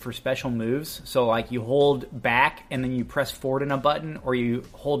input for special moves. So, like, you hold back and then you press forward in a button, or you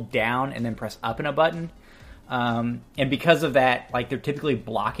hold down and then press up in a button. And because of that, like, they're typically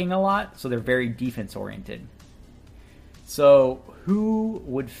blocking a lot, so they're very defense-oriented. So, who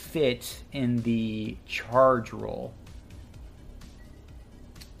would fit in the charge role?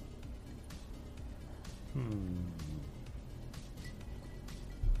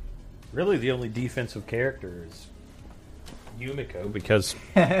 Really, the only defensive character is Yumiko, because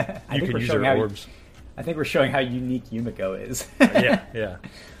you can use her orbs. I think we're showing how unique Yumiko is. Yeah.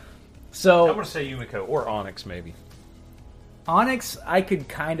 So I want to say Yumiko or Onyx, maybe. Onyx, I could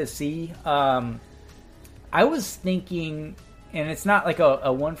kind of see. I was thinking, and it's not like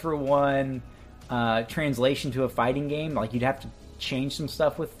a one-for-one translation to a fighting game. Like, you'd have to change some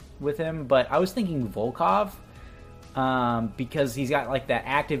stuff with him. But I was thinking Volkov. Because he's got like the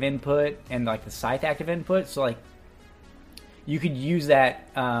active input and like the scythe active input, so like you could use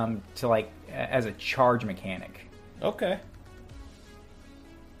that to like as a charge mechanic. Okay.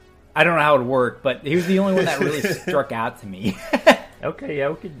 I don't know how it would work, but he was the only one that really struck out to me. Okay,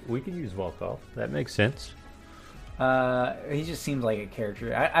 yeah, we could use Volkov. That makes sense. He just seems like a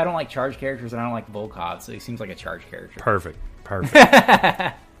character. I don't like charge characters, and I don't like Volkov, so he seems like a charge character. Perfect. All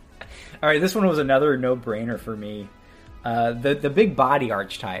right, this one was another no-brainer for me. The big body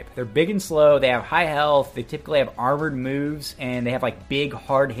archetype. They're big and slow. They have high health. They typically have armored moves, and they have like big,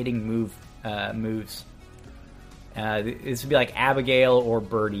 hard-hitting moves. This would be like Abigail or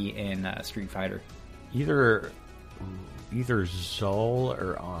Birdie in Street Fighter. Either Zol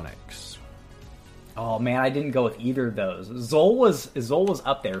or Onyx. Oh man, I didn't go with either of those. Zol was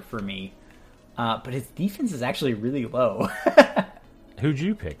up there for me, but his defense is actually really low. Who'd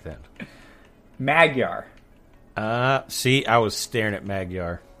you pick then? Magyar. See, I was staring at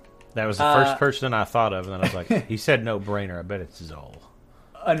Magyar. That was the first person I thought of, and then I was like, he said no-brainer. I bet it's Zol.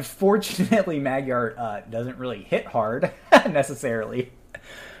 Unfortunately, Magyar doesn't really hit hard, necessarily.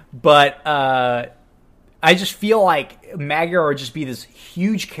 But I just feel like Magyar would just be this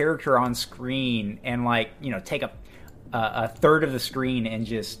huge character on screen and, like, you know, take up a third of the screen and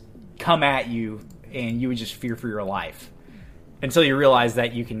just come at you and you would just fear for your life until you realize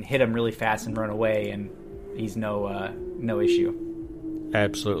that you can hit him really fast and run away, and he's no issue.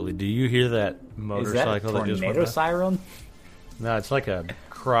 Absolutely. Do you hear that motorcycle that just went by? Tornado siren? No, it's like a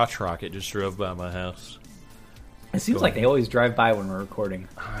crotch rocket just drove by my house. It seems like they always drive by when we're recording.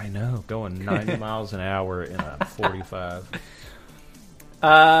 I know, going 90 miles an hour in a 45.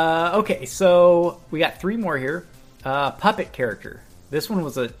 Okay, so we got 3 more here. Puppet character. This one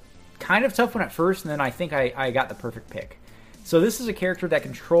was a kind of tough one at first, and then I think I got the perfect pick. So this is a character that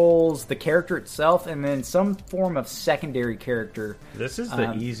controls the character itself and then some form of secondary character. This is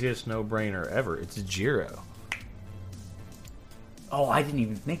the easiest no-brainer ever. It's Jiro. Oh, I didn't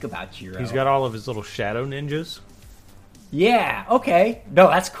even think about Jiro. He's got all of his little shadow ninjas. Yeah, okay. No,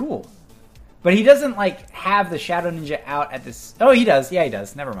 that's cool. But he doesn't, have the Shadow Ninja out at this... Oh, he does. Yeah, he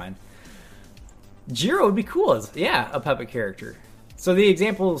does. Never mind. Jiro would be cool as, a puppet character. So the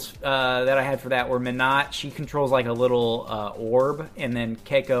examples that I had for that were Minot. She controls, a little orb. And then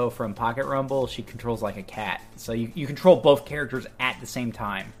Keiko from Pocket Rumble, she controls, a cat. So you control both characters at the same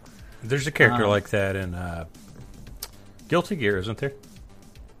time. There's a character like that in Guilty Gear, isn't there?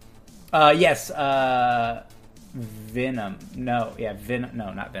 Yes. Venom. No, Venom.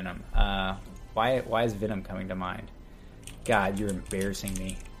 No, not Venom. Why is Venom coming to mind? God, you're embarrassing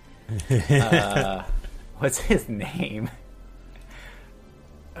me. What's his name?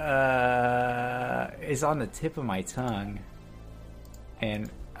 It's on the tip of my tongue, and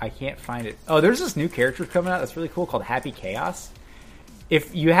I can't find it. Oh, there's this new character coming out that's really cool called Happy Chaos.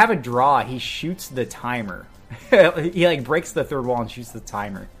 If you have a draw, he shoots the timer. He breaks the third wall and shoots the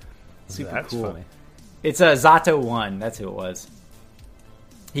timer. Super cool. Funny. It's a Zato 1. That's who it was.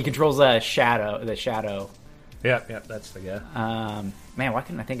 He controls the shadow. Yeah, that's the guy. Man, why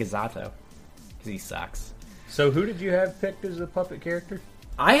couldn't I think of Zato? Because he sucks. So who did you have picked as a puppet character?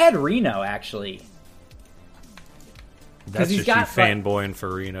 I had Reno, actually. That's just you fanboying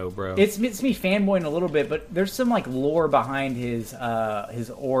for Reno, bro. It's me fanboying a little bit, but there's some lore behind his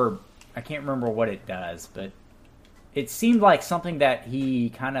orb. I can't remember what it does, but it seemed like something that he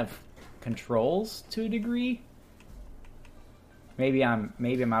kind of controls to a degree. Maybe I'm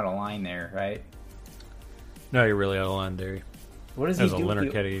out of line there, right? No, you're really out of line, Derry. What does he do? A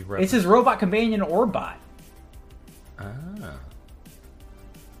Leonard Ketty reference. It's his robot companion Orbot. Ah.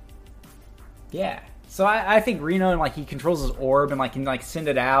 Yeah. So I think Reno, and he controls his orb and can send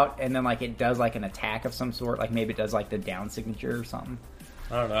it out, and then it does an attack of some sort. Maybe it does the down signature or something.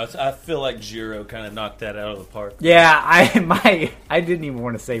 I don't know. I feel like Jiro kind of knocked that out of the park. Yeah, I didn't even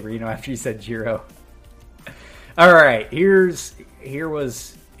want to say Reno after you said Jiro. All right, here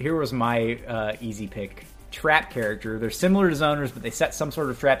was my easy pick. Trap character. They're similar to zoners, but they set some sort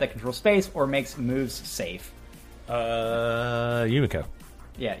of trap that controls space or makes moves safe. Yumiko.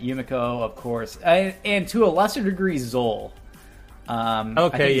 Yeah, Yumiko, of course, and to a lesser degree, Zol.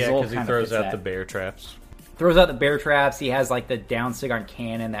 Okay, yeah, because he throws out the bear traps. Throws out the bear traps. He has the down sig on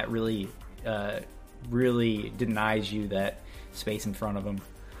cannon that really denies you that space in front of him.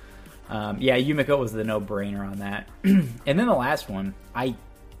 Yumiko was the no-brainer on that. And then the last one,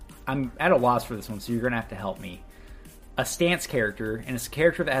 I'm at a loss for this one, so you're going to have to help me. A stance character, and it's a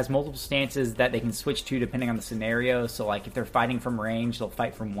character that has multiple stances that they can switch to depending on the scenario. So, if they're fighting from range, they'll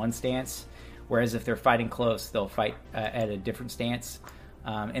fight from one stance, whereas if they're fighting close, they'll fight at a different stance.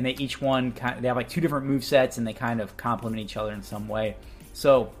 And they each one they have 2 different movesets, and they kind of complement each other in some way.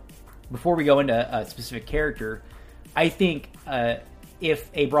 So, before we go into a specific character, I think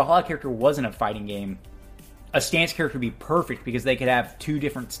if a Brawlhalla character wasn't a fighting game, a stance character would be perfect because they could have 2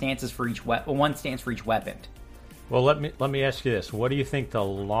 different stances for each weapon, one stance for each weapon. Well, let me ask you this: what do you think the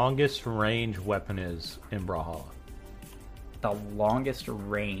longest range weapon is in Brawlhalla? The longest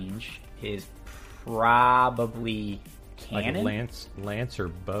range is probably cannon, lance or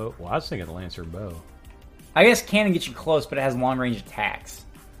bow. Well, I was thinking lance or bow. I guess cannon gets you close, but it has long range attacks.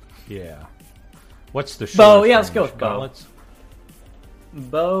 Yeah. What's the shortest bow? Yeah, range? let's go with gauntlets.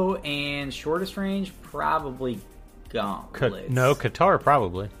 Bow and shortest range probably gauntlets. No, Qatar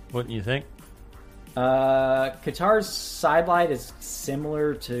probably. Wouldn't you think? Qatar's sidelight is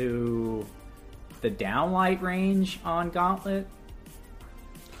similar to the downlight range on Gauntlet.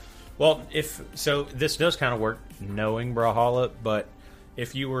 Well, this does kind of work knowing Brawlhalla, but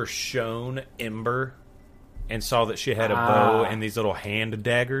if you were shown Ember and saw that she had a bow and these little hand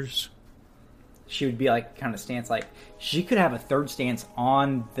daggers, she would be kind of stance she could have a third stance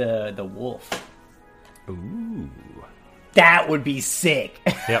on the wolf. Ooh. That would be sick.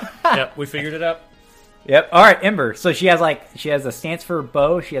 Yep, we figured it out. Yep. All right, Ember. So she has a stance for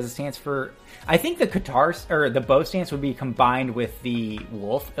bow. She has a stance for. I think the Qatar or the bow stance would be combined with the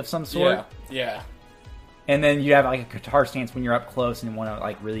wolf of some sort. Yeah. And then you have like a guitar stance when you're up close and you want to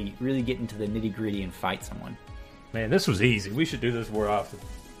like really, really get into the nitty gritty and fight someone. Man, this was easy. We should do this more often.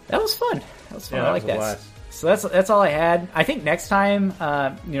 That was fun. Yeah, I like that. So that's all I had. I think next time,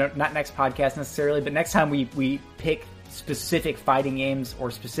 not next podcast necessarily, but next time we pick specific fighting games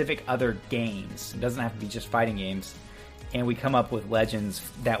or specific other games. It doesn't have to be just fighting games. And we come up with legends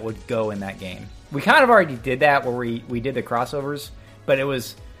that would go in that game. We kind of already did that where we did the crossovers, but it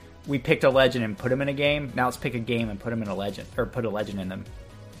was we picked a legend and put them in a game. Now let's pick a game and put them in a legend, or put a legend in them.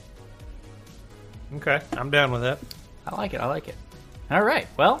 Okay, I'm down with that. I like it. All right,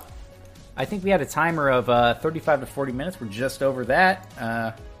 well, I think we had a timer of 35 to 40 minutes. We're just over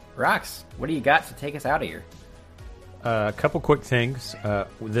that. Rox, what do you got to take us out of here? A couple quick things.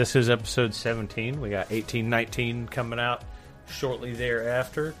 This is episode 17. We got 18, 19 coming out shortly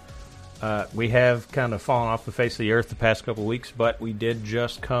thereafter. We have kind of fallen off the face of the earth the past couple weeks, but we did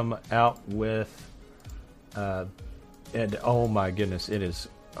just come out with, and oh my goodness, it is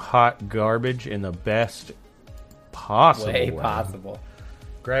hot garbage in the best possible way. Possible.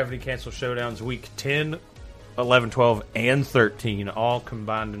 Gravity Cancel Showdowns week 10, 11, 12, and 13 all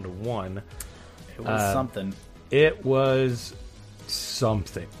combined into one. It was something. It was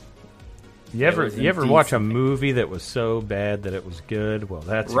something. You ever watch a movie that was so bad that it was good? Well,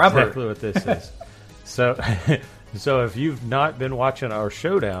 that's exactly what this is. So if you've not been watching our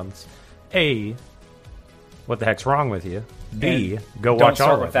showdowns, A, what the heck's wrong with you? B, go watch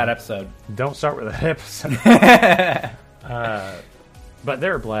all of them. Don't start with that episode. Don't start with that episode. But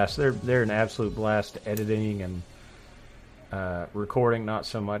they're a blast. They're an absolute blast. Editing and recording, not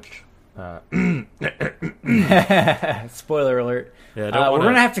so much. Spoiler alert. Yeah, we're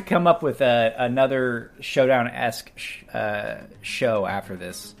going to have to come up with another Showdown-esque show after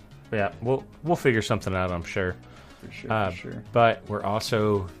this. Yeah, we'll figure something out, I'm sure. For sure. But we're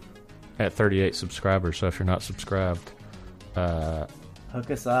also at 38 subscribers, so if you're not subscribed,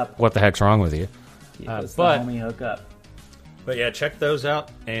 hook us up. What the heck's wrong with you? The homie hook up. But yeah, check those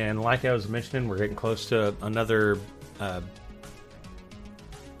out. And like I was mentioning, we're getting close to another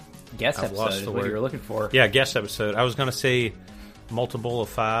guest episode is what you were looking for. Yeah, guest episode. I was going to say multiple of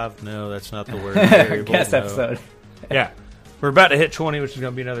 5. No, that's not the word. Guest episode. Yeah. We're about to hit 20, which is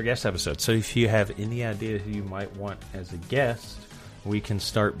going to be another guest episode. So if you have any idea who you might want as a guest, we can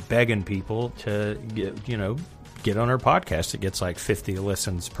start begging people to get on our podcast. It gets like 50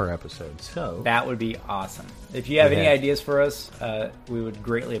 listens per episode. So that would be awesome. If you have any ideas for us, we would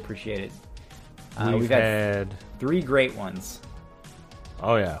greatly appreciate it. We've had 3 great ones.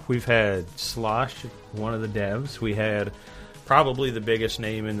 Oh, yeah. We've had Slosh, one of the devs. We had probably the biggest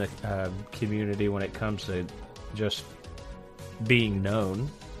name in the community when it comes to just being known.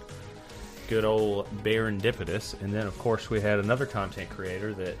 Good old Barendipitous. And then, of course, we had another content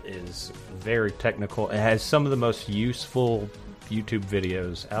creator that is very technical. It has some of the most useful YouTube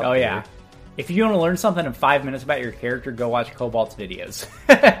videos out there. Oh, yeah. If you want to learn something in 5 minutes about your character, go watch Cobalt's videos.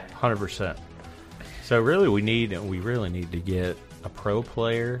 100%. So, really, we really need to get a pro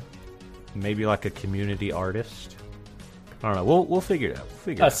player, maybe like a community artist. I don't know. We'll figure it out.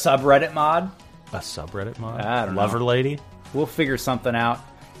 A subreddit mod? A subreddit mod? I don't know. Lover lady? We'll figure something out.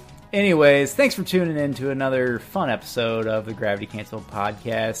 Anyways, thanks for tuning in to another fun episode of the Gravity Cancel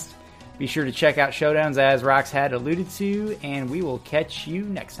podcast. Be sure to check out Showdowns, as Rox had alluded to, and we will catch you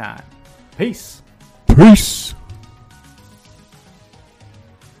next time. Peace. Peace.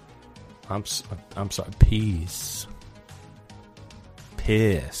 I'm sorry. Peace.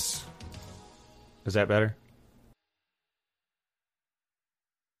 Piss. Is that better?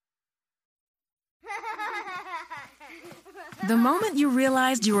 The moment you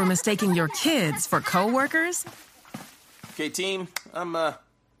realized you were mistaking your kids for coworkers. Okay, team, I'm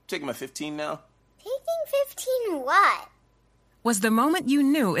taking my 15 now. Taking 15 what? Was the moment you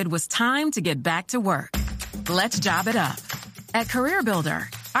knew it was time to get back to work. Let's job it up. At CareerBuilder,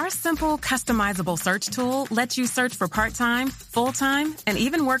 our simple, customizable search tool lets you search for part-time, full-time, and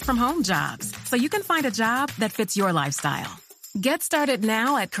even work-from-home jobs, so you can find a job that fits your lifestyle. Get started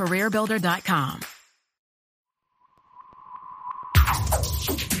now at CareerBuilder.com.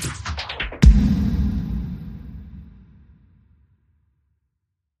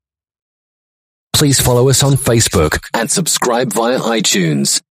 Please follow us on Facebook and subscribe via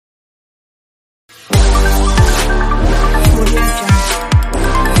iTunes.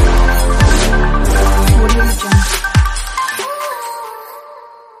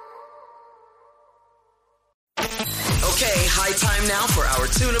 Okay, high time now for our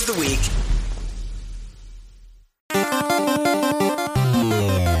tune of the week.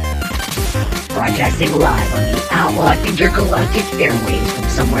 Broadcasting live on the outlawed intergalactic airwaves from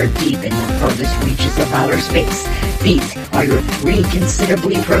somewhere deep in the furthest reaches of outer space. These are your three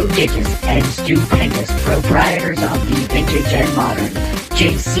considerably prodigious and stupendous proprietors of the vintage and modern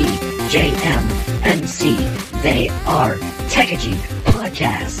JC, JM, MC. They are Tekaji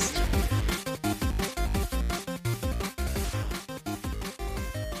Podcast.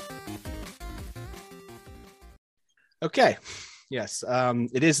 Okay. Yes,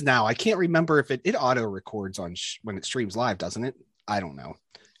 it is now. I can't remember if it auto records on when it streams live, doesn't it? I don't know.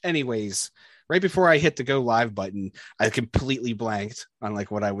 Anyways, right before I hit the go live button, I completely blanked on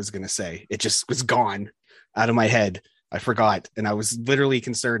like what I was going to say. It just was gone out of my head. I forgot. And I was literally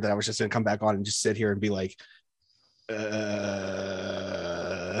concerned that I was just going to come back on and just sit here and be like, I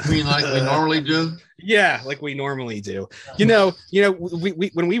mean, like we normally do. Yeah, like we normally do. You know,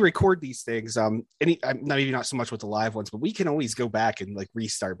 we when we record these things, maybe not so much with the live ones, but we can always go back and like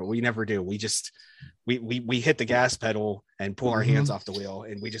restart, but we never do. We just we hit the gas pedal and pull our hands off the wheel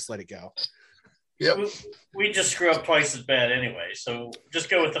and we just let it go. Yep. We just screw up twice as bad anyway, so just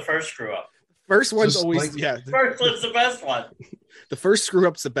go with the first screw up. First one's just always First one's the best one. The first screw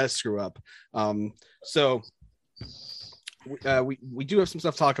up's the best screw up. So we do have some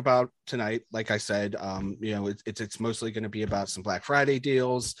stuff to talk about tonight. Like I said, it's mostly going to be about some Black Friday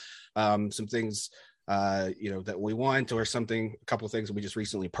deals, some things that we want, or a couple of things that we just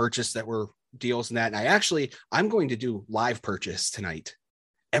recently purchased that were deals in that. And I'm going to do live purchase tonight.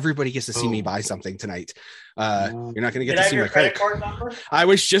 Everybody gets to see me buy something tonight. You're not going to get to see my credit card number. I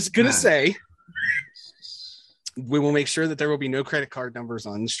was just going to say, we will make sure that there will be no credit card numbers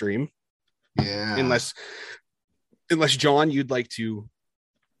on the stream. Yeah. Unless John, you'd like to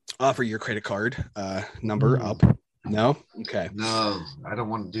offer your credit card number up. No? Okay. No, I don't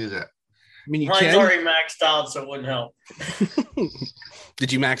want to do that. I mean, Mine's already maxed out, so it wouldn't help.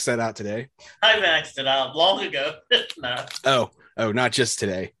 Did you max that out today? I maxed it out long ago. No. Oh, not just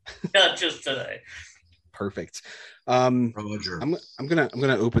today. Not just today. Perfect. Roger. I'm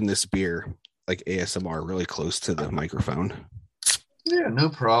gonna open this beer like ASMR really close to the microphone. Yeah, no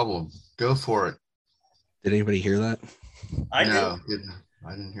problem. Go for it. Did anybody hear that? I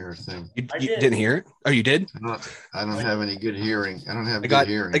didn't hear a thing. You didn't hear it? Oh, you did? I don't have any good hearing. I don't have good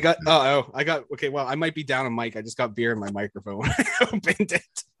hearing. Okay. Well, I might be down a mic. I just got beer in my microphone when I opened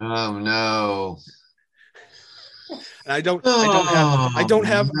it. Oh no. And I don't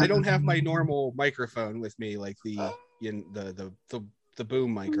have my normal microphone with me, like the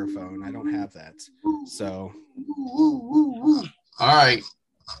boom microphone. I don't have that. So. All right.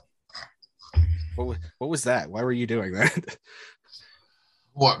 What was that? Why were you doing that?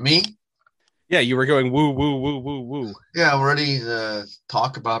 What, me? Yeah, you were going woo, woo, woo, woo, woo. Yeah, I'm ready to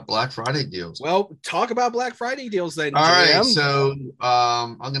talk about Black Friday deals. Well, talk about Black Friday deals then. All right, so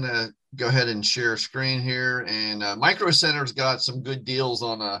I'm going to go ahead and share screen here. And Micro Center's got some good deals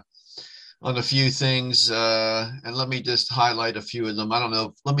on a few things. And let me just highlight a few of them. I don't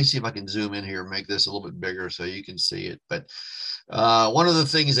know. Let me see if I can zoom in here and make this a little bit bigger so you can see it. But one of the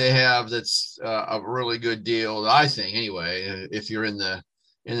things they have that's a really good deal, I think, anyway, if you're in the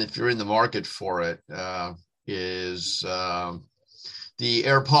market for it, is the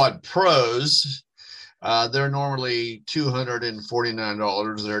AirPod Pros. They're normally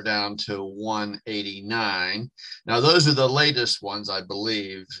 $249. They're down to $189. Now, those are the latest ones, I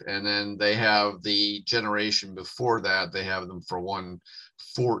believe. And then they have the generation before that. They have them for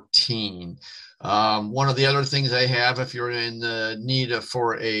 $114. One of the other things they have, if you're in the need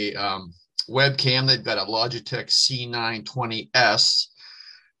for a webcam, they've got a Logitech C920S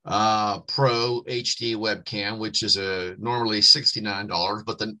Pro HD webcam, which is normally $69,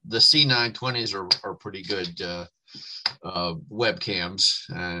 but the C920s are pretty good webcams,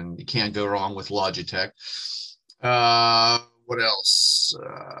 and you can't go wrong with Logitech. What else?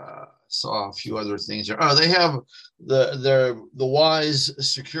 Saw a few other things there. Oh, they have the Wyze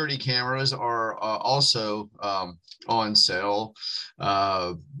security cameras are also on sale.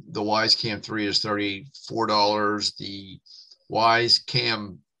 The Wyze Cam 3 is $34. The Wyze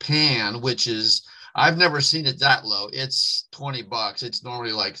Cam Pan, which is, I've never seen it that low. It's $20. It's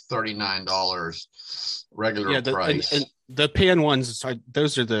normally like $39 regular price. And the Pan ones,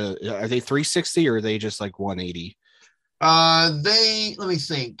 those are are they 360 or are they just like 180? Let me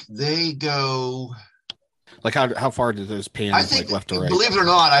think. They go like how far do those pans like left to right? Believe it or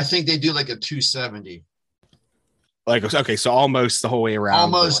not, I think they do like a 270. Like, okay, so almost the whole way around.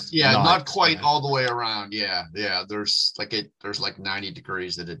 Almost, yeah, not quite all the way around. Yeah. There's like 90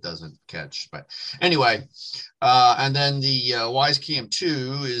 degrees that it doesn't catch. But anyway, and then the Wyze Cam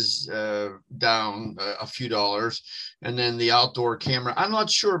 2 is down a few dollars, and then the outdoor camera. I'm not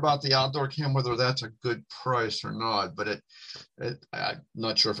sure about the outdoor cam whether that's a good price or not, but I'm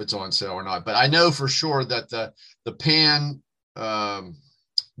not sure if it's on sale or not. But I know for sure that the pan, the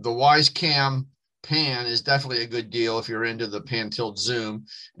Wyze Cam Pan is definitely a good deal if you're into the pan tilt zoom,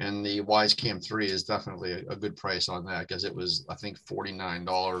 and the Wyze Cam 3 is definitely a good price on that, because it was, I think,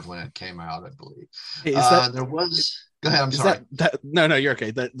 $49 when it came out, I believe. Hey, there was. Go ahead. I'm sorry. No, you're okay.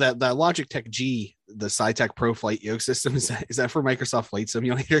 That Logitech G, the SciTech Pro Flight Yoke system, is that for Microsoft Flight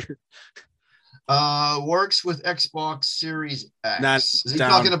Simulator? Works with Xbox Series X. Is he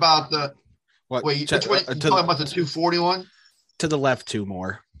talking about the? What? Wait, which one? You talking about the 241? To the left, two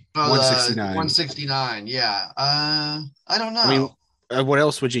more. 169. 169. Yeah. I don't know. I mean, what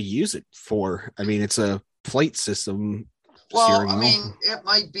else would you use it for? I mean, it's a flight system. Well, I mean, it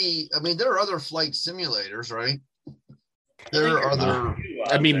might be. I mean, there are other flight simulators, right? There are other.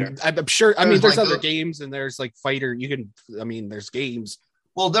 I mean, I'm sure. I mean, there's like other games, and there's like fighter. You can. I mean, there's games.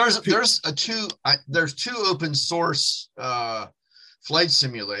 Well, there's two open source flight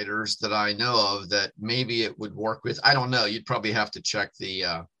simulators that I know of that maybe it would work with. I don't know. You'd probably have to check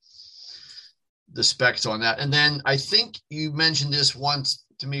the specs on that. And then I think you mentioned this once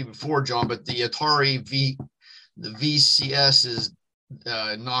to me before, John, but the Atari the VCS is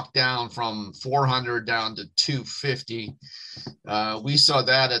knocked down from 400 down to 250. We saw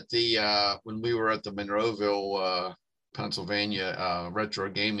that at the when we were at the Monroeville, Pennsylvania retro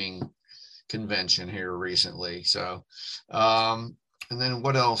gaming convention here recently. So, and then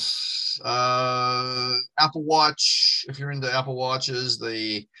what else? Apple Watch. If you're into Apple Watches,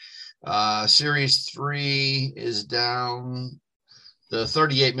 the Series 3 is down. The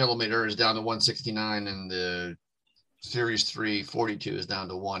 38 millimeter is down to 169, and the Series 3 42 is down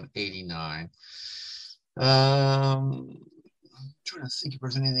to 189. Trying to think if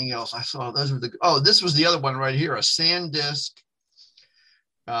there's anything else I saw. Those were this was the other one right here, a SanDisk.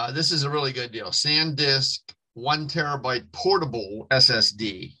 This is a really good deal. SanDisk 1 terabyte portable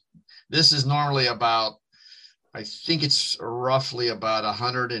SSD. This is normally about, I think it's roughly about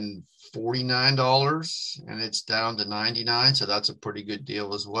 $149, and it's down to $99. So that's a pretty good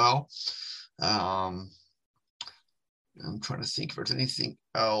deal as well. I'm trying to think if there's anything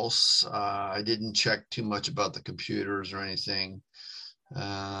else. I didn't check too much about the computers or anything.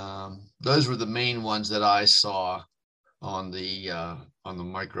 Those were the main ones that I saw on the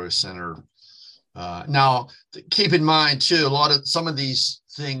Micro Center. Now, keep in mind too, some of these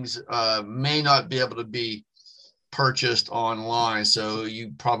things may not be able to be purchased online, so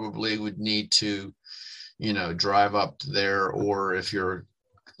you probably would need to, drive up there, or if you're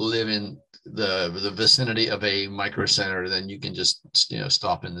living the vicinity of a Micro Center, then you can just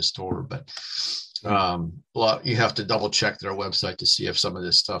stop in the store. But you have to double check their website to see if some of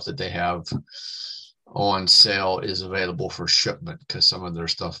this stuff that they have on sale is available for shipment, because some of their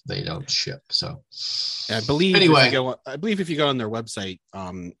stuff they don't ship. So I believe if you go on their website,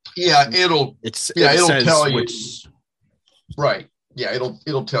 it'll tell you. Right. Yeah,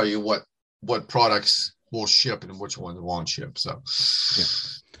 it'll tell you what products will ship and which ones won't ship. So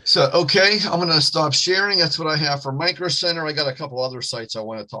So, okay, I'm going to stop sharing. That's what I have for Micro Center. I got a couple other sites I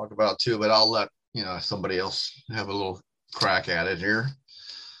want to talk about too, but I'll let somebody else have a little crack at it here.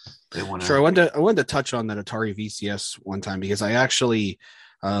 Sure. I wanted to touch on that Atari VCS one time, because I actually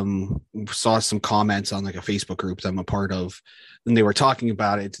saw some comments on like a Facebook group that I'm a part of, and they were talking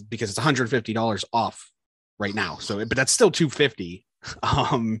about it because it's $150 off right now. So, but that's still $250.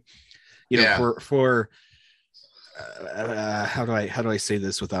 For how do I say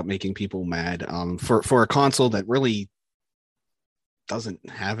this without making people mad? For a console that really doesn't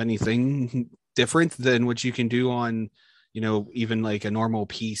have anything different than what you can do on, even like a normal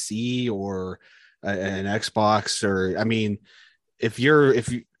PC or an Xbox, or I mean, if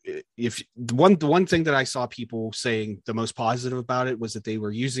the one thing that I saw people saying the most positive about it was that they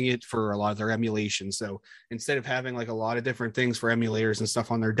were using it for a lot of their emulation. So instead of having like a lot of different things for emulators and stuff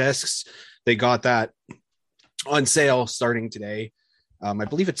on their desks, they got that on sale starting today. I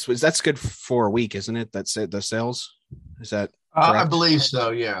believe that's good for a week, isn't it? That's it. The sales, is that correct? I believe so.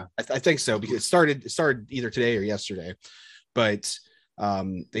 Yeah, I think so, because it started either today or yesterday. But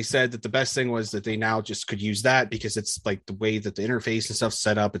they said that the best thing was that they now just could use that, because it's like the way that the interface and stuff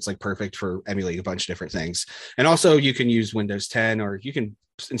set up, it's like perfect for emulating a bunch of different things. And also you can use Windows 10, or you can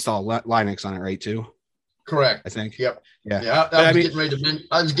install Linux on it, right? Too. Correct. I think. Yep. Yeah. I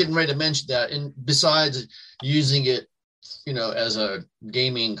was getting ready to mention that. And besides using it, as a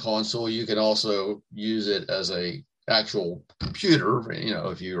gaming console, you can also use it as a actual computer.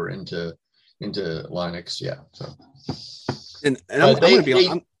 If you were into Linux. Yeah. So. And I'm going to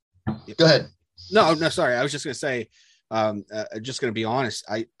be. Go ahead. No, sorry. I was just going to say. Just going to be honest.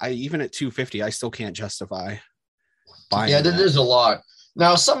 I even at $250, I still can't justify buying. Yeah, there's a lot.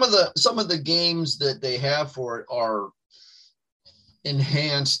 Now, some of the games that they have for it are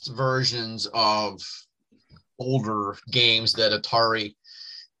enhanced versions of older games that Atari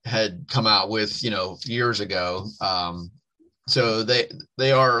had come out with, years ago. So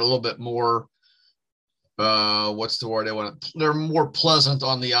they are a little bit more, what's the word I want? They're more pleasant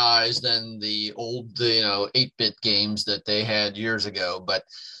on the eyes than the old, 8-bit games that they had years ago. But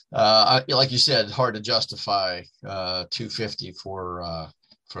like you said, hard to justify $250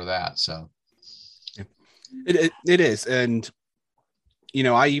 for that. So it is, and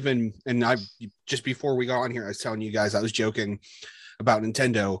I just before we got on here, I was telling you guys I was joking about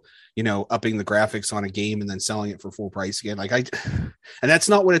Nintendo, upping the graphics on a game and then selling it for full price again. And that's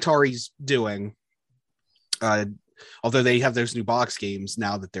not what Atari's doing. Although they have those new box games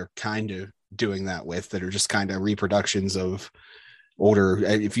now that they're kind of doing that with, that are just kind of reproductions of older.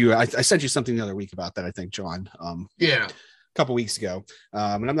 I sent you something the other week about that, I think, John. Yeah. A couple weeks ago.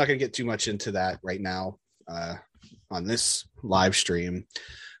 And I'm not going to get too much into that right now on this live stream.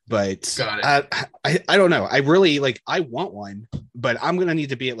 But I don't know. I really I want one, but I'm going to need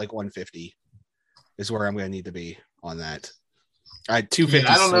to be at like 150 is where I'm going to need to be on that. 250.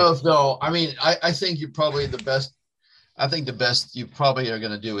 I don't know if though. I mean, I think you're probably the best. I think the best you probably are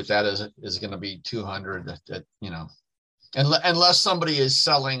going to do with that is going to be 200. Unless somebody is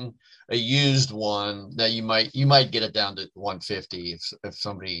selling a used one, that you might get it down to 150 if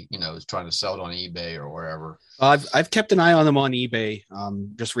somebody is trying to sell it on eBay or wherever. I've kept an eye on them on eBay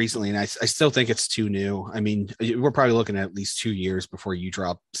just recently, and I still think it's too new. I mean, we're probably looking at least 2 years before you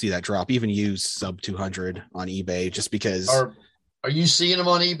see that drop, even used sub 200 on eBay, just because. Are you seeing them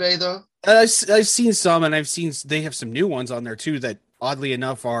on eBay though? I've seen some, and they have some new ones on there too that oddly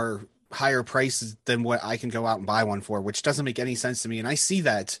enough are higher prices than what I can go out and buy one for, which doesn't make any sense to me. And I see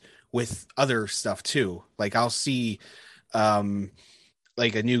that with other stuff too. Like I'll see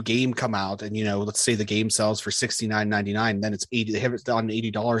like a new game come out, and let's say the game sells for $69.99, then it's $80. They have it on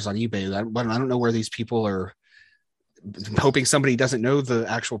 $80 on eBay. I don't know where these people are hoping somebody doesn't know the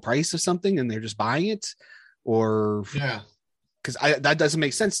actual price of something and they're just buying it, or because that doesn't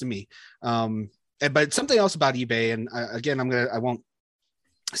make sense to me. But something else about eBay, and I won't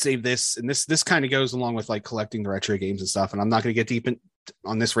save this, and this kind of goes along with like collecting the retro games and stuff, and I'm not going to get deep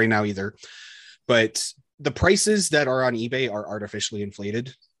on this right now either, but the prices that are on eBay are artificially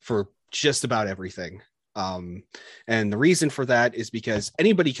inflated for just about everything. And the reason for that is because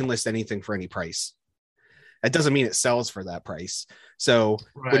anybody can list anything for any price. That doesn't mean it sells for that price. So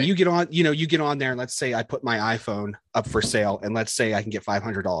when you get on, you get on there, and let's say I put my iPhone up for sale, and let's say I can get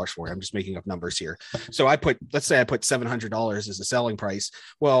 $500 for it. I'm just making up numbers here. So let's say I put $700 as a selling price.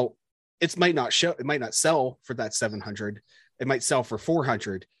 Well, it might not sell for that $700. It might sell for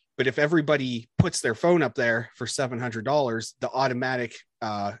 $400. But if everybody puts their phone up there for $700, the automatic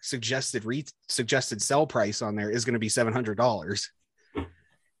suggested sell price on there is going to be $700.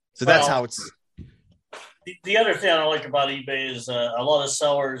 So that's how it's. The other thing I don't like about eBay is a lot of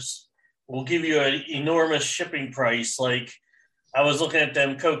sellers will give you an enormous shipping price. Like I was looking at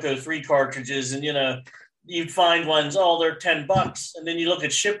them Coco 3 cartridges, and you'd find ones, they're $10, and then you look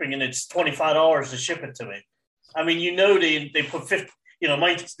at shipping and it's $25 to ship it to me. I mean, they put 50,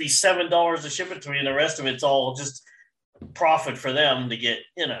 might be $7 to ship it to me, and the rest of it's all just profit for them to get,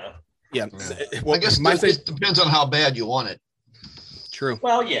 Yeah. Well, I guess it depends on how bad you want it. True.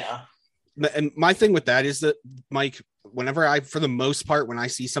 Well, yeah. And my thing with that is that, Mike, for the most part, when I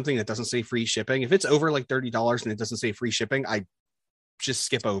see something that doesn't say free shipping, if it's over like $30 and it doesn't say free shipping, I just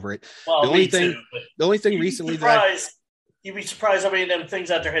skip over it. Well, the only thing recently you'd be surprised how many of them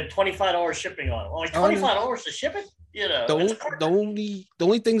things out there had $25 shipping on it. Like $25 to ship it? The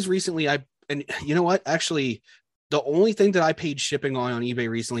only things recently and you know what? Actually, the only thing that I paid shipping on eBay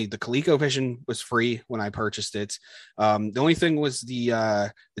recently, the ColecoVision was free when I purchased it. The only thing was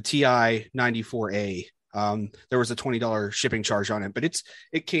the TI 94A. There was a $20 shipping charge on it, but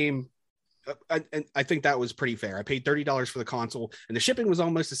it came. And I think that was pretty fair. I paid $30 for the console, and the shipping was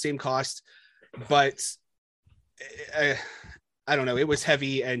almost the same cost. But I don't know, it was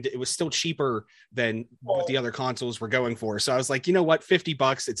heavy and it was still cheaper than what the other consoles were going for. So I was like, you know what,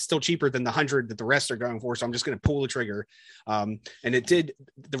 $50, it's still cheaper than the 100 that the rest are going for. So I'm just going to pull the trigger. And it did.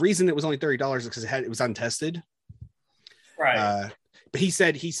 The reason it was only $30 is because it was untested. Right. But he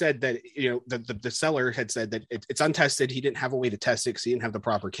said that, you know, the seller had said that it's untested. He didn't have a way to test it because he didn't have the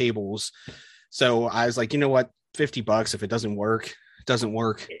proper cables. So I was like, you know what, $50, if it doesn't work, it doesn't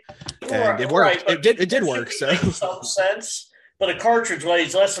work. And it worked. Right, it did work. So some sense. But a cartridge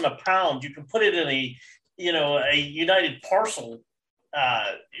weighs less than a pound. You can put it in a United Parcel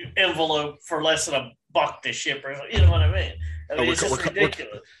envelope for less than $1 to ship, or you know what I mean? It's just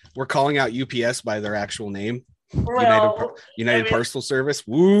ridiculous. We're calling out UPS by their actual name. Well, United Parcel Service.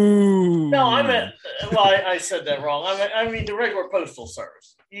 Woo! No, I said that wrong. I mean the regular postal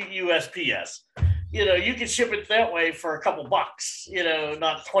service, USPS. You know, you can ship it that way for a couple bucks. You know,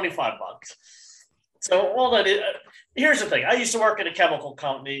 not $25. So all that is. Here's the thing. I used to work at a chemical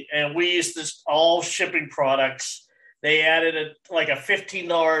company, and we used to all shipping products. They added a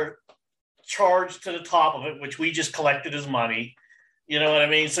 $15 charge to the top of it, which we just collected as money. You know what I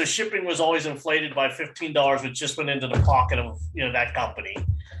mean? So shipping was always inflated by $15, which just went into the pocket of that company.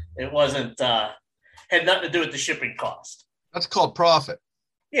 It wasn't had nothing to do with the shipping cost. That's called profit.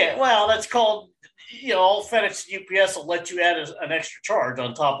 Yeah, well, that's called all FedEx and UPS will let you add an extra charge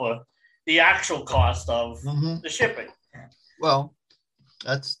on top of the actual cost of the shipping. Well,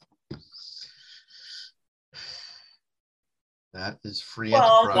 that is free.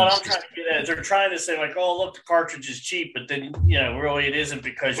 Well, what I'm trying to get at is they're trying to say like, oh, look, the cartridge is cheap, but then really it isn't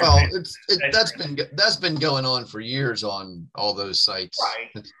because that's been going on for years on all those sites.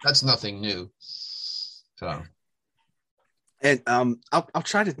 Right. That's nothing new. So. And I'll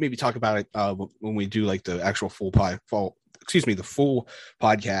try to maybe talk about it when we do like the actual full podcast.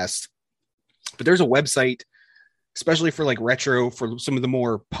 But there's a website, especially for like retro, for some of the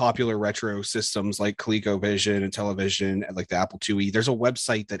more popular retro systems like ColecoVision and Television and like the Apple IIe. There's a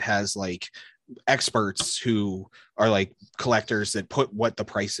website that has like experts who are like collectors that put what the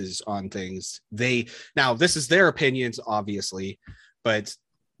prices on things. Now this is their opinions, obviously, but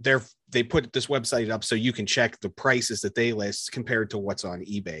they put this website up so you can check the prices that they list compared to what's on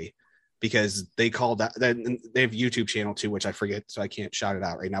eBay. Because they call that, they have a YouTube channel too, which I forget, so I can't shout it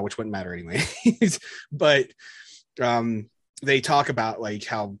out right now, which wouldn't matter anyway. But they talk about like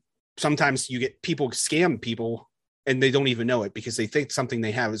how sometimes you get people scam people and they don't even know it because they think something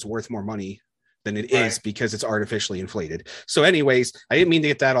they have is worth more money than it is because it's artificially inflated. So anyways, I didn't mean to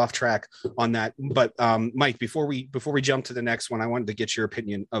get that off track on that. But Mike, before we jump to the next one, I wanted to get your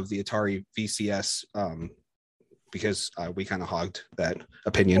opinion of the Atari VCS because we kind of hogged that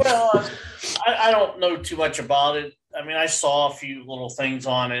opinion. Well, I don't know too much about it. I mean, I saw a few little things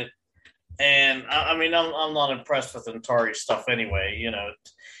on it, and I mean, I'm not impressed with Atari stuff anyway.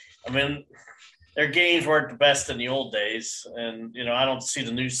 I mean, their games weren't the best in the old days, and I don't see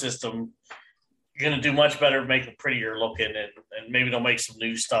the new system going to do much better, make it prettier looking, and maybe they'll make some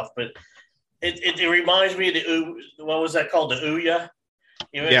new stuff. But it reminds me of what was that called, the Ouya?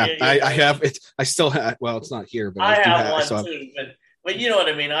 I have it. I still have. Well, it's not here, but I have one too. But you know what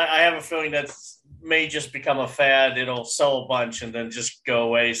I mean. I have a feeling that may just become a fad. It'll sell a bunch and then just go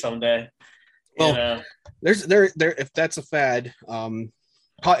away someday. Well, there's if that's a fad, and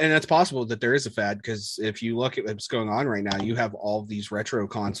it's possible that there is a fad because if you look at what's going on right now, you have all these retro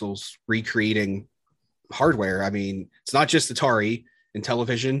consoles recreating hardware. I mean, it's not just Atari and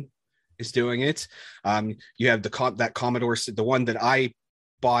Television is doing it. You have that Commodore, the one that I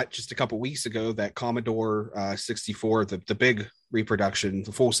bought just a couple weeks ago, that Commodore 64, the big reproduction,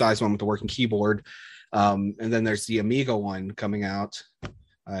 the full size one with the working keyboard. And then there's the Amiga one coming out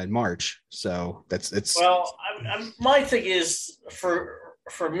in March. So it's well, my thing is for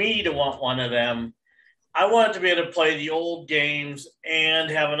me to want one of them, I want to be able to play the old games and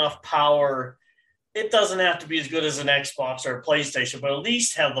have enough power. It doesn't have to be as good as an Xbox or a PlayStation, but at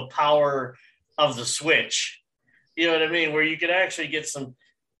least have the power of the Switch. You know what I mean? Where you can actually get some,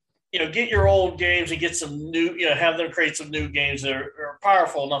 get your old games and get some new, have them create some new games that are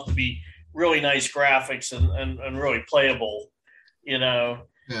powerful enough to be really nice graphics and really playable, Yeah.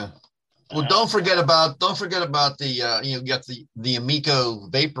 Well, don't forget about the, you got the Amico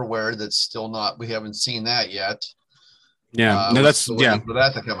vaporware that's still not, we haven't seen that yet. Yeah, for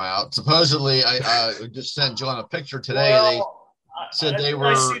that to come out. Supposedly, I just sent John a picture today. Well, they said they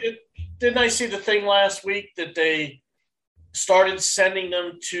were. Didn't I see the thing last week that they started sending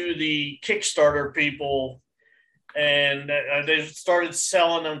them to the Kickstarter people and they've started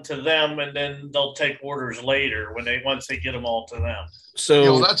selling them to them, and then they'll take orders later once they get them all to them.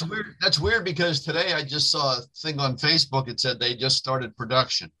 So that's weird. That's weird because today I just saw a thing on Facebook. It said they just started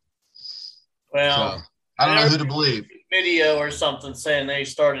production. Well, so, I don't know who to believe. Video or something saying they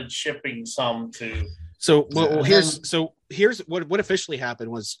started shipping some to. So here's what officially happened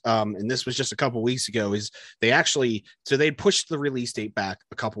was, and this was just a couple weeks ago, is they pushed the release date back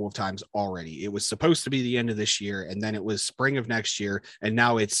a couple of times already. It was supposed to be the end of this year, and then it was spring of next year, and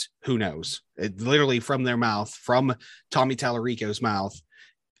now it's who knows. It literally from their mouth, from Tommy Tallarico's mouth.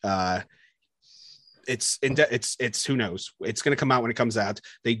 It's who knows. It's going to come out when it comes out.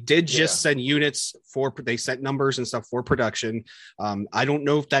 They did just send units they sent numbers and stuff for production. I don't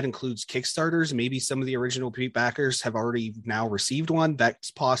know if that includes Kickstarters. Maybe some of the original backers have already now received one.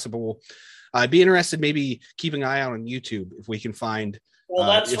 That's possible. I'd be interested, maybe keeping an eye out on YouTube if we can find. Well,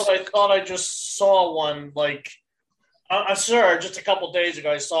 that's what I thought. I just saw one. Like, I'm sure just a couple days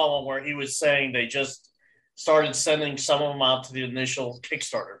ago, I saw one where he was saying they just started sending some of them out to the initial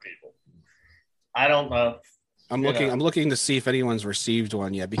Kickstarter people. I don't know. I'm looking to see if anyone's received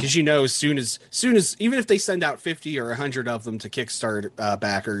one yet, because as soon as even if they send out 50 or 100 of them to Kickstarter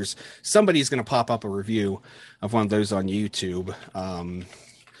backers, somebody's going to pop up a review of one of those on YouTube. And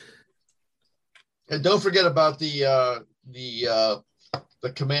don't forget about the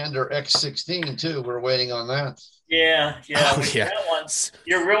Commander X16 too. We're waiting on that. Yeah. That one,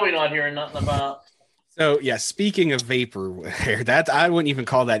 you're really not hearing nothing about. So yeah, speaking of vaporware, that I wouldn't even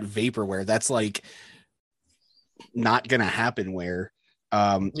call that vaporware. That's like not gonna happen. Where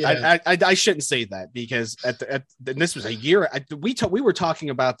I shouldn't say that, because this was a year. We were talking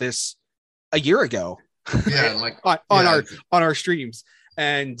about this a year ago. Yeah, like on our streams,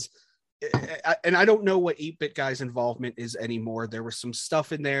 and I don't know what 8-Bit Guy's involvement is anymore. There was some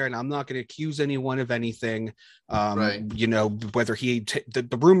stuff in there, and I'm not going to accuse anyone of anything. Right. Whether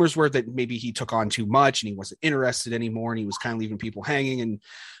the rumors were that maybe he took on too much and he wasn't interested anymore, and he was kind of leaving people hanging.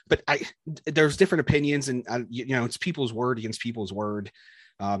 But there's different opinions, and it's people's word against people's word.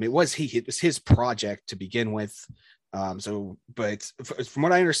 It was his project to begin with. But from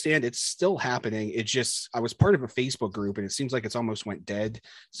what I understand, it's still happening. I was part of a Facebook group, and it seems like it's almost went dead.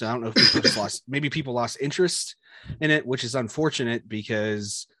 So I don't know if people just people lost interest in it, which is unfortunate,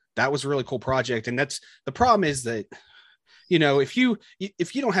 because that was a really cool project. And that's the problem, is that, if you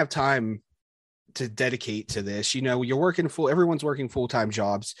don't have time to dedicate to this, everyone's working full-time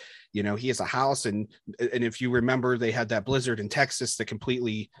jobs. He has a house, and if you remember, they had that blizzard in Texas that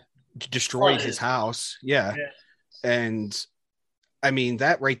completely destroyed his house. Yeah. And I mean,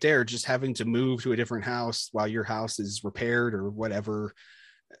 that right there, just having to move to a different house while your house is repaired or whatever,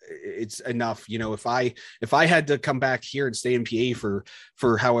 it's enough. If I had to come back here and stay in PA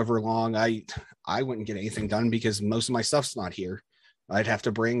for however long, I wouldn't get anything done, because most of my stuff's not here. I'd have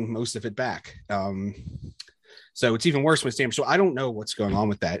to bring most of it back. So it's even worse with Sam. So I don't know what's going on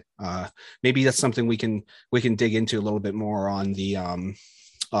with that. Maybe that's something we can dig into a little bit more on the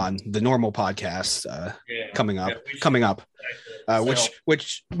normal podcast coming up,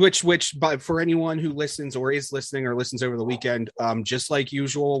 which but for anyone who listens or is listening or listens over the weekend, just like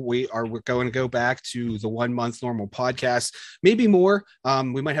usual, we're going to go back to the 1 month normal podcast, maybe more.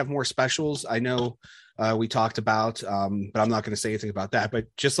 We might have more specials. I know we talked about, but I'm not going to say anything about that. But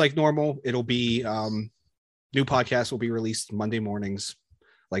just like normal, it'll be new podcasts will be released Monday mornings,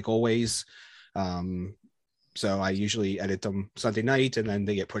 like always. So I usually edit them Sunday night, and then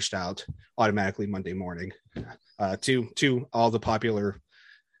they get pushed out automatically Monday morning to all the popular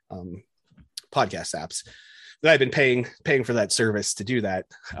podcast apps that I've been paying for that service to do that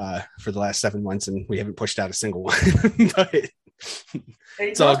for the last 7 months, and we haven't pushed out a single one. But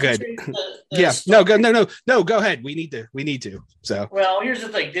it's all good. No, go ahead. We need to. So, well, here's the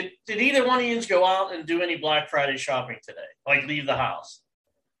thing. Did either one of you go out and do any Black Friday shopping today? Like, leave the house?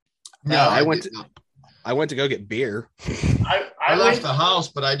 No, I went to go get beer. I left the house,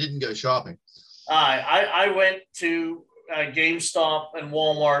 but I didn't go shopping. I went to GameStop and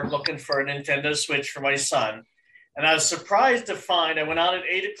Walmart looking for a Nintendo Switch for my son. And I was surprised to find, I went out at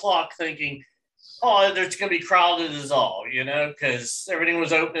 8 o'clock thinking, there's going to be crowded as all, because everything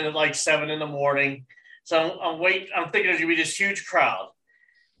was open at like 7 in the morning. So I'm thinking there's going to be this huge crowd.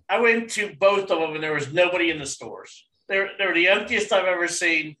 I went to both of them, and there was nobody in the stores. They're the emptiest I've ever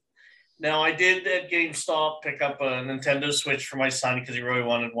seen. Now, I did at GameStop pick up a Nintendo Switch for my son because he really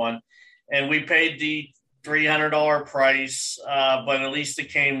wanted one. And we paid the $300 price, but at least it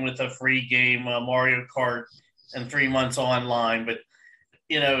came with a free game, Mario Kart, and 3 months online. But,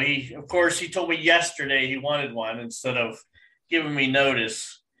 he told me yesterday he wanted one instead of giving me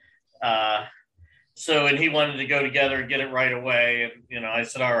notice. So, and he wanted to go together and get it right away. And, you know, I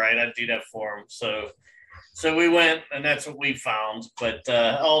said, all right, I'd do that for him. So we went, and that's what we found. But,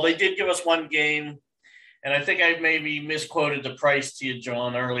 they did give us one game. And I think I maybe misquoted the price to you,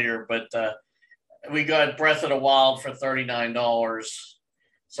 John, earlier. But we got Breath of the Wild for $39.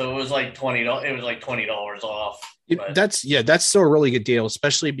 So it was like $20. It was like $20 off. That's still a really good deal,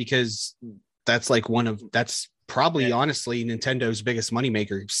 especially because that's like that's probably honestly Nintendo's biggest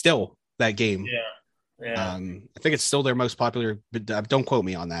moneymaker still, that game. Yeah. I think it's still their most popular, but don't quote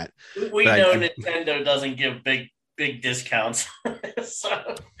me on that. We know Nintendo doesn't give big discounts.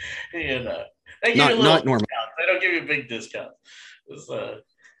 So, you know, they give you not normal. They don't give you big discounts.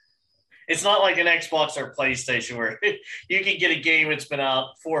 It's not like an Xbox or PlayStation where you can get a game that's been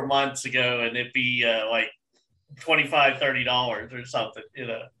out 4 months ago and it'd be like $25-$30 or something, you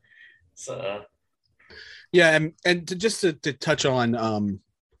know. So yeah, and to touch on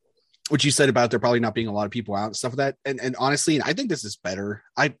what you said about there probably not being a lot of people out and stuff like that, and honestly, I think this is better.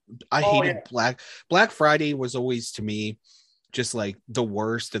 I hated Black Friday was always to me just like the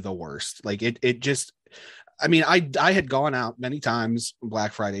worst of the worst. Like it just, I mean, I had gone out many times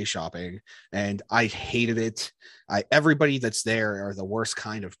Black Friday shopping and I hated it. Everybody that's there are the worst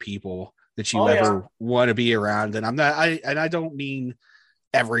kind of people that you ever want to be around. And I don't mean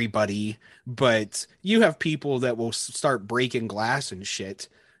everybody, but you have people that will start breaking glass and shit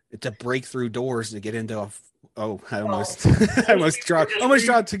to break through doors to get into I almost dropped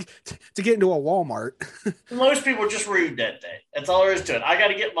to get into a Walmart. Most people are just rude that day. That's all there is to it. I got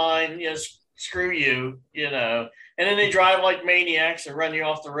to get mine. You know, screw you. You know, and then they drive like maniacs and run you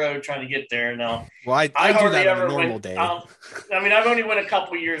off the road trying to get there. Now, well, I do that on a normal day. I mean, I've only went a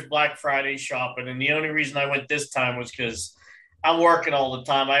couple years Black Friday shopping, and the only reason I went this time was because I'm working all the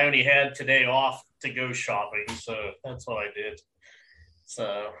time. I only had today off to go shopping, so that's what I did.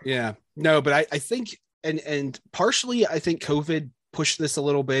 So yeah, no, but I think. And partially, I think COVID pushed this a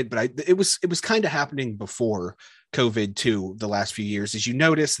little bit, but it was kind of happening before COVID too. The last few years, as you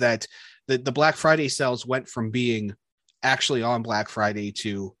notice that the Black Friday sales went from being actually on Black Friday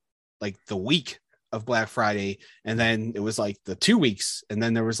to like the week of Black Friday, and then it was like the 2 weeks, and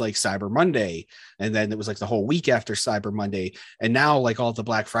then there was like Cyber Monday, and then it was like the whole week after Cyber Monday, and now like all the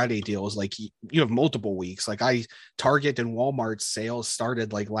Black Friday deals, like you have multiple weeks. Like Target and Walmart's sales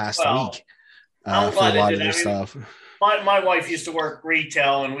started like last week. For a lot of this stuff. My wife used to work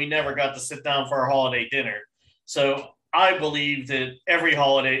retail, and we never got to sit down for a holiday dinner. So I believe that every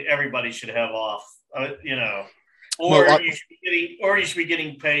holiday, everybody should have off. You know, you should be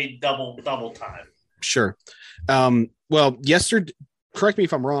getting paid double time. Sure. Well, yesterday, correct me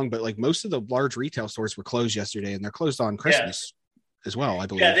if I'm wrong, but like most of the large retail stores were closed yesterday, and they're closed on Christmas as well, I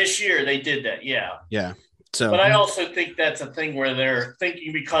believe. Yeah, this year they did that. Yeah. Yeah. So, but I also think that's a thing where they're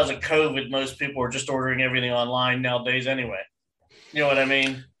thinking because of COVID, most people are just ordering everything online nowadays anyway. You know what I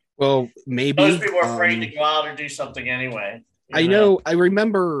mean? Well, maybe. Most people are afraid to go out or do something anyway. I know. I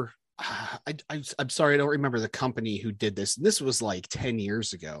remember. I'm sorry, I don't remember the company who did this. This was like 10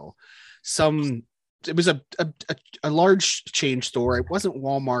 years ago. It was a large chain store. It wasn't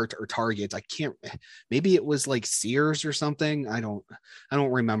Walmart or Target. Maybe it was like Sears or something. I don't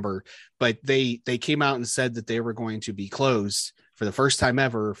remember, but they came out and said that they were going to be closed for the first time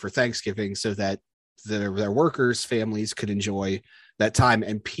ever for Thanksgiving so that their workers' families could enjoy that time.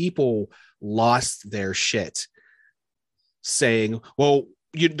 And people lost their shit saying, well,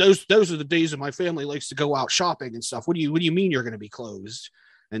 those are the days that my family likes to go out shopping and stuff. What do you mean you're going to be closed?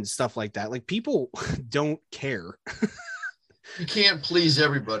 And stuff like that. Like people don't care. You can't please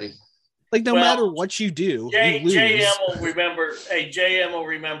everybody. Like no matter what you do, you lose. JM will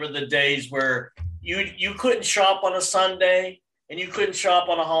remember the days where you couldn't shop on a Sunday and you couldn't shop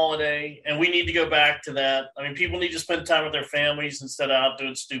on a holiday, and we need to go back to that. I mean, people need to spend time with their families instead of out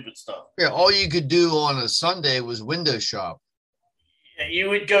doing stupid stuff. Yeah, all you could do on a Sunday was window shop. Yeah, you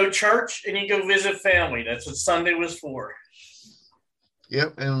would go church and you go visit family. That's what Sunday was for.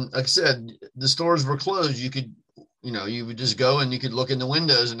 Yep, and like I said, the stores were closed. You could, you would just go and you could look in the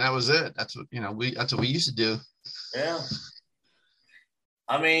windows, and that was it. That's what that's what we used to do. Yeah,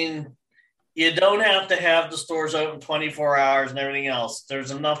 I mean, you don't have to have the stores open 24 hours and everything else.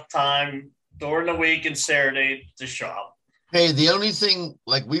 There's enough time during the week and Saturday to shop. Hey, the only thing,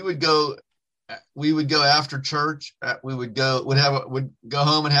 like we would go after church. We would go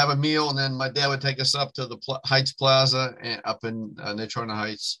home and have a meal, and then my dad would take us up to the Heights Plaza and up in Natrona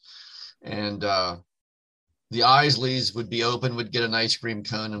Heights, and the Isleys would be open. Would get an ice cream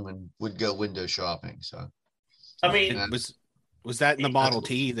cone and would go window shopping. So, I mean, was that in the Model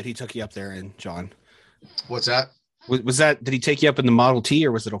T that he took you up there in, John? What's that? Was that? Did he take you up in the Model T,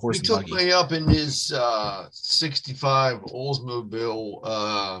 or was it a horse He and took buggy? me up in his 65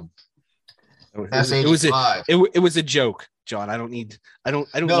 Oldsmobile F85. It was a joke, John. I don't need. No,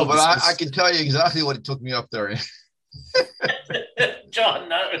 but I can tell you exactly what it took me up there in. John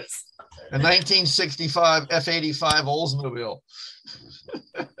knows. A 1965 F85 Oldsmobile.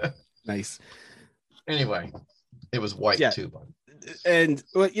 Nice. Anyway, it was white too. And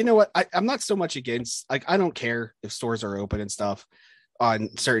well, you know what? I'm not so much against, like, I don't care if stores are open and stuff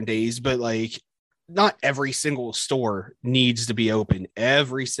on certain days, but like, not every single store needs to be open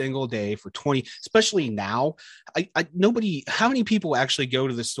every single day for 20, especially now. How many people actually go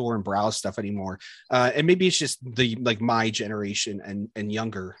to the store and browse stuff anymore? And maybe it's just my generation and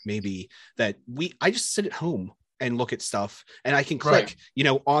younger, maybe, that I just sit at home and look at stuff, and I can click,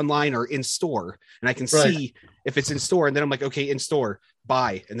 online or in store, and I can see if it's in store, and then I'm like, okay, in store,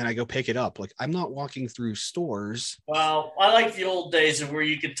 buy, and then I go pick it up. Like, I'm not walking through stores. Well, I like the old days of where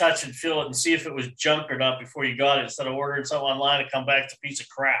you could touch and feel it and see if it was junk or not before you got it, instead of ordering something online and come back to a piece of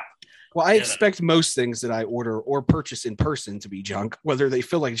crap. Well, I expect most things that I order or purchase in person to be junk, whether they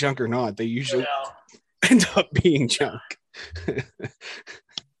feel like junk or not. They usually end up being junk.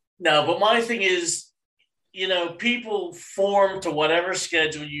 No, but my thing is, people form to whatever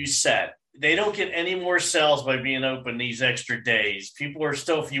schedule you set. They don't get any more sales by being open these extra days. People are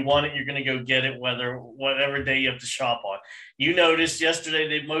still, if you want it, you're going to go get it, whatever day you have to shop on. You noticed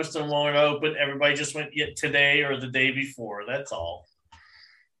yesterday most of them weren't open. Everybody just went today or the day before. That's all.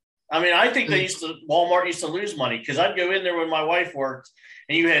 I mean, I think Walmart used to lose money, because I'd go in there when my wife worked,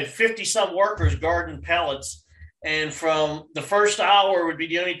 and you had 50-some workers guarding pallets. And from the first hour would be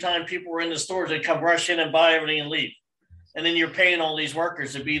the only time people were in the stores. They'd come rush in and buy everything and leave. And then you're paying all these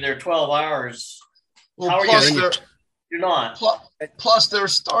workers to be there 12 hours. Well, how are you? You're not. Plus, they're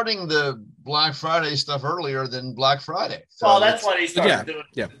starting the Black Friday stuff earlier than Black Friday. So well, that's why they started doing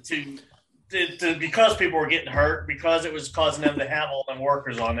it because people were getting hurt, because it was causing them to have all them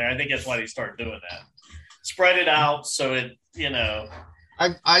workers on there. I think that's why they started doing that. Spread it out so it,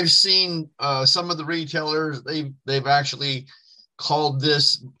 I've seen some of the retailers, they've actually called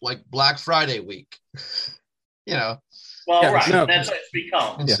this like Black Friday week. Well, right. No. That's what it's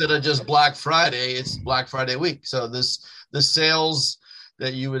become. Instead of just Black Friday, it's Black Friday week. So the sales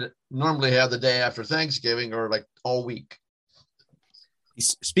that you would normally have the day after Thanksgiving are like all week.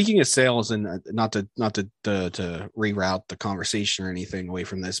 Speaking of sales, and not to reroute the conversation or anything away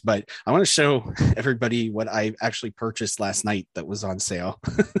from this, but I want to show everybody what I actually purchased last night that was on sale.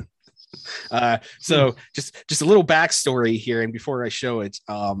 So just a little backstory here, and before I show it,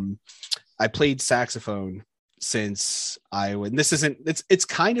 I played saxophone since it's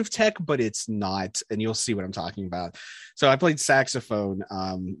kind of tech, but it's not, and you'll see what I'm talking about. So I played saxophone,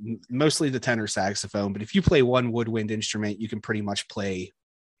 mostly the tenor saxophone, but if you play one woodwind instrument, you can pretty much play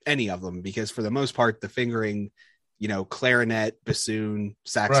any of them, because for the most part, the fingering, clarinet, bassoon,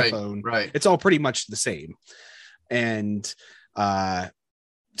 saxophone, right, it's all pretty much the same. And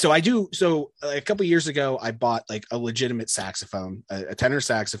so a couple of years ago, I bought like a legitimate saxophone, a tenor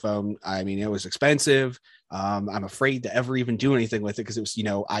saxophone. I mean, it was expensive. I'm afraid to ever even do anything with it, because it was,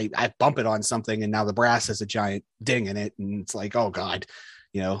 I bump it on something and now the brass has a giant ding in it. And it's like, oh God,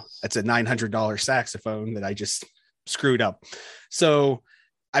 that's a $900 saxophone that I just screwed up. So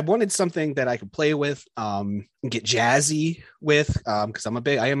I wanted something that I could play with, and get jazzy with, because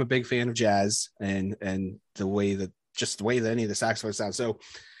I am a big fan of jazz and the way that any of the saxophones sound. So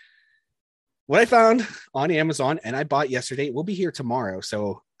what I found on Amazon, and I bought yesterday, it will be here tomorrow.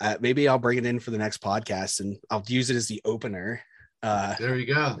 So maybe I'll bring it in for the next podcast, and I'll use it as the opener. There you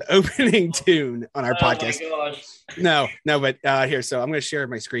go. The opening tune on our podcast. My gosh. No, but here. So I'm going to share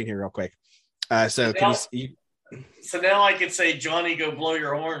my screen here real quick. So now I could say, Johnny, go blow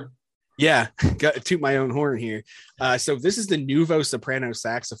your horn. Yeah, got to toot my own horn here. So this is the Nuvo soprano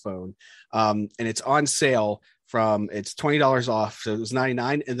saxophone, and it's on sale. It's $20 off, so it was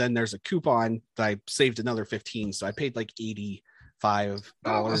 $99, and then there's a coupon that I saved another $15, so I paid like $85.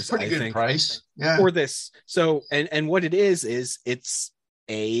 That's pretty good price, yeah, for this. So and what it is it's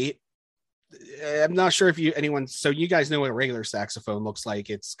I'm not sure if so you guys know what a regular saxophone looks like.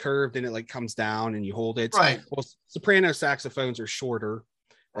 It's curved and it like comes down and you hold it. Right. Well, soprano saxophones are shorter,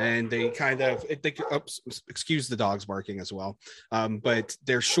 and they excuse the dogs barking as well. But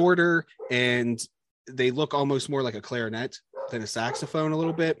they're shorter and they look almost more like a clarinet than a saxophone a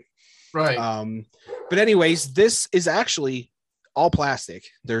little bit. Right. But anyways, this is actually all plastic.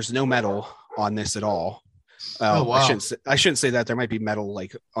 There's no metal on this at all. Oh, wow. I shouldn't say that. There might be metal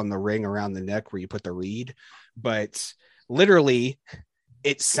like on the ring around the neck where you put the reed, but literally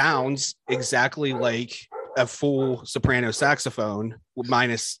it sounds exactly like a full soprano saxophone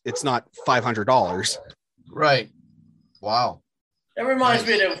minus it's not $500. Right. Wow. That reminds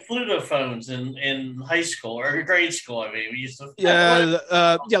me of the flutophones in high school or grade school. I mean, we used to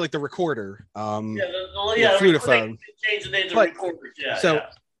like the recorder. The flutophone. Change the name to recorders. Yeah. So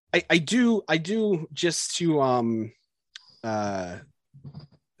I do just to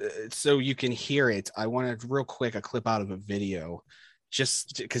so you can hear it. I wanted real quick a clip out of a video,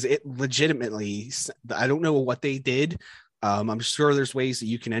 just because it legitimately. I don't know what they did. I'm sure there's ways that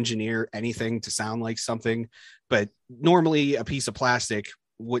you can engineer anything to sound like something, but normally a piece of plastic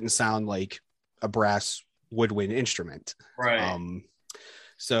wouldn't sound like a brass woodwind instrument. Right.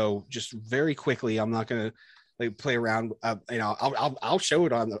 So just very quickly, I'm not going to play around. I'll show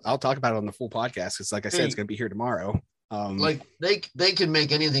it I'll talk about it on the full podcast. Cause like I said, it's going to be here tomorrow. They can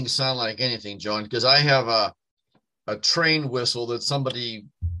make anything sound like anything, John, because I have a train whistle that somebody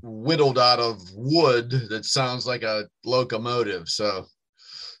whittled out of wood that sounds like a locomotive. So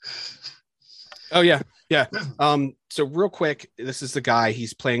yeah. So real quick, this is the guy,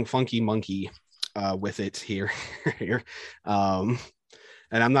 he's playing Funky Monkey with it here. And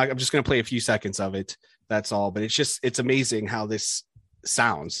I'm just going to play a few seconds of it. That's all. But it's amazing how this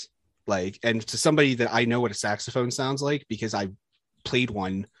sounds like, and to somebody that I know what a saxophone sounds like, because I played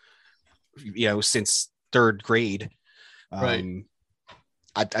one, since third grade. Right.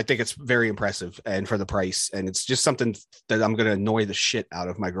 I think it's very impressive, and for the price, and it's just something that I'm going to annoy the shit out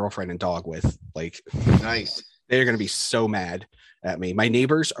of my girlfriend and dog with. Like, nice. They're going to be so mad at me. My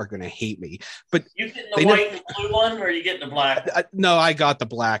neighbors are going to hate me. But you getting the white and blue one, or are you getting the black? No, I got the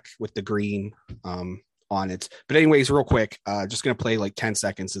black with the green on it. But anyways, real quick, just going to play like 10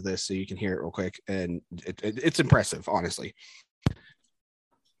 seconds of this so you can hear it real quick, and it's impressive, honestly.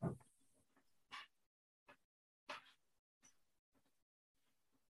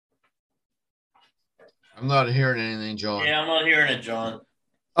 I'm not hearing anything, John. Yeah, I'm not hearing it, John.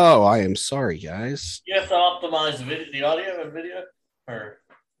 Oh, I am sorry, guys. You have to optimize the audio and video, or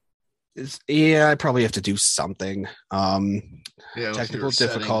I probably have to do something. Technical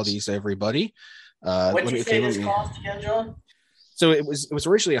difficulties, everybody. What did you say this cost again, John? So it was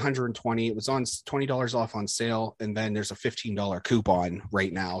originally $120. It was on $20 off on sale, and then there's a $15 coupon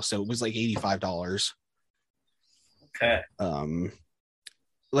right now, so it was like $85. Okay.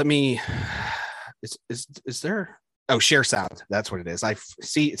 Let me. Is there? Oh, Share Sound. That's what it is. I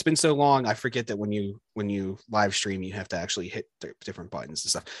see. It's been so long. I forget that when you live stream, you have to actually hit different buttons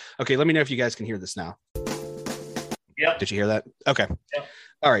and stuff. Okay, let me know if you guys can hear this now. Yeah. Did you hear that? Okay. Yep.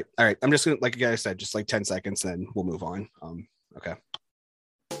 All right. I'm just gonna, like you guys said, just like 10 seconds, then we'll move on. Okay.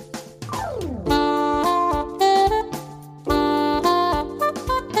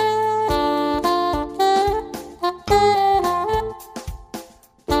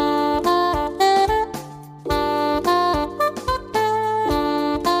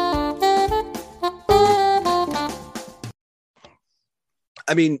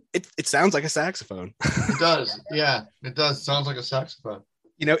 I mean, it sounds like a saxophone. It does. Yeah, it does. Sounds like a saxophone.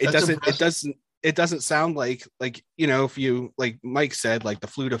 It doesn't sound like, if you, like Mike said, like the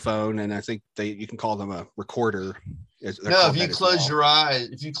flutophone, and I think you can call them a recorder. No, if you close your eyes,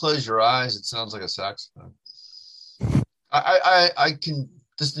 it sounds like a saxophone. I can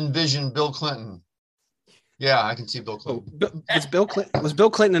just envision Bill Clinton. Yeah, I can see Bill Clinton. Was Bill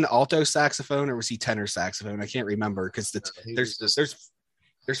Clinton an alto saxophone, or was he tenor saxophone? I can't remember, because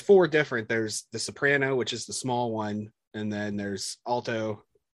there's four different. There's the soprano, which is the small one, and then there's alto,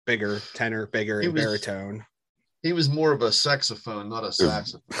 bigger, tenor, bigger, and baritone. He was more of a saxophone, not a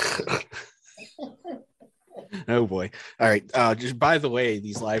saxophone. Oh boy! All right. Just by the way,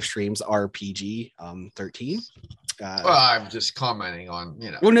 these live streams are PG-13. Well, I'm just commenting on,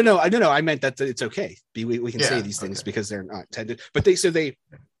 Well, no. I meant that it's okay. We can say these things because they're not intended. But So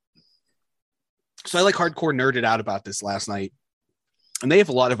I like hardcore nerded out about this last night, and they have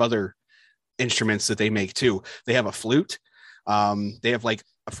a lot of other instruments that they make too. They have a flute. They have like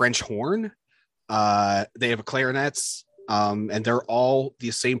a French horn. They have a clarinets, and they're all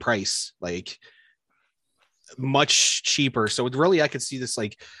the same price, like much cheaper. So really, I could see this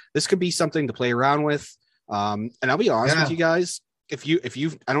this could be something to play around with. And I'll be honest with you guys, if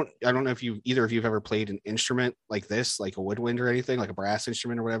you've I don't know if either of you have ever played an instrument like this, like a woodwind or anything, like a brass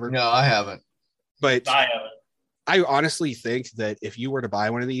instrument or whatever. No, I haven't. But I haven't. I honestly think that if you were to buy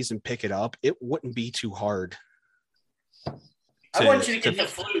one of these and pick it up, it wouldn't be too hard. I want you to get the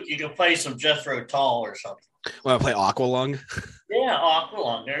flute. You can play some Jethro Tull or something. Want to play Aqualung? Yeah,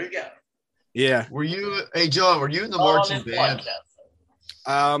 Aqualung. There you go. Yeah. Hey John, were you in the marching band?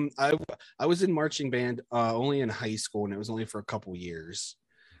 I was in marching band only in high school, and it was only for a couple years.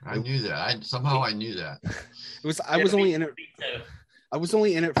 I knew that. Somehow I knew that. I was only in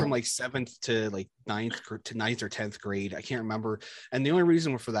it from like 7th to like 9th or 10th grade. I can't remember. And the only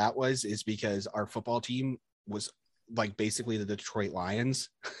reason for that is because our football team was like basically the Detroit Lions.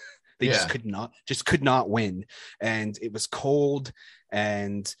 They just could not win. And it was cold.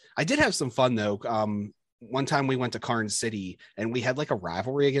 And I did have some fun though. One time we went to Karn City and we had like a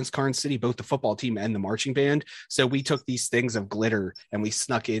rivalry against Karn City, both the football team and the marching band. So we took these things of glitter and we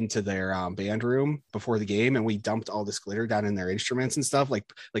snuck into their band room before the game, and we dumped all this glitter down in their instruments and stuff, like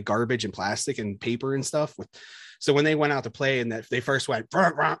garbage and plastic and paper and stuff. So when they went out to play and they first went,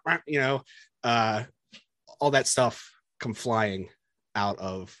 you know, all that stuff come flying out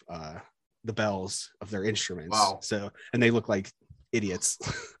of the bells of their instruments. Wow. So, and they look like idiots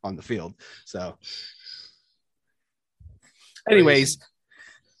on the field. So anyways,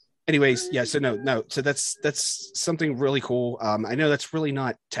 yeah. So no. So that's something really cool. I know that's really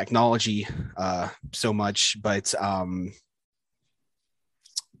not technology so much, but I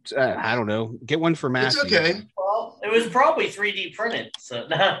don't know. Get one for Matthew. It's okay. Well, it was probably 3D printed, so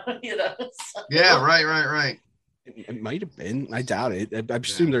you know. Yeah, right. It might have been. I doubt it. I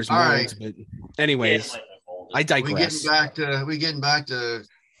assume there's molds, but anyways, I digress. We getting back to.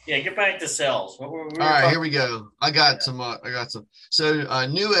 Yeah, get back to cells. All right, here we go. I got some. So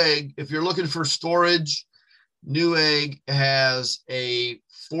Newegg, if you're looking for storage, Newegg has a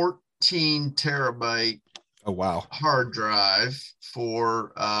 14 terabyte. Oh wow! Hard drive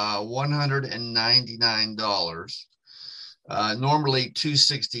for $199. Normally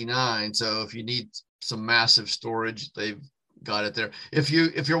 $269. So if you need some massive storage, they've got it there. If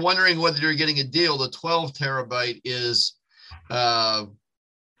you're wondering whether you're getting a deal, the 12 terabyte is $207.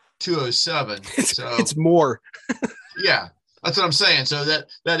 So it's more. Yeah, that's what I'm saying. So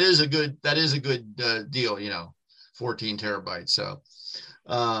that is a good deal, you know, 14 terabytes. So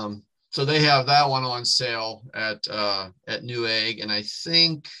so they have that one on sale at Newegg, and I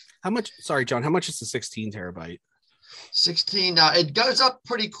think how much? Sorry, John. How much is the 16 terabyte? 16. It goes up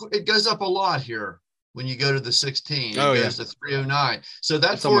it goes up a lot here when you go to the 16. It goes to 309. So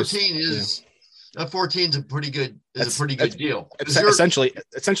that 14 is. That 14 is a pretty good deal. It's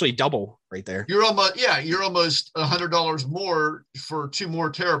essentially double right there. You're almost $100 more for 2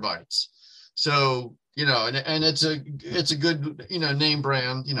 more terabytes. So, you know, and it's a good, you know, name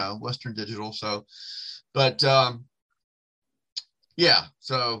brand, you know, Western Digital. So, but yeah,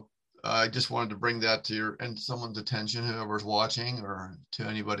 so I just wanted to bring that to someone's attention, whoever's watching, or to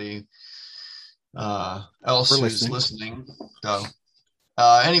anybody else who's listening. So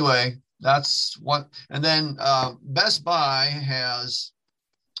anyway, that's one. And then Best Buy has,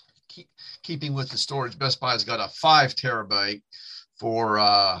 keeping with the storage, Best Buy has got a 5 terabyte for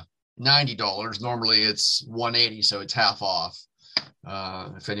 $90. Normally it's $180, so it's half off.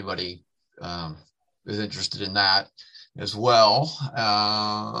 If anybody is interested in that as well.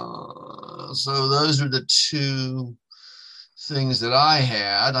 So those are the 2 things that I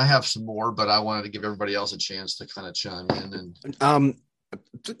had. I have some more, but I wanted to give everybody else a chance to kind of chime in. And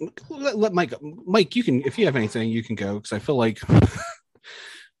let Mike, you can, if you have anything, you can go, because I feel like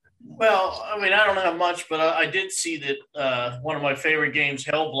well, I mean, I don't have much, but I did see that one of my favorite games,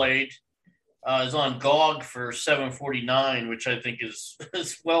 Hellblade, is on GOG for $7.49, which I think is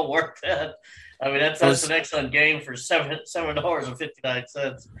well worth that. I mean, that's an excellent game for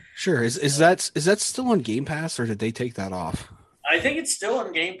 $7.59. Sure. Is that still on Game Pass, or did they take that off? I think it's still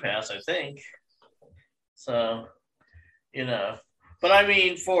on Game Pass, I think. So, you know. But I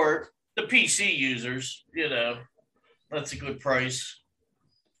mean, for the PC users, you know, that's a good price.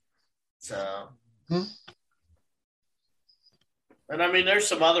 So, and I mean, there's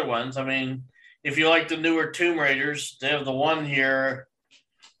some other ones. I mean, if you like the newer Tomb Raiders, they have the one here.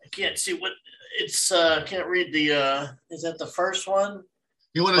 I can't see what it's. Can't read the. Is that the first one?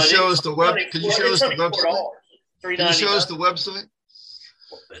 You want to show us the web? Can you show us the website? Can you show us the website?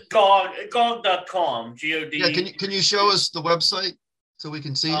 GOG.com. GOD. Yeah. Can you show us the website so we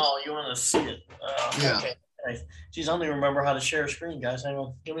can see it? Oh, you want to see it? Yeah. Okay. Geez, I don't even remember how to share a screen, guys. Hang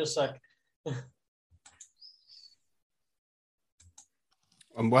on. Give me a sec.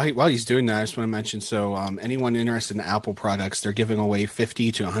 While he's doing that, I just want to mention, so anyone interested in Apple products, they're giving away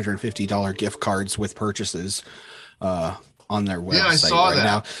 $50 to $150 gift cards with purchases on their website. Yeah, I saw right that.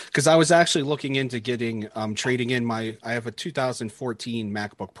 now, because I was actually looking into getting trading in I have a 2014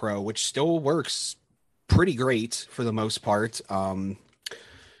 MacBook Pro, which still works pretty great for the most part,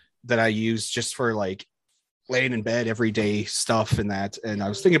 that I use just for like laying in bed, everyday stuff and that. And I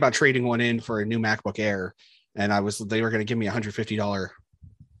was thinking about trading one in for a new MacBook Air, and they were going to give me $150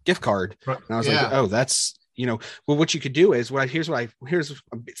 gift card. And I was like, oh, that's well, what you could do is here's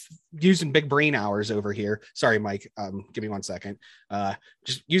using big brain hours over here. Sorry, Mike. Give me 1 second.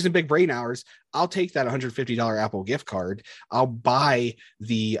 Just using big brain hours. I'll take that $150 Apple gift card. I'll buy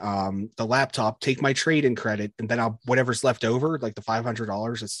the laptop, take my trade-in credit, and then whatever's left over, like the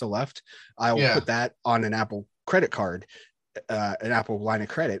 $500 that's still left, I'll put that on an Apple credit card, an Apple line of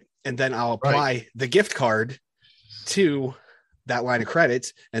credit, and then I'll apply the gift card to that line of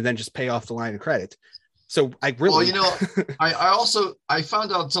credit, and then just pay off the line of credit. So I really, I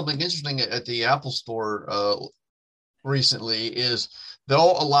found out something interesting at the Apple Store recently is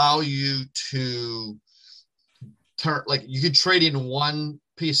they'll allow you to turn, like, you could trade in one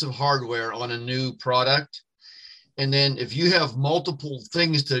piece of hardware on a new product, and then if you have multiple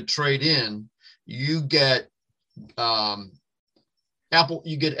things to trade in, you get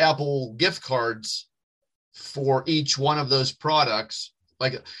Apple gift cards for each one of those products.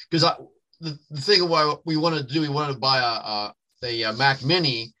 Like, because the thing why we wanted to buy a Mac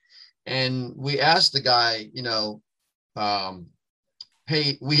Mini, and we asked the guy,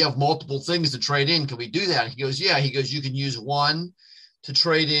 hey, we have multiple things to trade in. Can we do that? He goes, yeah. He goes, you can use one to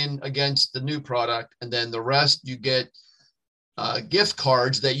trade in against the new product, and then the rest you get gift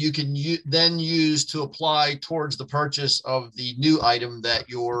cards that you can then use to apply towards the purchase of the new item that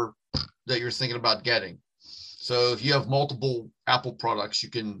you're thinking about getting. So if you have multiple Apple products, you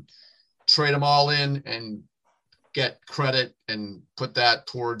can trade them all in and get credit and put that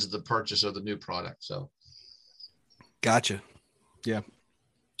towards the purchase of the new product. So, gotcha. Yeah.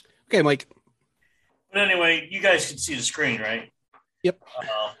 Okay, Mike. But anyway, you guys can see the screen, right? Yep.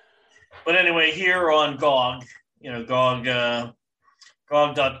 But anyway, here on GOG,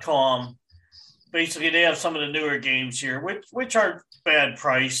 GOG.com, basically they have some of the newer games here, which aren't bad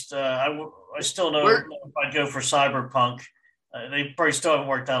priced. I still know if I'd go for Cyberpunk. They probably still haven't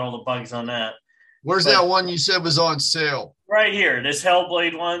worked out all the bugs on that. Where's that one you said was on sale? Right here, this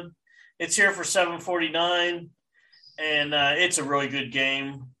Hellblade one. It's here for $7.49, and it's a really good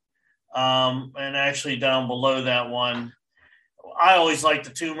game. And actually down below that one, I always like the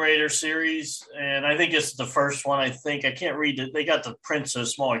Tomb Raider series, and I think it's the first one. I can't read it. They got the print so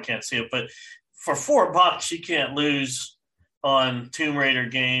small I can't see it, but for $4 you can't lose on Tomb Raider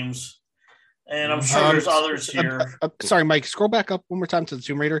games. And I'm sure there's others here. Sorry, Mike, scroll back up one more time to the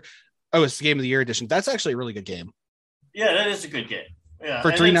Tomb Raider. Oh, it's the Game of the Year edition. That's actually a really good game. Yeah, that is a good game. Yeah,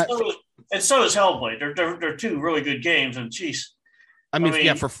 for and so is Hellblade. They're two really good games, and geez. I mean,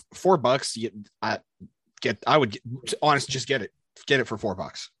 yeah, for $4, I would honestly just get it. Get it for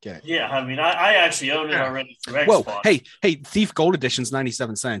 $4. Get it. Yeah, I mean, I actually own it already through Xbox. Whoa, hey, Thief Gold Edition's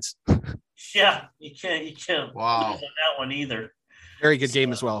 97 cents. Yeah, you can't. Wow, on that one either. Very good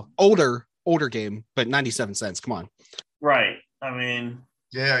game as well. Older game, but 97 cents. Come on. Right. I mean,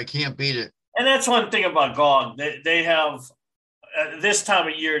 yeah, I can't beat it. And that's one thing about GOG. They have this time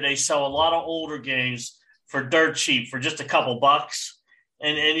of year they sell a lot of older games for dirt cheap, for just a couple bucks.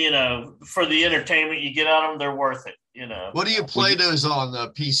 And for the entertainment you get out of them, they're worth it. What do you play those on the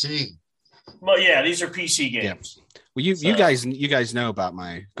PC? Well, yeah, these are PC games. Yeah. Well, you guys know about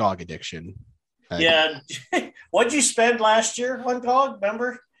my GOG addiction. Yeah. What'd you spend last year on GOG?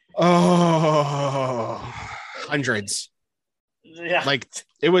 Remember? Oh, hundreds. Yeah. Like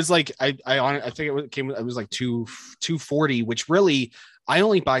it was like I think it was like $240, which really I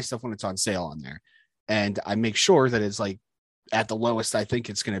only buy stuff when it's on sale on there, and I make sure that it's like at the lowest I think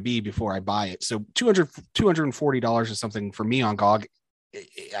it's going to be before I buy it. So $240 or something for me on GOG.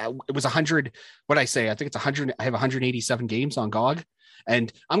 It was 100. What I say, I think it's 100. I have 187 games on GOG,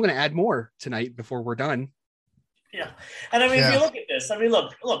 and I'm going to add more tonight before we're done. Yeah, and I mean, if you look at this, I mean,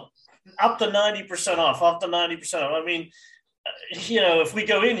 look, up to 90% off, up to 90% off. I mean, if we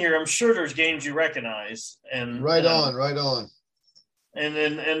go in here, I'm sure there's games you recognize, and right on. And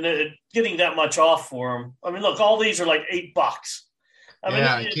then getting that much off for them. I mean, look, all these are like $8. I mean,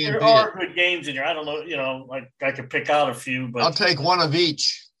 there are good games in here. I don't know, I could pick out a few, but I'll take one of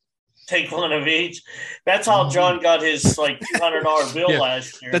each. Take one of each. That's how John got his like $200 bill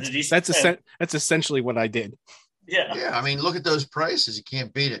last year. That's essentially what I did. Yeah. Yeah. I mean, look at those prices. You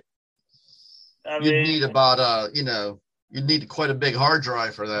can't beat it. You'd need about you'd need quite a big hard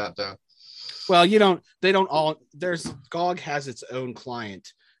drive for that, though. Well, GOG has its own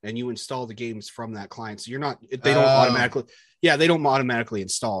client, and you install the games from that client. So they don't automatically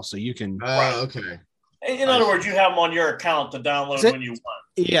install. So you can. Okay. In other words, you have them on your account to download when you want.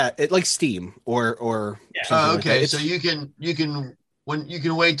 Yeah, like Steam or. Yeah. Okay, so you can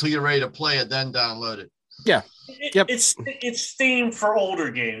wait till you're ready to play it, then download it. Yeah. It's Steam for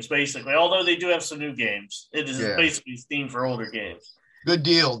older games, basically. Although they do have some new games, it is basically Steam for older games. Good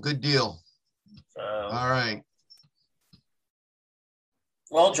deal. So, all right.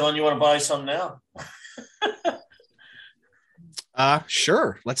 Well, John, you want to buy some now?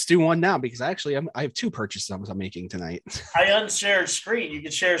 Sure. Let's do one now because I have 2 purchases I'm making tonight. I unshared screen. You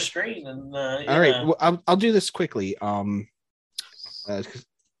can share screen and. All right. Well, I'll do this quickly. So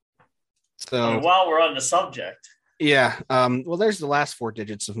while we're on the subject. Yeah. Well, there's the last 4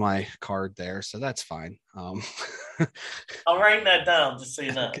 digits of my card there, so that's fine. I'm writing that down just so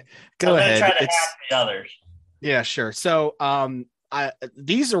you know. Go ahead. Try to hack the others. Yeah, sure. So,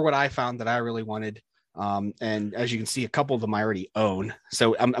 these are what I found that I really wanted. And as you can see, a couple of them I already own.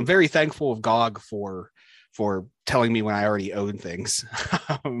 So I'm very thankful of GOG for telling me when I already own things,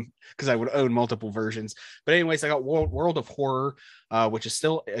 because I would own multiple versions. But anyways, I got World of Horror, which is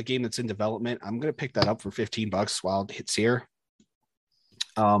still a game that's in development. I'm going to pick that up for $15 while it hits here.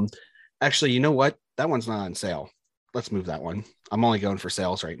 Actually, you know what? That one's not on sale. Let's move that one. I'm only going for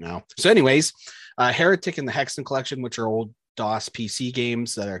sales right now. So anyways, Heretic and the Hexen Collection, which are old DOS PC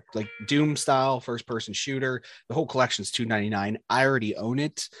games that are like Doom style first person shooter. The whole collection is $2.99. I already own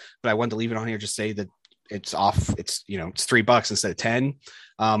it, but I wanted to leave it on here, just say that it's off. It's $3 instead of 10.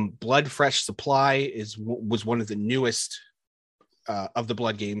 Blood Fresh Supply was one of the newest of the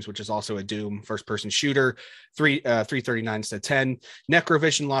Blood games, which is also a Doom first person shooter. $3.39 instead of 10.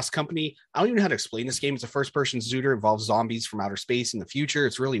 Necrovision Lost Company. I don't even know how to explain this game. It's a first person shooter. It involves zombies from outer space in the future.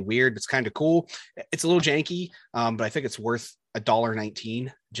 It's really weird. It's kind of cool. It's a little janky, but I think it's worth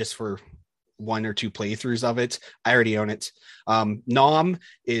 $1.19 just for 1 or 2 playthroughs of it. I already own it. Nom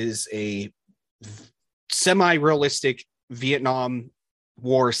is a semi-realistic Vietnam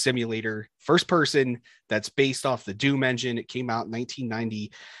War simulator, first person, that's based off the Doom engine. It came out in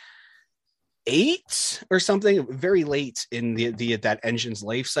 1998 or something, very late in that engine's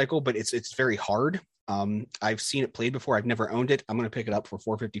life cycle, but it's very hard. I've seen it played before. I've never owned it. I'm going to pick it up for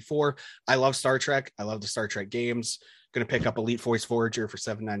 $4.54. I love Star Trek. I love the Star Trek games. Going to pick up Elite Voice Voyager for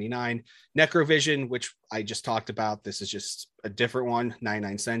 $7.99. Necrovision, which I just talked about. This is just a different one,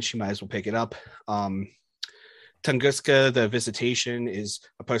 99 cents. You might as well pick it up. Tunguska, The Visitation, is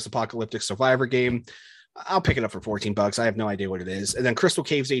a post-apocalyptic survivor game. I'll pick it up for $14. I have no idea what it is. And then Crystal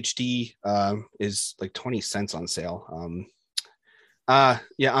Caves HD is like 20 cents on sale.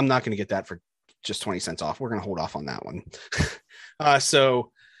 Yeah, I'm not going to get that for just 20 cents off. We're going to hold off on that one.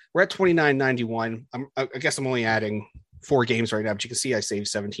 So we're at $29.91. I guess I'm only adding 4 games right now, but you can see I saved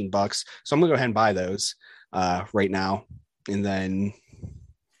 $17. So I'm going to go ahead and buy those right now. And then...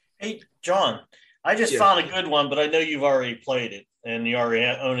 Hey, John, I just found a good one, but I know you've already played it and you already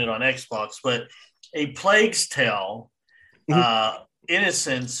own it on Xbox. But A Plague's Tale,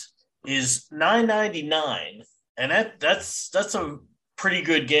 Innocence is $9.99, and that's a pretty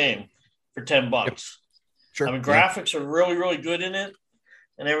good game for $10. Yep. Sure. I mean, graphics are really, really good in it,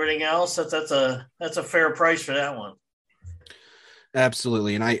 and everything else. That's a fair price for that one.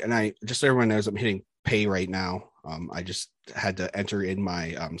 Absolutely, and I just so everyone knows, I'm hitting pay right now. I just had to enter in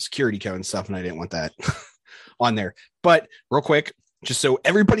my security code and stuff, and I didn't want that on there. But real quick, just so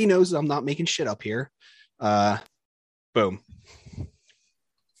everybody knows I'm not making shit up here. Boom.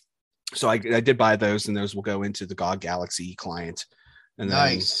 So I did buy those, and those will go into the GOG Galaxy client. And then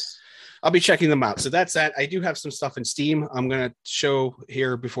nice. I'll be checking them out. So that's that. I do have some stuff in Steam I'm gonna show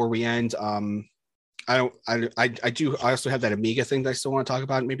here before we end. I also have that Amiga thing that I still want to talk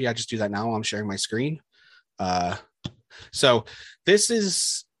about. Maybe I just do that now while I'm sharing my screen. So this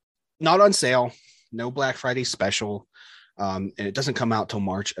is not on sale, no Black Friday special, and it doesn't come out till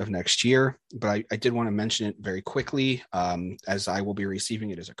March of next year, but I did want to mention it very quickly, as I will be receiving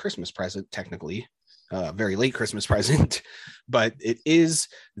it as a Christmas present, technically, very late Christmas present, but it is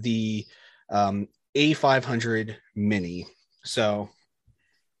the A500 Mini. So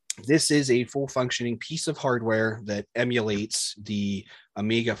this is a full functioning piece of hardware that emulates the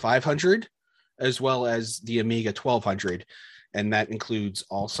Amiga 500 as well as the Amiga 1200. And that includes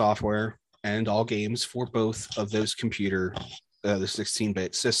all software and all games for both of those computer, the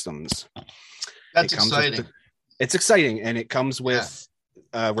 16-bit systems. That's exciting. It's exciting. And it comes with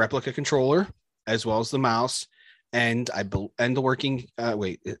a replica controller as well as the mouse. And the working,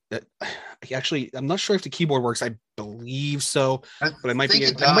 actually, I'm not sure if the keyboard works. I believe so, but I might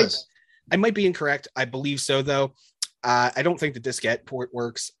be incorrect. I believe so, though. I don't think the diskette port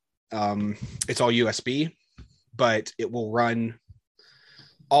works. It's all USB, but it will run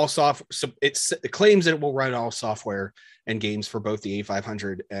all software. So it claims that it will run all software and games for both the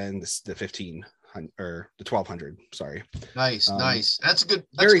A500 and the 1500 or the 1200. Sorry. Nice. That's a good.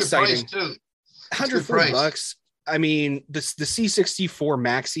 That's very a good exciting. Price too. $140. I mean, the C64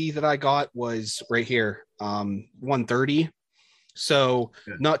 Maxi that I got was right here, $130. So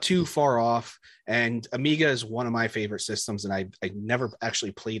not too far off. And Amiga is one of my favorite systems, and I never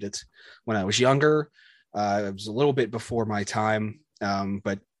actually played it when I was younger. It was a little bit before my time,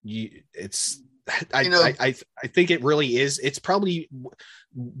 but I think it really is. It's probably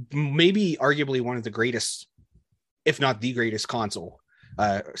maybe arguably one of the greatest, if not the greatest console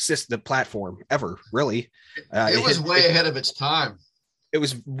system platform ever, really. It was way ahead of its time. It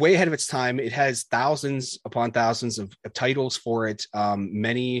was way ahead of its time. It has thousands upon thousands of titles for it.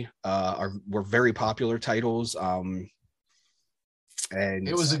 Many were very popular titles. And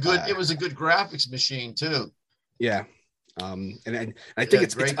it was a good graphics machine too. Yeah. And I think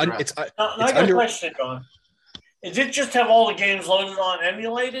it's under question, John. Does it just have all the games loaded on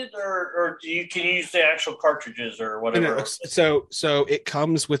emulated, or can you use the actual cartridges or whatever? No. So it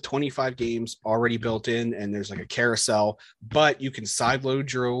comes with 25 games already built in, and there's like a carousel, but you can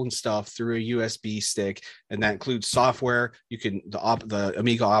sideload your own stuff through a USB stick, and that includes software. You can the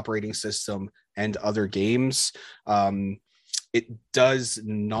Amiga operating system and other games. It does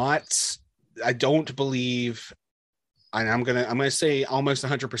not. I don't believe. And I'm gonna say almost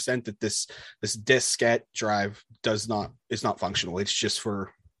 100% that this diskette drive is not functional. It's just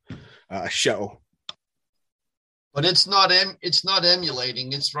for a show. But it's not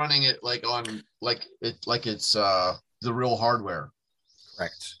emulating. It's running it it's the real hardware.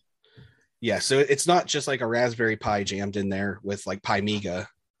 Correct. Yeah. So it's not just like a Raspberry Pi jammed in there with like Pimiga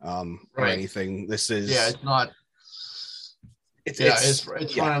or anything. This is it's not. It's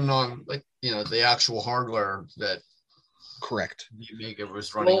running on the actual hardware that. Correct. Amiga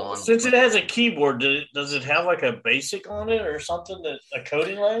was running on. Since it has a keyboard, does it have like a BASIC on it or something, a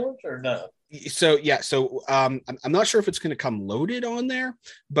coding language, or no? So I'm not sure if it's going to come loaded on there,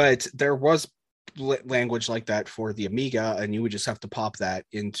 but there was language like that for the Amiga, and you would just have to pop that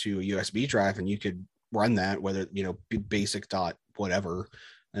into a USB drive, and you could run that, whether basic dot whatever,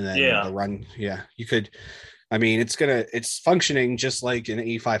 and then the run. Yeah, you could. I mean, it's functioning just like an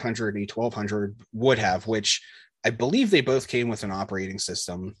A500, A1200 would have, which. I believe they both came with an operating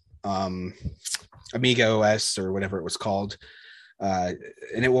system, Amiga OS or whatever it was called, and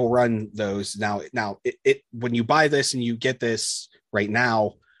it will run those. Now, it when you buy this and you get this right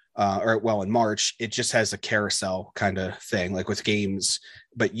now, in March, it just has a carousel kind of thing, like with games,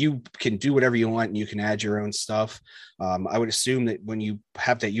 but you can do whatever you want and you can add your own stuff. I would assume that when you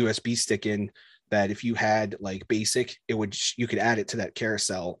have that USB stick in, that if you had like BASIC, you could add it to that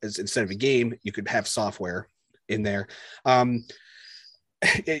carousel instead of a game, you could have software in there. I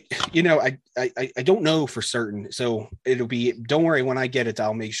don't know for certain, so it'll be, don't worry, when I get it,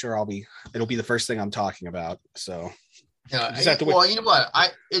 I'll make sure it'll be the first thing I'm talking about. So yeah, you know what,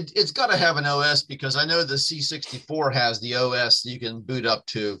 it's got to have an OS, because I know the C64 has the OS that you can boot up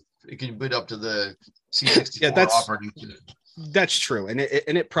to. You can boot up to the C64 operating system. That's true, and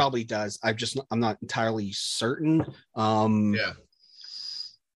it probably does. I'm not entirely certain.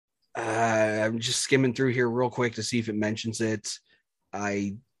 I'm just skimming through here real quick to see if it mentions it.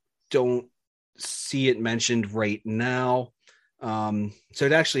 I don't see it mentioned right now. So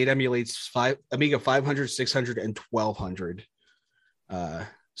it emulates Amiga 500, 600, and 1200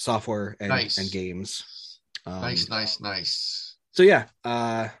 software and games. Nice. So yeah.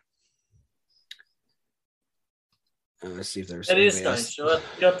 Let's see if there's. It is nice. You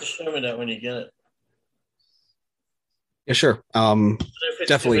have to show me that when you get it. Yeah, sure.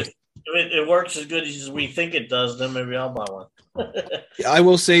 Definitely. If it works as good as we think it does, then maybe I'll buy one. I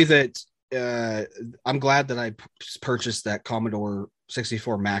will say that I'm glad that I purchased that Commodore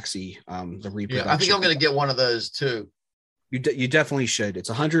 64 Maxi, the reproduction. Yeah, I think I'm going to get one of those too. You definitely should. It's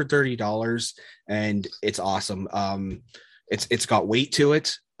 $130 and it's awesome. It's got weight to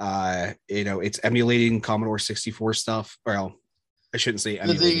it. It's emulating Commodore 64 stuff. Well, I shouldn't say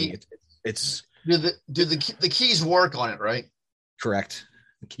emulating. Do the keys work on it, right? Correct.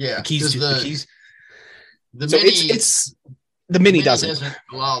 Yeah, the keys. The so mini, the mini doesn't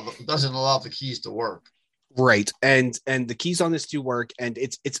allow the keys to work. Right, and the keys on this do work, and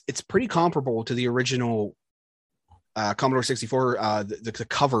it's pretty comparable to the original Commodore 64. The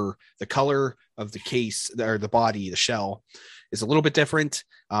cover, the color of the case or the body, the shell, is a little bit different.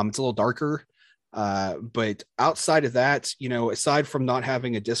 It's a little darker. But outside of that, aside from not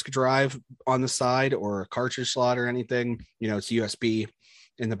having a disk drive on the side or a cartridge slot or anything, it's USB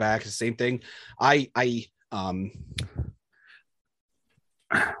in the back. It's the same thing. I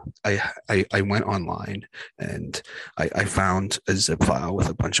went online and I found a zip file with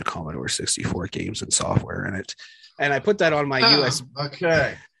a bunch of Commodore 64 games and software in it, and I put that on my USB.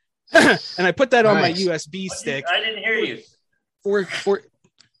 Okay. And I put that on my USB stick. I didn't hear you. For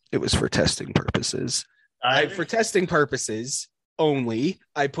it was for testing purposes. For testing purposes, only.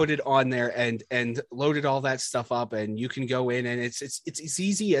 I put it on there and loaded all that stuff up, and you can go in and it's as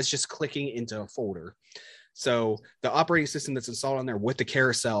easy as just clicking into a folder. So the operating system that's installed on there with the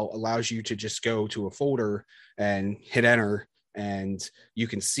carousel allows you to just go to a folder and hit enter, and you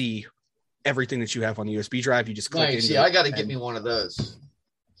can see everything that you have on the USB drive. You just click nice. into Yeah, I got to get me one of those.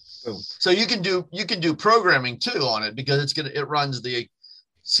 Boom. So you can do programming too on it, because it runs the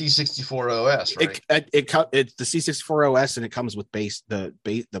C64 OS, right? It's the C64 OS, and it comes with the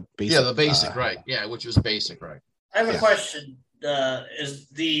basic. Yeah, the basic, right? Yeah, which was basic, right? I have a question. Is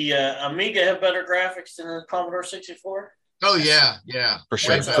the Amiga have better graphics than the Commodore 64? Oh yeah, for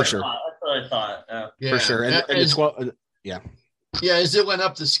sure. That's what I thought. For sure, and the 12, yeah. Yeah, as it went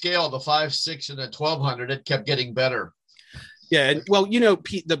up the scale, the 5.6 and the 1200, it kept getting better. Yeah, and well, the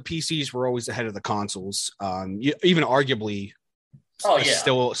PCs were always ahead of the consoles. Even arguably,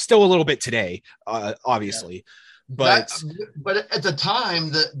 still a little bit today, obviously. Yeah. But at the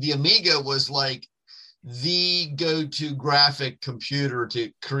time, the Amiga was like the go-to graphic computer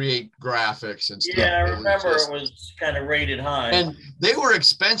to create graphics and stuff. Yeah, I remember it was kind of rated high, and they were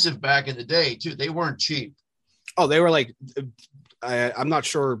expensive back in the day too. They weren't cheap. Oh, they were like, I'm not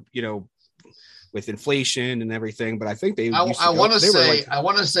sure, with inflation and everything, but I think they. I want to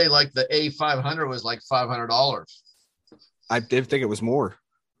say like the A500 was like $500. I did think it was more.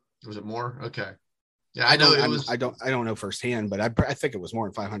 Was it more? Okay. Yeah, I know it was. I don't know firsthand, but I think it was more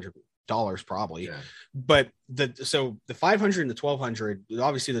than $500 probably. Yeah. But the 500 and the 1200,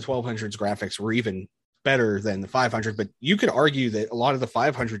 obviously the 1200's graphics were even better than the 500, but you could argue that a lot of the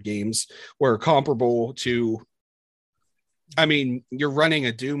 500 games were comparable to. I mean, you're running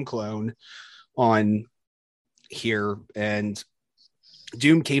a Doom clone on here, and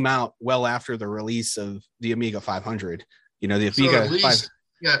Doom came out well after the release of the Amiga 500. The Amiga at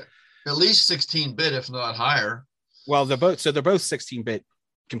least 16-bit, if not higher. Well, they're both 16-bit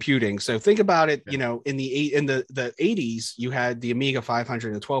computing. So think about it. Yeah. In the 80s, you had the Amiga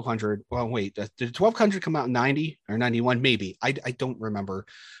 500 and the 1200. Well, wait, did the 1200 come out in 90 or 91? Maybe I don't remember,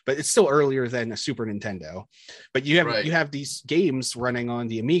 but it's still earlier than a Super Nintendo. But you have these games running on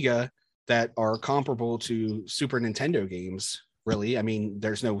the Amiga that are comparable to Super Nintendo games. Really, I mean,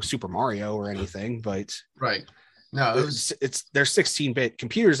 there's no Super Mario or anything, but right. No, they're 16-bit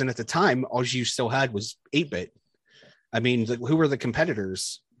computers, and at the time, all you still had was 8-bit. I mean, who were the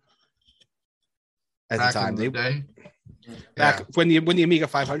competitors at the time? When the Amiga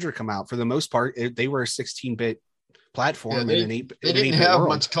 500 come out, for the most part, they were a 16-bit platform in an 8-bit. They didn't have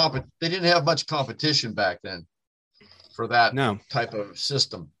much They didn't have much competition back then for that type of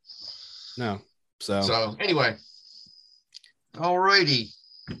system. No. So anyway, alrighty.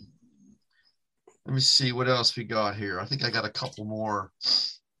 Let me see what else we got here. I think I got a couple more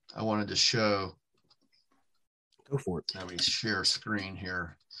I wanted to show. Go for it. Let me share screen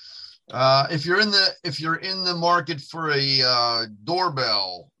here. If you're in the market for a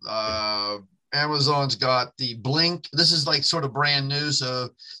doorbell, Amazon's got the Blink. This is like sort of brand new, so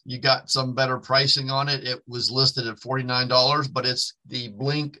you got some better pricing on it. It was listed at $49, but it's the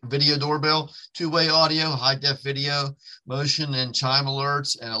Blink video doorbell, two-way audio, high-def video, motion and chime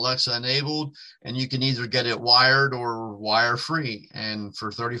alerts, and Alexa enabled. And you can either get it wired or wire-free. And for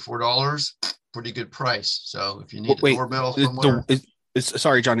 $34, pretty good price. So if you need a doorbell somewhere.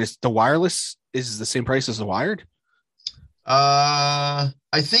 Sorry, John, is the wireless is the same price as the wired?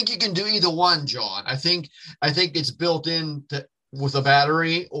 I think you can do either one, John. I think it's built in with a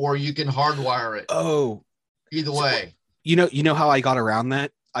battery, or you can hardwire it. Oh, either way. You know how I got around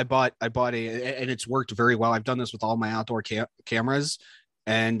that? I bought and it's worked very well. I've done this with all my outdoor cameras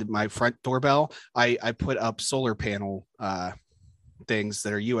and my front doorbell. I put up solar panel things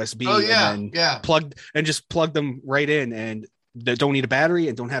that are USB. Oh yeah, and then plug them right in, and that don't need a battery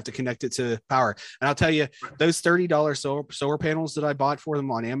and don't have to connect it to power. And I'll tell you, those $30 solar panels that I bought for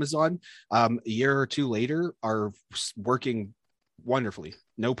them on Amazon, a year or two later, are working wonderfully.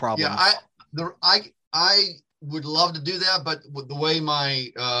 No problem. Yeah, I would love to do that, but with the way my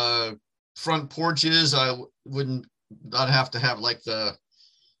front porch is, I wouldn't. I'd have to have like the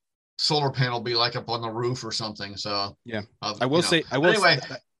solar panel be like up on the roof or something. So yeah, I will say.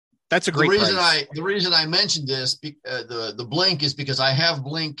 That's a great price. The reason I mentioned this, the Blink, is because I have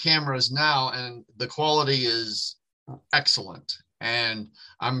Blink cameras now, and the quality is excellent. And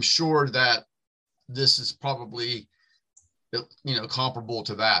I'm sure that this is probably, comparable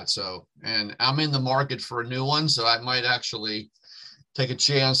to that. So, and I'm in the market for a new one, so I might actually take a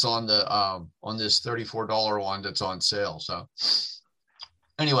chance on this $34 one that's on sale. So,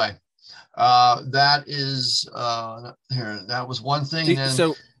 anyway, that is here. That was one thing.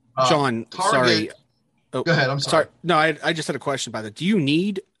 So. John, sorry. Oh, go ahead. I'm sorry. No, I just had a question about that. Do you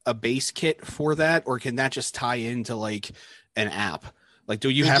need a base kit for that, or can that just tie into like an app? Like, do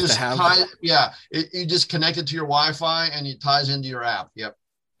you have to have? You just connect it to your Wi-Fi and it ties into your app. Yep.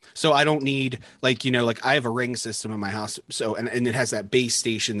 So I don't need like I have a Ring system in my house, so and it has that base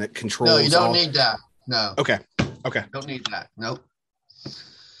station that controls. No, you don't need that. No. Okay. Don't need that. Nope.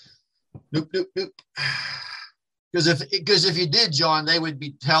 Nope. Because if you did, John, they would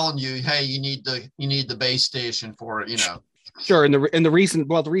be telling you, hey, you need the base station for it. Sure. And the reason.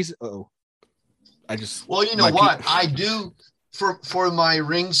 I just. Well, you know what I do for my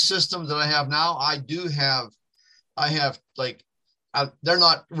Ring system that I have now. I have like. They're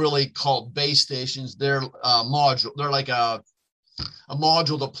not really called base stations. They're module. They're like a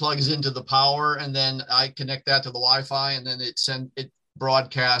module that plugs into the power, and then I connect that to the Wi-Fi, and then it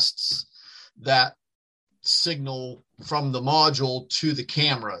broadcasts that signal from the module to the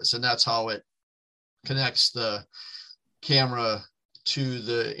cameras, and that's how it connects the camera to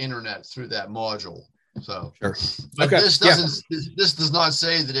the internet through that module. So, sure. But this doesn't. This does not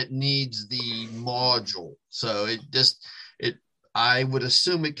say that it needs the module. So I would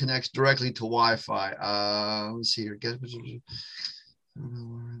assume it connects directly to Wi-Fi. Let's see here.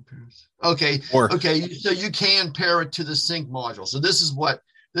 Okay. So you can pair it to the sync module. So this is what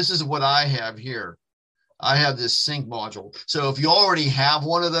I have here. I have this sync module. So if you already have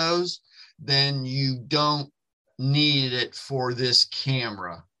one of those, then you don't need it for this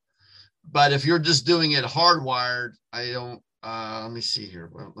camera. But if you're just doing it hardwired, I don't. Let me see here.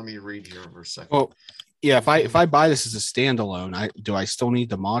 Let me read here for a second. Well, yeah, if I buy this as a standalone, do I still need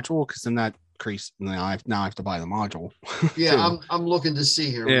the module? Because then that crease. Now I have to buy the module. Yeah, I'm looking to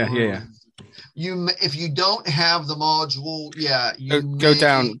see here. Yeah. If you don't have the module,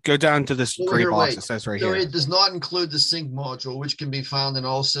 go down to this gray box that says right here. It does not include the sync module, which can be found in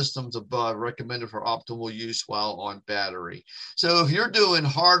all systems above, recommended for optimal use while on battery. So if you're doing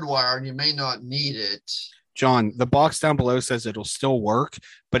hardwire, you may not need it. John, the box down below says it'll still work,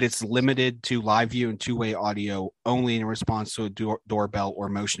 but it's limited to live view and two-way audio only in response to a doorbell or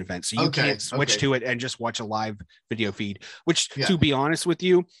motion event. So you can't switch to it and just watch a live video feed, which to be honest with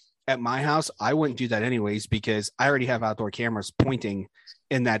you, at my house, I wouldn't do that anyways, because I already have outdoor cameras pointing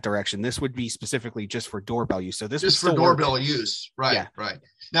in that direction. This would be specifically just for doorbell use. So this is for doorbell use. Right. Yeah. Right.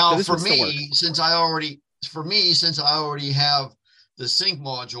 Now for me, since I already have the sync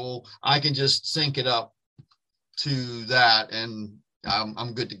module, I can just sync it up to that, and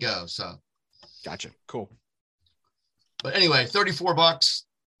I'm good to go. So, gotcha. Cool. But anyway, $34.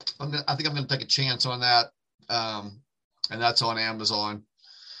 I think I'm going to take a chance on that, and that's on Amazon.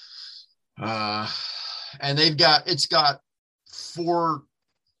 And it's got four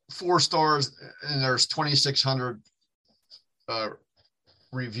stars, and there's 2,600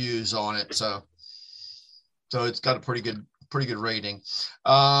 reviews on it. So it's got a pretty good rating.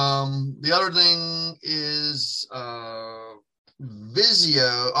 The other thing is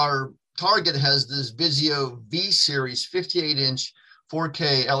Vizio. Our Target has this Vizio V Series 58-inch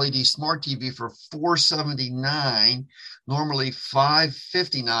 4K LED smart TV for $479, normally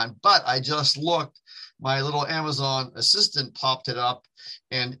 $559. But I just looked. My little Amazon assistant popped it up,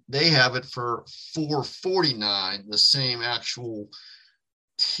 and they have it for $449. The same actual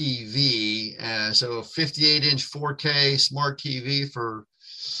TV, so a 58-inch 4K smart TV for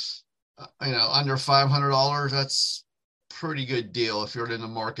under $500. That's pretty good deal if you're in the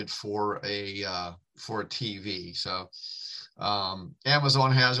market for a TV. So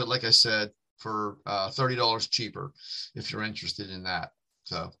Amazon has it, like I said, for $30 cheaper if you're interested in that.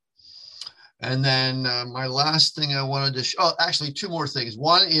 So, and then my last thing I wanted to actually two more things.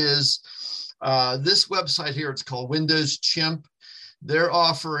 One is this website here. It's called Windows Chimp. They're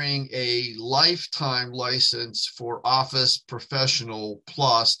offering a lifetime license for Office Professional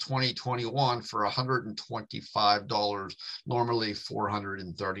Plus 2021 for $125, normally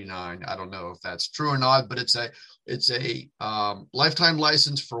 $439. I don't know if that's true or not, but it's a lifetime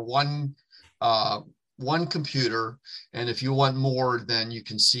license for one computer. And if you want more, then you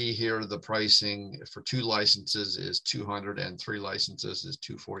can see here the pricing for 2 licenses is $200 and 3 licenses is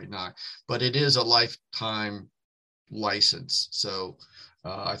 $249. But it is a lifetime license, so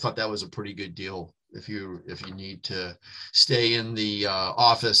I thought that was a pretty good deal if you need to stay in the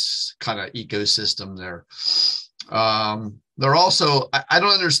Office kind of ecosystem there. They're also, I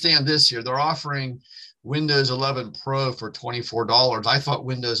don't understand this here, they're offering Windows 11 Pro for $24. I thought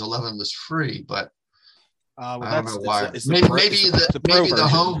Windows 11 was free, but I don't know why. Maybe the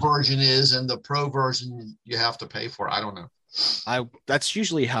home version is, and the Pro version you have to pay for. I don't know. That's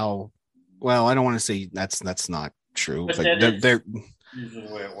usually how. Well, I don't want to say that's not true, but usually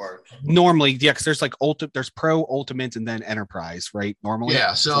the way it works. Normally, yeah, because there's like there's Pro, Ultimate, and then Enterprise, right? Normally,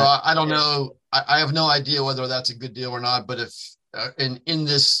 yeah. So I don't know. I have no idea whether that's a good deal or not. But if in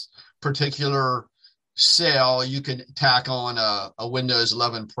this particular sale, you can tack on a Windows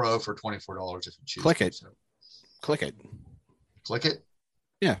 11 Pro for $24 if you choose. Click it. Click it. Click it.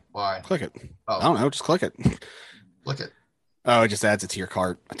 Yeah. Why? Click it. Oh. I don't know. Just click it. Click it. Oh, it just adds it to your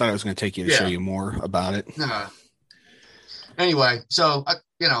cart. I thought I was going to take you to show you more about it. No. Anyway, so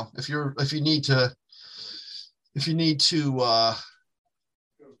if you need to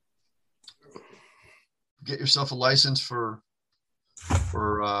get yourself a license for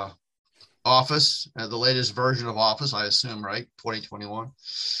Office, the latest version of Office, I assume, right? 2021.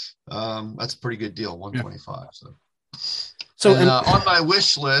 That's a pretty good deal, $125. So on my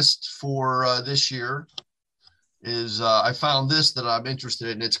wish list for this year is I found this that I'm interested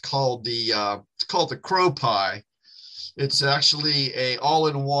in. It's called the Crow Pi. It's actually a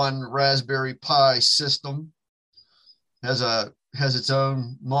all-in-one Raspberry Pi system. Has its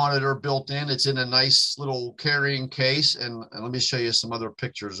own monitor built in. It's in a nice little carrying case, and let me show you some other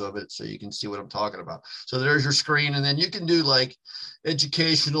pictures of it so you can see what I'm talking about. So there's your screen, and then you can do like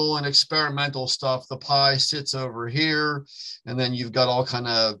educational and experimental stuff. The Pi sits over here, and then you've got all kind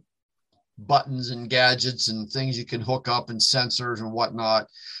of buttons and gadgets and things you can hook up and sensors and whatnot.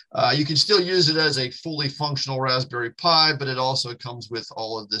 You can still use it as a fully functional Raspberry Pi, but it also comes with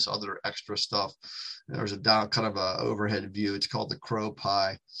all of this other extra stuff. There's a kind of a overhead view. It's called the Crow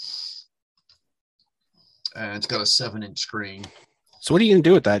Pi, and it's got a 7-inch screen. So what are you going to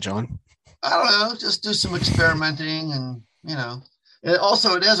do with that, John? I don't know. Just do some experimenting, and It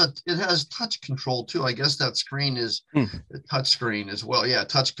also it has touch control too. I guess that screen is a touch screen as well. Yeah,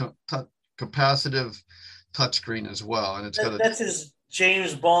 capacitive touch screen as well, and that's his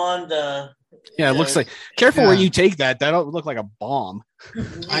James Bond. It looks like. Careful where you take that. That'll look like a bomb.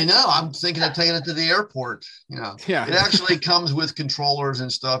 I know. I'm thinking of taking it to the airport. Yeah. It actually comes with controllers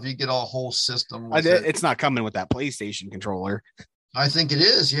and stuff. You get a whole system. It's not coming with that PlayStation controller. I think it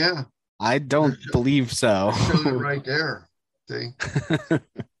is. Yeah. I don't believe so. Right there. See?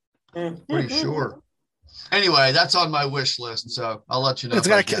 Pretty sure. Anyway, that's on my wish list, so I'll let you know. It's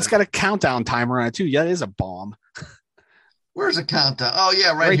got a countdown timer on it too. Yeah, it is a bomb. Where's the countdown? Oh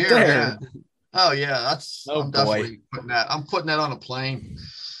yeah, right here. There. Yeah. Oh yeah, I'm definitely putting that. I'm putting that on a plane.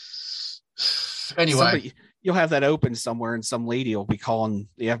 Anyway, you'll have that open somewhere, and some lady will be calling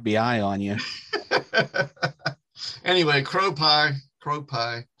the FBI on you. Anyway, Crow Pi.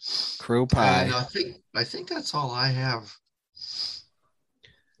 And I think that's all I have.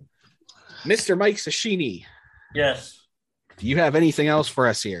 Mr. Mike Sashini. Yes. Do you have anything else for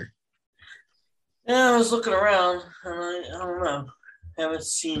us here? Yeah, I was looking around, and I don't know. Haven't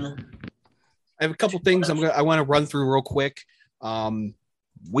seen. I have a couple things I want to run through real quick.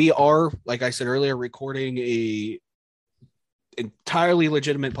 We are, like I said earlier, recording a entirely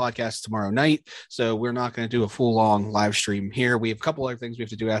legitimate podcast tomorrow night, so we're not going to do a full long live stream here. We have a couple other things we have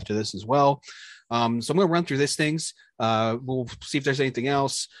to do after this as well. So I'm going to run through these things. We'll see if there's anything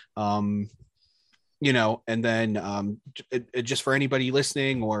else, and then just for anybody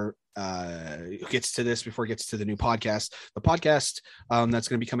listening or who gets to this before it gets to the new podcast, the podcast that's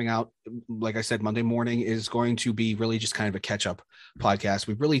going to be coming out, like I said, Monday morning, is going to be really just kind of a catch-up podcast.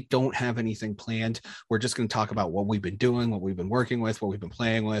 We really don't have anything planned. We're just going to talk about what we've been doing, what we've been working with, what we've been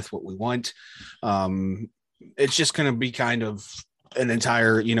playing with, what we want. It's just going to be kind of an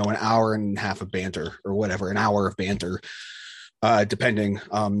entire, an hour and a half of banter or whatever, an hour of banter, depending.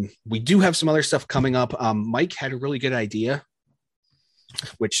 We do have some other stuff coming up. Mike had a really good idea,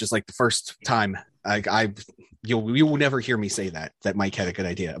 which is like the first time you will never hear me say that Mike had a good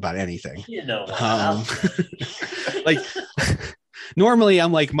idea about anything. Like normally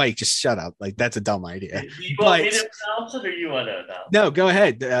I'm like, Mike, just shut up. Like that's a dumb idea. You want me to announce it, or you want to announce it? No, go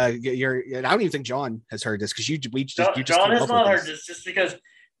ahead. I don't even think John has heard this because John has not heard this just because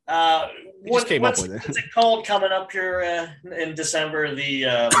what's it called coming up here in December?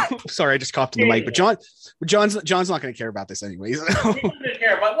 Sorry, I just coughed in the mic, but John's not going to care about this anyways. He doesn't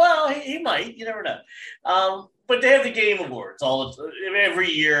care about. Well, he might. You never know. But they have the Game Awards every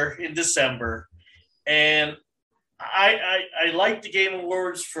year in December, and I like the Game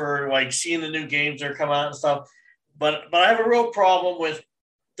Awards for like seeing the new games that are coming out and stuff. But I have a real problem with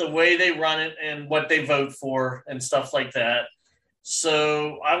the way they run it and what they vote for and stuff like that.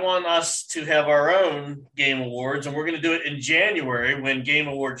 So I want us to have our own Game Awards, and we're going to do it in January when Game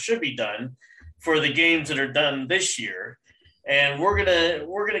Awards should be done for the games that are done this year. And we're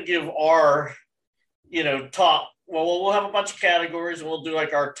gonna give our, top. Well, we'll have a bunch of categories, and we'll do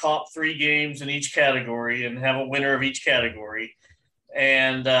like our top 3 games in each category, and have a winner of each category.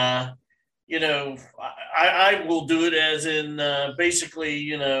 And, I will do it as in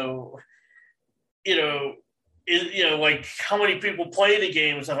basically, like how many people play the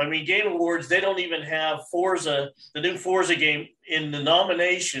game and stuff. I mean, Game Awards, they don't even have Forza, the new Forza game, in the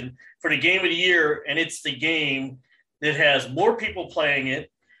nomination for the Game of the Year, and it's the game that has more people playing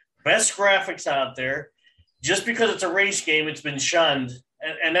it, best graphics out there. Just because it's a race game, it's been shunned,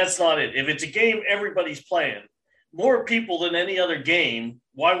 and that's not it. If it's a game everybody's playing, more people than any other game,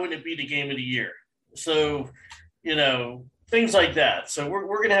 why wouldn't it be the Game of the Year? So, things like that. So we're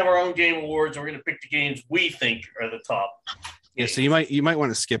going to have our own Game Awards, and we're going to pick the games we think are the top. Yeah, so you might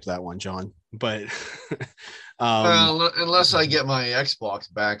want to skip that one, John. But well, unless I get my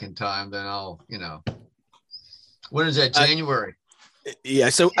Xbox back in time, then I'll, when is that? January? Yeah.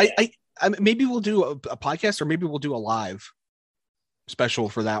 So I maybe we'll do a podcast, or maybe we'll do a live special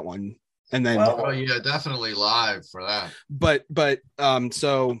for that one, and then yeah, definitely live for that. But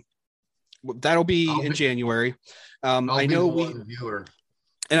so that'll be in January. I know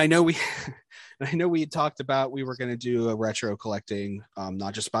we had talked about we were going to do a retro collecting,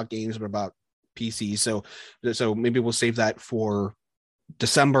 not just about games, but about PCs. So maybe we'll save that for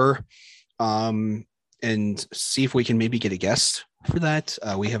December, and see if we can maybe get a guest for that.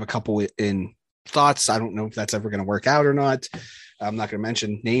 We have a couple in thoughts. I don't know if that's ever going to work out or not. I'm not going to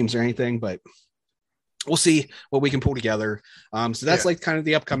mention names or anything, but we'll see what we can pull together. So that's like kind of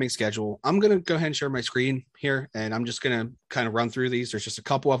the upcoming schedule. I'm going to go ahead and share my screen here, and I'm just going to kind of run through these. There's just a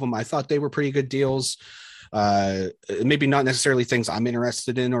couple of them. I thought they were pretty good deals. Maybe not necessarily things I'm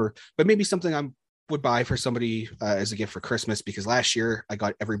interested in, but maybe something I would buy for somebody as a gift for Christmas, because last year I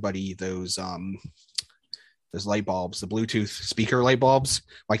got everybody those light bulbs, the Bluetooth speaker light bulbs.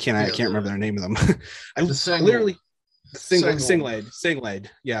 Why can't I can't remember the name of them. I literally Singled,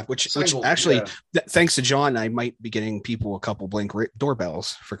 yeah. Which actually, thanks to John, I might be getting people a couple Blink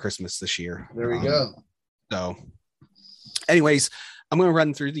doorbells for Christmas this year. There we go. So, anyways, I'm going to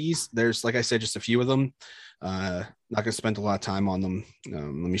run through these. There's, like I said, just a few of them. Not going to spend a lot of time on them. Let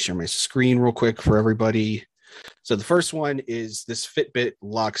me share my screen real quick for everybody. So the first one is this Fitbit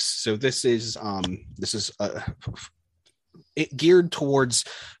Luxe. So this is geared towards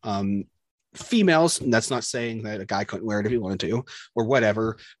females, and that's not saying that a guy couldn't wear it if he wanted to or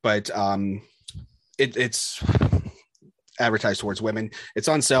whatever, but it's advertised towards women. It's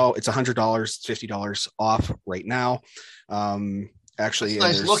on sale. It's $100, $50 off right now. Actually, it's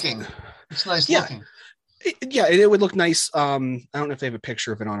nice looking. It's nice looking. It would look nice. I don't know if they have a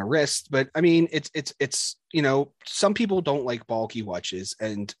picture of it on a wrist, but I mean, it's some people don't like bulky watches,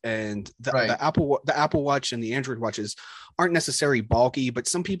 and the Apple Watch and the Android watches aren't necessarily bulky, but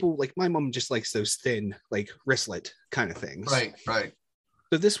some people, like my mom, just likes those thin, like wristlet kind of things. Right.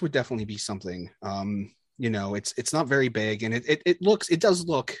 So this would definitely be something. It's not very big, and it does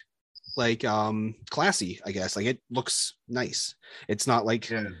look like classy, I guess. Like, it looks nice. It's not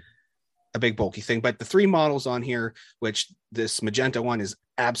like a big bulky thing. But the three models on here, which this magenta one is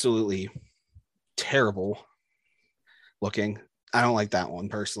absolutely terrible looking. I don't like that one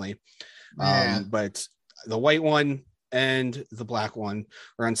personally. But the white one and the black one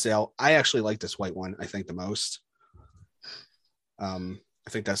are on sale. I actually like this white one, I think, the most. I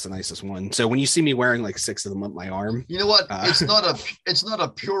think that's the nicest one. So when you see me wearing like 6 of them up my arm, you know what? It's not a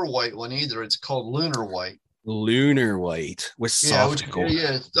pure white one either. It's called lunar white. Lunar white with soft gold.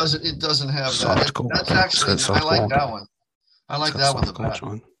 Yeah, it doesn't have soft gold. That's actually I like that one. I like that one the best.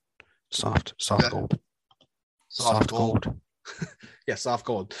 Soft gold. Soft gold. Yeah, soft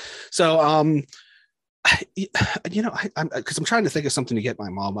gold. So I'm because I'm trying to think of something to get my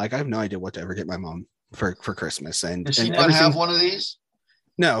mom. Like, I have no idea what to ever get my mom for Christmas. And does she want to have one of these?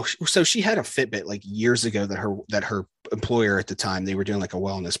 No, so she had a Fitbit like years ago that her employer at the time, they were doing like a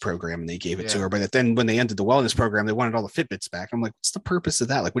wellness program, and they gave it to her. But then when they ended the wellness program, they wanted all the Fitbits back. I'm like, what's the purpose of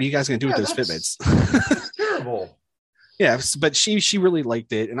that? Like, what are you guys going to do with those Fitbits? That's terrible. Yeah, but she really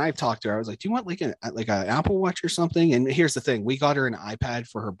liked it, and I've talked to her. I was like, do you want like an Apple Watch or something? And here's the thing: we got her an iPad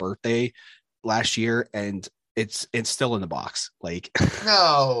for her birthday last year, and it's still in the box. Like,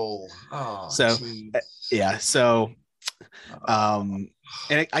 no.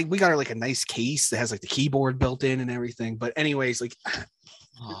 And we got her like a nice case that has like the keyboard built in and everything. But anyways, like,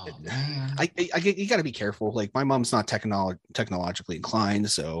 you got to be careful. Like, my mom's not technologically inclined,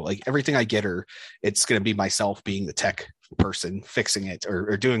 so like everything I get her, it's going to be myself being the tech person fixing it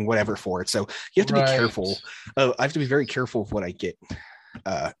or doing whatever for it. So you have to be careful. I have to be very careful of what I get.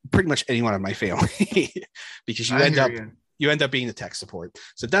 Pretty much anyone in my family, because you end up being the tech support.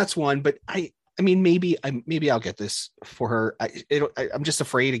 So that's one. But I mean, maybe I'll get this for her. I'm just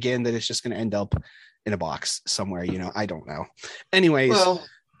afraid again that it's just going to end up in a box somewhere. I don't know. Anyways, well,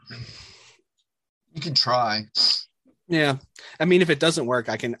 you can try. Yeah, I mean, if it doesn't work,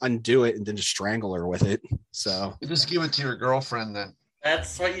 I can undo it and then just strangle her with it. So you just give it to your girlfriend then.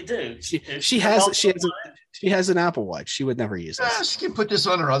 That's what you do. She has an Apple Watch. She would never use it. She can put this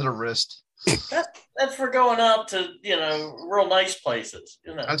on her other wrist. That's for going out to real nice places.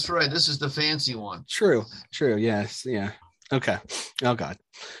 That's right. This is the fancy one. True. Yes. Yeah. Okay. Oh God.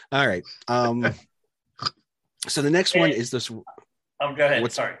 All right. So the next one is this. Oh, go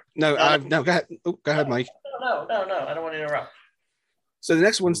ahead. Sorry. No. No. Go ahead. Oh, go ahead, Mike. No. I don't want to interrupt. So the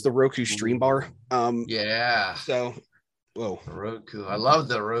next one's the Roku Stream Bar. Yeah. So, whoa. Roku. I love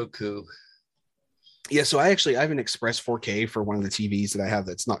the Roku. Yeah, so I have an Express 4K for one of the TVs that I have.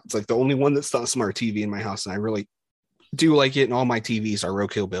 It's like the only one that's not a smart TV in my house, and I really do like it. And all my TVs are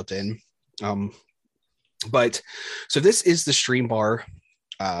Roku built in. But so this is the Stream Bar,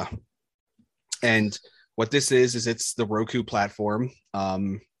 and what this is it's the Roku platform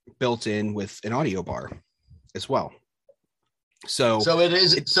built in with an audio bar as well. So it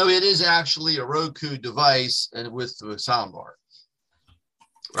is actually a Roku device and with the sound bar.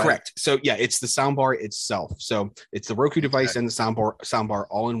 Right. Correct. So yeah, it's the soundbar itself. So it's the Roku device and the soundbar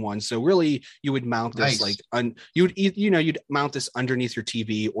all in one. So really, you would mount this you'd mount this underneath your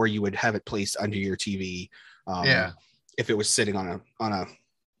TV, or you would have it placed under your TV. If it was sitting on a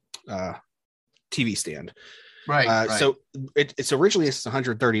TV stand. Right. So it's originally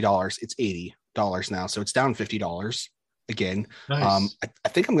 $130. It's $80 now. So it's down $50 again. Nice. I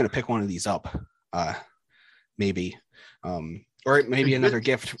think I'm going to pick one of these up. Maybe. Or maybe another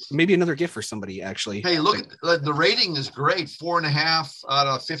gift. Maybe another gift for somebody, actually. Hey, look, the rating is great. 4.5 out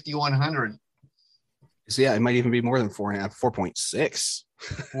of 5,100. So yeah, it might even be more than 4.5, 4.6.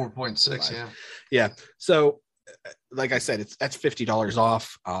 4.6, yeah. Yeah. So, like I said, that's $50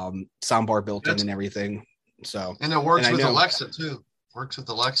 off. Soundbar built in and everything. So and it works with Alexa too. Works with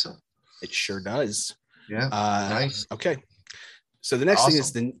Alexa. It sure does. Yeah. Nice. Okay. So the next thing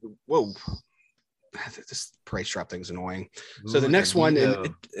is this price drop thing's annoying. So the next one,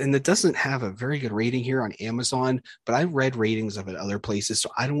 and it doesn't have a very good rating here on Amazon, but I read ratings of it other places, so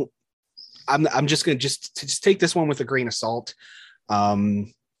I'm just gonna just take this one with a grain of salt.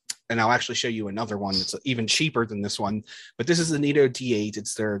 And I'll actually show you another one that's even cheaper than this one. But this is the Neato D8.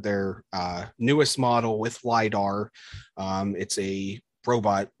 It's their newest model with LiDAR. It's a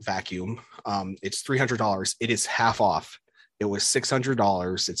robot vacuum. It's $300. It is half off. It was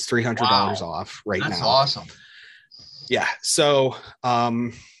 $600. It's $300 off now. That's awesome. Yeah. So,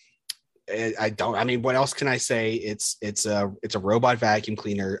 what else can I say? It's a robot vacuum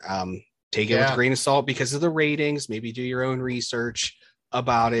cleaner. Take it with a grain of salt because of the ratings. Maybe do your own research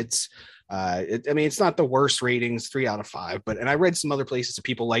about it. It's not the worst ratings, 3 out of 5, and I read some other places that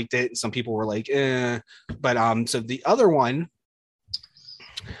people liked it. Some people were like, but so the other one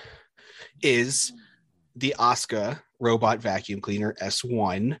is the Osca robot vacuum cleaner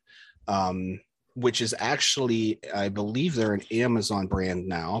S1, which is actually, I believe they're an Amazon brand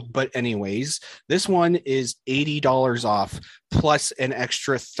now. But anyways, this one is $80 off plus an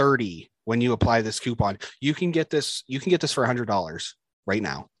extra $30 when you apply this coupon. You can get this for $100 right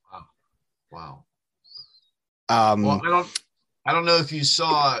now. Wow. Well, I don't know if you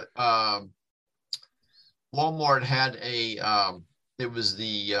saw Walmart had it was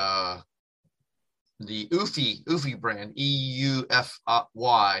the Eufy brand,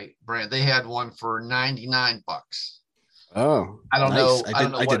 EUFY brand. They had one for $99. Oh, I don't know.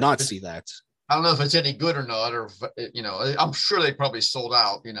 I did not see that. I don't know if it's any good or not, or I'm sure they probably sold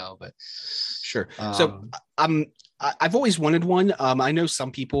out. But sure. So I've always wanted one. I know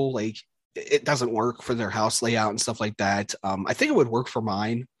some people like it doesn't work for their house layout and stuff like that. I think it would work for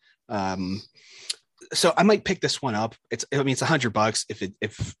mine. So I might pick this one up. It's $100.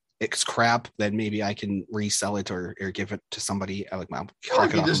 If it's crap, then maybe I can resell it or give it to somebody. I'll hawk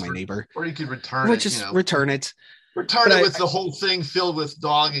it off to my neighbor. Or you could return it. Just return it. Return it with the whole thing filled with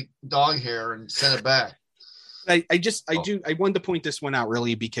dog hair and send it back. I wanted to point this one out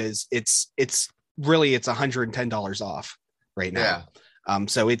really because it's $110 off right now. Yeah.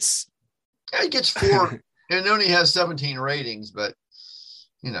 So it's it gets 4 and it only has 17 ratings, but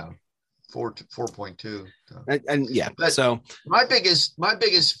 4.2. And yeah, but so my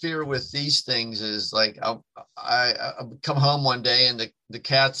biggest fear with these things is like I come home one day and the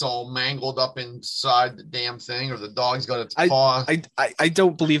cat's all mangled up inside the damn thing, or the dog's got its paw. I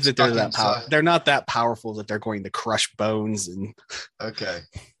don't believe that they're that powerful. They're not that powerful that they're going to crush bones and. Okay.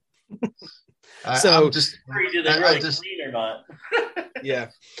 So do they really clean or not? Yeah.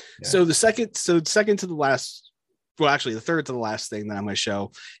 So the second to the last well, actually, the third to the last thing that I'm going to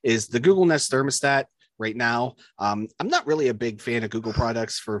show is the Google Nest thermostat. Right now, I'm not really a big fan of Google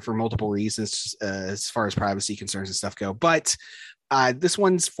products for multiple reasons, as far as privacy concerns and stuff go. But this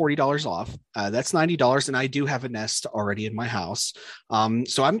one's $40 off. That's $90, and I do have a Nest already in my house.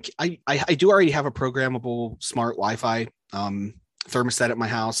 So I do already have a programmable smart Wi-Fi thermostat at my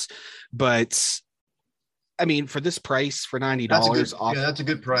house, but I mean, for this price, for $90 off, that's a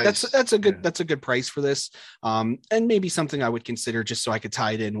good price. That's a good price for this, and maybe something I would consider just so I could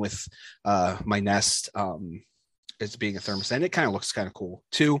tie it in with my Nest as being a thermostat. And it kind of looks kind of cool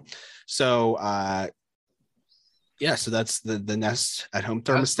too. So so that's the Nest at home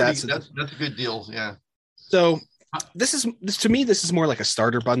thermostat. That's a good deal. Yeah. So this is more like a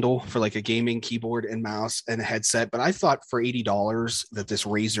starter bundle for like a gaming keyboard and mouse and a headset. But I thought for $80 that this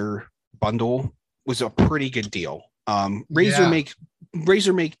Razer bundle was a pretty good deal. Razer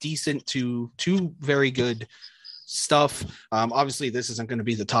make decent to very good stuff. Obviously this isn't going to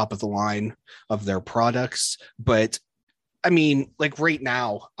be the top of the line of their products, but I mean, like right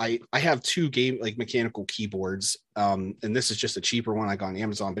now I have two mechanical keyboards. And this is just a cheaper one I got on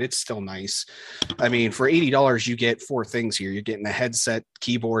Amazon, but it's still nice. I mean, for $80 you get 4 things here. You're getting a headset,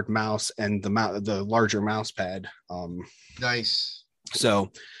 keyboard, mouse, and the larger mouse pad. Nice.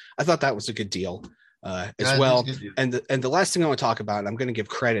 So I thought that was a good deal as well. And the last thing I want to talk about, and I'm going to give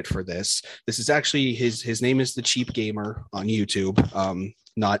credit for this. This is actually his name is The Cheap Gamer on YouTube.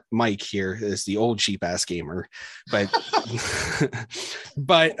 Not Mike here, is the old cheap ass gamer, but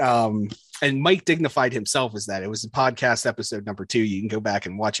and Mike dignified himself as that. It was a podcast episode number 2. You can go back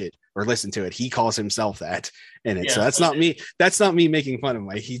and watch it or listen to it. He calls himself that in it. Yeah, so that's not me. That's not me making fun of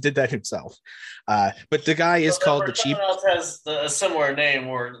Mike. He did that himself. But the guy is called The Cheap. Someone else has a similar name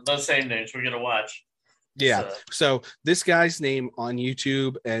or the same names we're going to watch. Yeah. So this guy's name on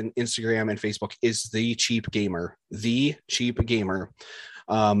YouTube and Instagram and Facebook is The Cheap Gamer. The Cheap Gamer.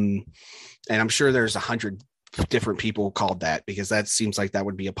 And I'm sure there's 100 different people called that because that seems like that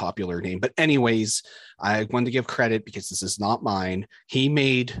would be a popular name. But anyways, I wanted to give credit because this is not mine. He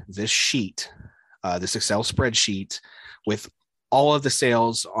made this sheet, this Excel spreadsheet with all of the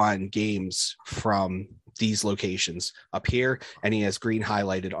sales on games from these locations up here, and he has green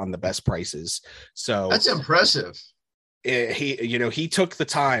highlighted on the best prices. So that's impressive. He took the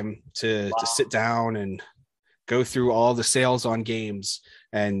time to sit down and go through all the sales on games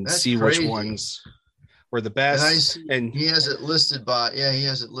and see which ones were the best. And he has it listed by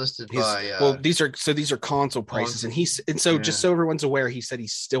well, these are console prices, and just so everyone's aware, he said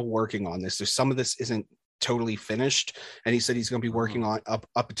he's still working on this. So some of this isn't totally finished, and he said he's going to be working on up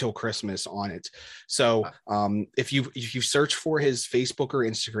until Christmas on it. So if you search for his Facebook or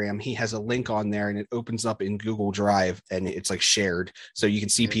Instagram, he has a link on there, and it opens up in Google Drive, and it's like shared, so you can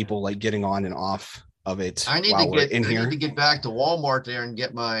see people like getting on and off of it. I need to get back to Walmart there and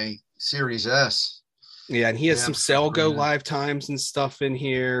get my Series S. Yeah, and he has some Cell Go live times and stuff in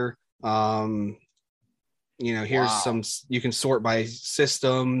here. Here's some, you can sort by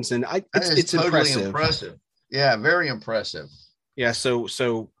systems, and it's totally impressive. Yeah, very impressive. Yeah,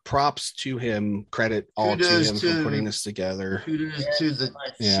 so props to him, credit all to him for putting this together. Kudos to the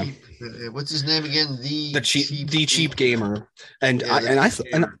cheap. What's his name again? The cheap gamer. And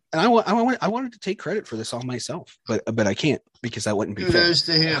I wanted to take credit for this all myself, but I can't because that wouldn't be kudos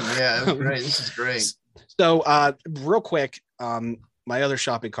to him. Yeah, that's great. This is great. So real quick, my other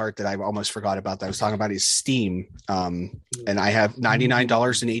shopping cart that I almost forgot about that I was talking about is Steam. And I have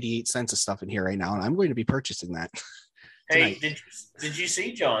 $99.88 of stuff in here right now, and I'm going to be purchasing that. Hey, did you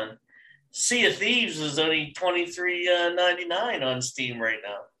see, John? Sea of Thieves is only $23.99 on Steam right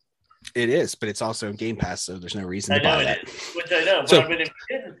now. It is, but it's also in Game Pass, so there's no reason to buy that. Which I know, but I mean,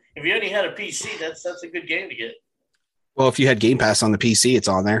 if you only had a PC, that's a good game to get. Well, if you had Game Pass on the PC, it's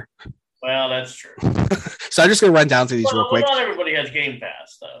on there. Well, that's true. So I'm just going to run down through these real quick. Not everybody has Game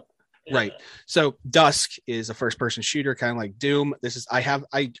Pass, though. Right. So Dusk is a first-person shooter, kind of like Doom. I have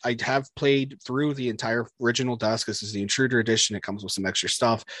played through the entire original Dusk. This is the Intruder edition. It comes with some extra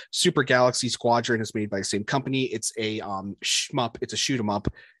stuff. Super Galaxy Squadron is made by the same company. It's a shmup. It's a shoot 'em up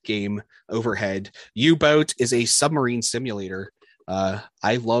game. Overhead. U-Boat is a submarine simulator. I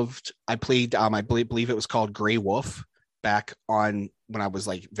played. I believe it was called Grey Wolf back on when I was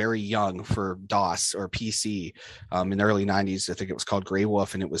like very young for DOS or PC in the early 90s. I think it was called Grey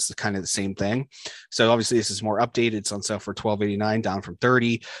Wolf, and it was kind of the same thing. So obviously this is more updated. It's on sale for $12.89, down from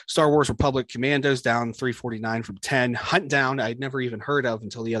 $30. Star Wars Republic Commandos down $3.49 from $10. Hunt Down, I'd never even heard of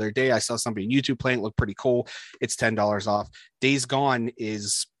until the other day. I saw somebody on YouTube playing. It looked pretty cool. It's $10 off. Days Gone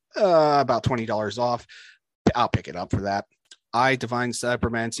is about $20 off. I'll pick it up for that. Divine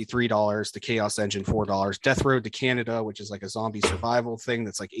Supremacy, $3, the Chaos Engine, $4, Death Road to Canada, which is like a zombie survival thing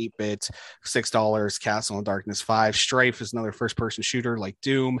that's like 8-bit, $6, Castle in Darkness, $5, Strife is another first-person shooter like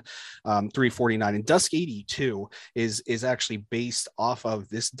Doom, $3.49, and Dusk 82 is actually based off of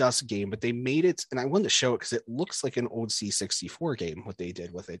this Dusk game, but they made it, and I wanted to show it because it looks like an old C64 game, what they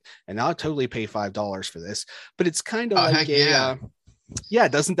did with it, and I'll totally pay $5 for this, but it's kind of like yeah,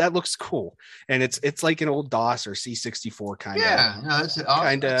 doesn't that looks cool? And it's like an old DOS or C64 kind of. Yeah, no, that's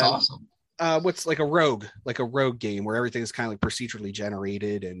awesome. What's like a rogue game where everything's kind of like procedurally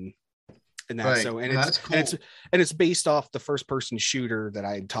generated and that. Right. So and it's cool. and it's based off the first person shooter that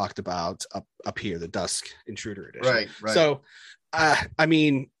I had talked about up here, the Dusk Intruder Edition. Right. So I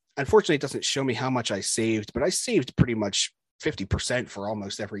mean, unfortunately, it doesn't show me how much I saved, but I saved pretty much 50% for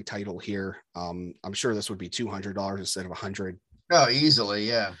almost every title here. I'm sure this would be $200 instead of $100. Oh, easily,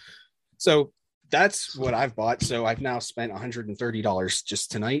 yeah. So that's what I've bought. So I've now spent $130 just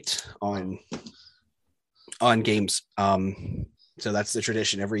tonight on games. So that's the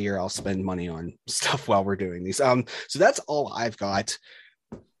tradition. Every year I'll spend money on stuff while we're doing these. So that's all I've got.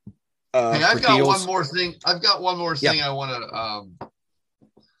 Hey, I've got one more thing. I want to.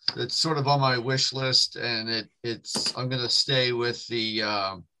 It's sort of on my wish list, and I'm going to stay with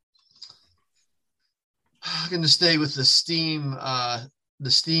the. I'm going to stay with the Steam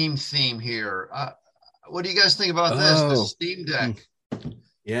theme here. What do you guys think about this? The Steam Deck.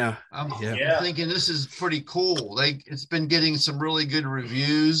 Yeah. I'm thinking this is pretty cool. It's been getting some really good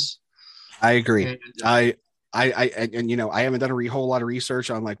reviews. I agree. And, I haven't done a whole lot of research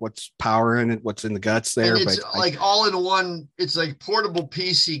on like what's powering it, what's in the guts there. It's but all in one. It's like portable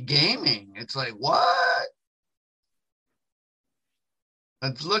PC gaming. It's like what?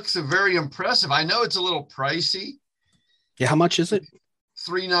 It looks very impressive. I know it's a little pricey. Yeah, how much is it?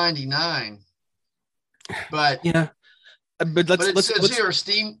 $399. But yeah, it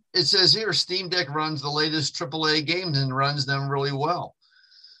says here Steam Deck runs the latest AAA games and runs them really well.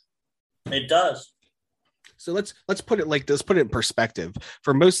 It does. So let's put it like this. Put it in perspective.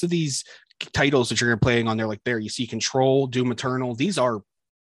 For most of these titles that you're playing on there, you see Control, Doom Eternal. These are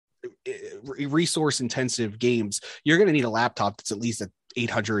resource intensive games. You're going to need a laptop that's at least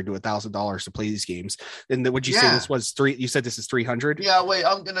 $800 to $1,000 to play these games. And would you say this was $300? You said this is $300. Yeah. Wait,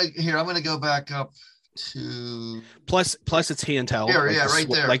 I'm gonna go back up to plus it's handheld. Here, right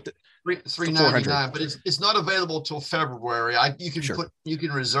there. Like $399, but it's not available till February. You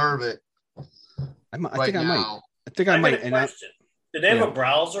can reserve it. I think I might. And did they have a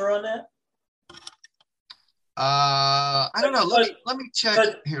browser on that? I don't know. Let me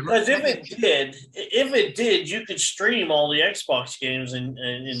check here. Because if it did, you could stream all the Xbox games in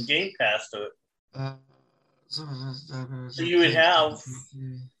Game Pass to it. So you would have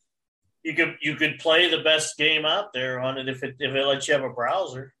you could play the best game out there on it if it lets you have a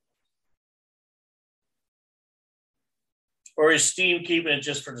browser. Or is Steam keeping it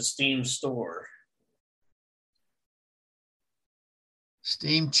just for the Steam store?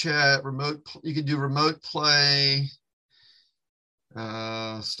 Steam chat, you can do remote play.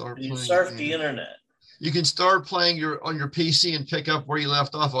 Start playing. You surf the internet. You can start playing on your PC and pick up where you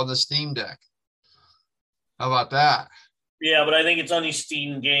left off on the Steam Deck. How about that? Yeah, but I think it's only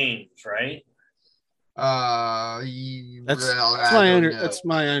Steam games, right? That's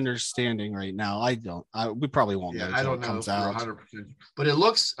my understanding right now. We probably won't know until it comes out. 100%. But it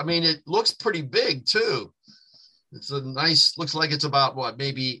looks pretty big too. Looks like it's about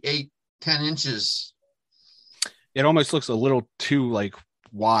maybe 8-10 inches. It almost looks a little too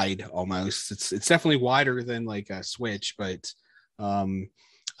wide almost. It's definitely wider than like a Switch, but I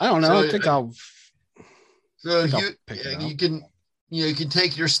don't know. You can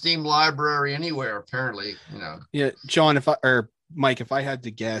take your Steam library anywhere apparently, Yeah, John, Mike, if I had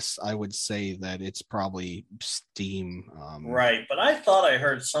to guess, I would say that it's probably Steam. Right, but I thought I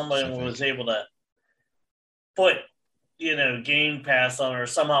heard somebody was able to put, Game Pass on or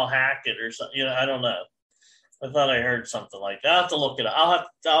somehow hack it or something. I don't know. I thought I heard something like that. I'll have to look it up.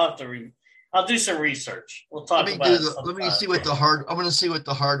 I'll do some research. We'll talk about it. Let me see what I'm going to see what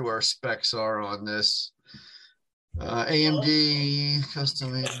the hardware specs are on this. AMD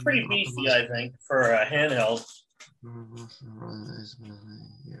custom. It's pretty beefy, I think, for a handheld.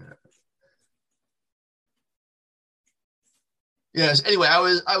 Yeah. Yes. Anyway,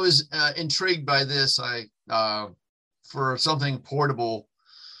 I was intrigued by this. For something portable,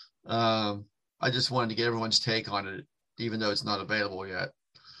 I just wanted to get everyone's take on it, even though it's not available yet.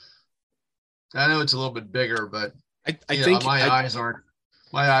 I know it's a little bit bigger, but I think my eyes aren't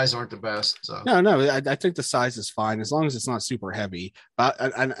the best. So no, I think the size is fine as long as it's not super heavy.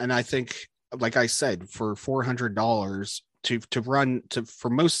 And I think, like I said, for $400, for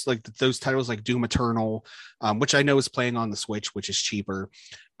most like those titles like Doom Eternal, which I know is playing on the Switch, which is cheaper,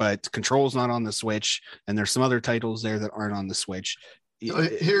 but Control's not on the Switch, and there's some other titles there that aren't on the Switch.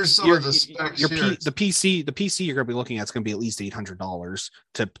 Here's some of the specs. The PC you're going to be looking at is going to be at least $800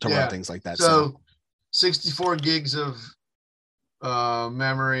 to run things like that. So 64 gigs of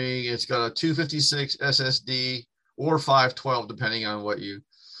memory. It's got a 256 SSD or 512, depending on what you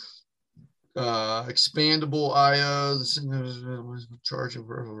expandable IO. Charging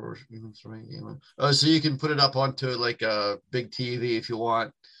so you can put it up onto like a big TV if you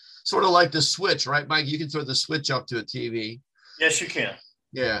want, sort of like the Switch, right, Mike? You can throw the Switch up to a TV. Yes, you can.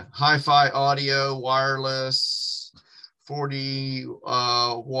 Yeah, hi-fi audio, wireless, 40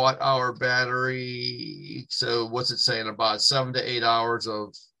 watt-hour battery. So what's it saying? About 7 to 8 hours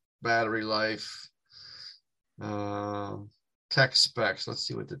of battery life. Tech specs. Let's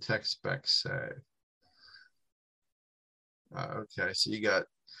see what the tech specs say. Okay, so you got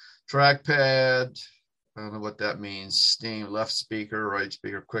trackpad. I don't know what that means. Steam, left speaker, right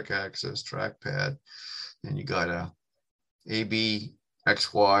speaker, quick access, trackpad. And you got a AB,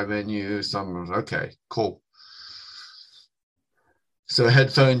 XY menu. Okay, cool. So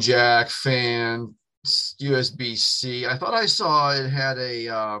headphone jack, fan, USB-C. I thought I saw it had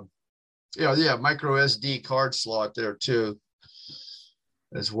a micro SD card slot there too,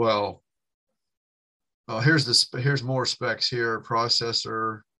 as well. Here's more specs here.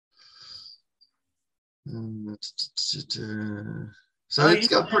 Processor. So it's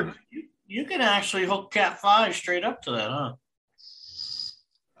got pretty. You can actually hook Cat 5 straight up to that,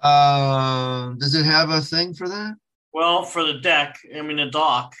 huh? Does it have a thing for that? Well, for the dock.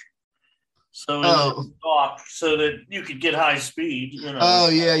 So the dock, so that you could get high speed. You know. Oh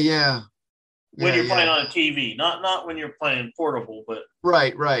yeah. When you're playing on a TV, not when you're playing portable, but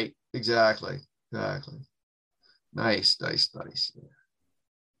right, exactly. Nice.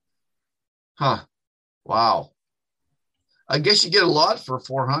 Huh? Wow. I guess you get a lot for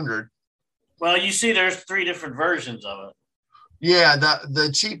 $400. Well, you see, there's 3 different versions of it. Yeah,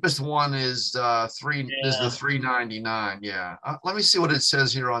 the cheapest one is the $399. Yeah. Let me see what it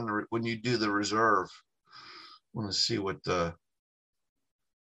says here on when you do the reserve. I want to see what the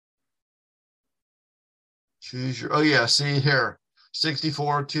choose your. Oh yeah, see here,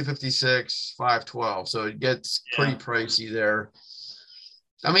 64, 256, 512. So it gets pretty pricey there.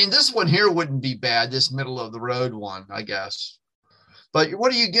 I mean, this one here wouldn't be bad. This middle of the road one, I guess. But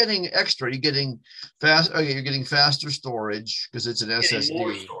what are you getting extra? You're getting you're getting faster storage because it's an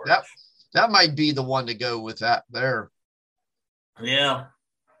SSD. That might be the one to go with that there. Yeah.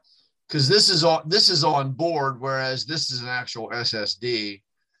 Because this is on board, whereas this is an actual SSD.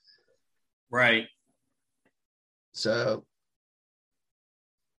 Right. So,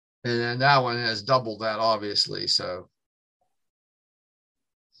 and then that one has double that, obviously. So.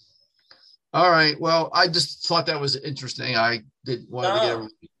 All right. Well, I just thought that was interesting. I wanted to get a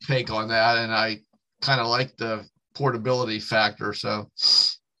take on that, and I kind of like the portability factor. So,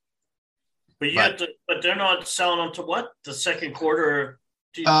 but they're not selling them to what? The second quarter?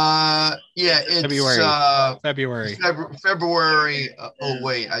 It's February. February.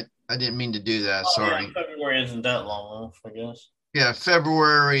 Wait, I didn't mean to do that. Sorry. Yeah, February isn't that long off, I guess. Yeah,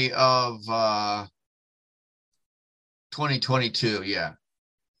 February of 2022. Yeah.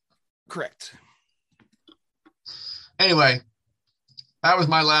 Correct. Anyway, that was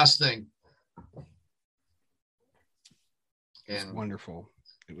my last thing. And wonderful.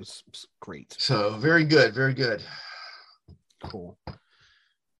 It was great. So very good. Very good. Cool.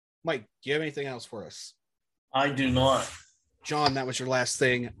 Mike, do you have anything else for us? I do not. John, that was your last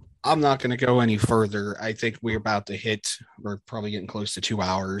thing. I'm not going to go any further. I think we're probably getting close to 2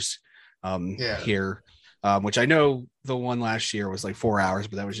 hours here. Which I know the one last year was like 4 hours,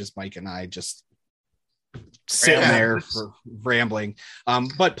 but that was just Mike and I just sitting there for rambling.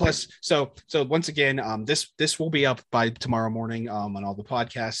 But plus, so once again, this will be up by tomorrow morning on all the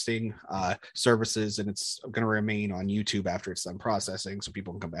podcasting services, and it's going to remain on YouTube after it's done processing, so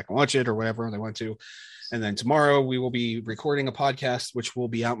people can come back and watch it or whatever they want to. And then tomorrow we will be recording a podcast, which will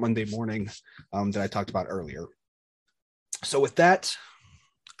be out Monday morning that I talked about earlier. So with that,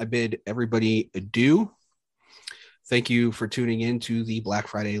 I bid everybody adieu. Thank you for tuning in to the Black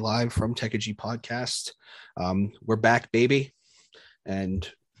Friday Live from Techigy podcast. We're back, baby, and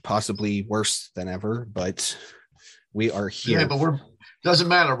possibly worse than ever, but we are here. Yeah, but doesn't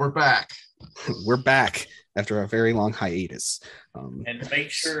matter. We're back. We're back after a very long hiatus. And make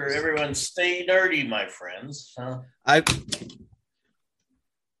sure everyone stay dirty, my friends. Were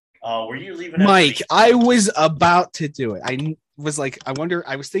you leaving? Mike, I was about to do it. was like, I wonder.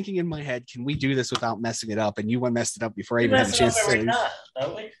 I was thinking in my head, can we do this without messing it up? And you messed it up before I even had a chance to say.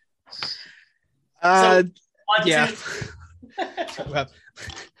 Yeah. Well,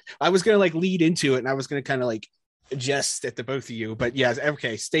 I was gonna like lead into it, and I was gonna kind of like jest at the both of you, but yeah,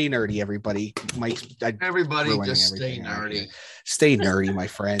 okay. Stay nerdy, everybody. Everybody just stay nerdy. Stay nerdy, my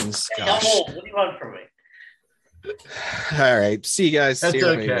friends. Hey, I'm old. What do you want from me? All right. See you guys. That's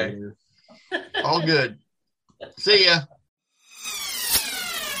okay. All good. See ya.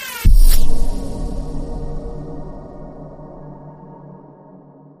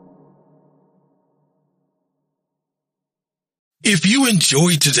 If you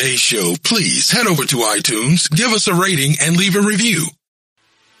enjoyed today's show, please head over to iTunes, give us a rating, and leave a review.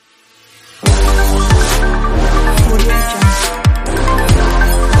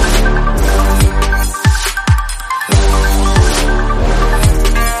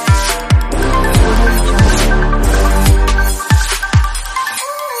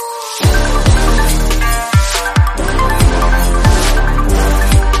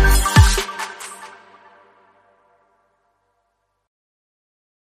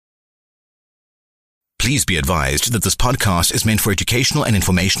 Please be advised that this podcast is meant for educational and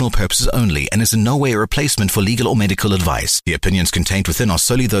informational purposes only and is in no way a replacement for legal or medical advice. The opinions contained within are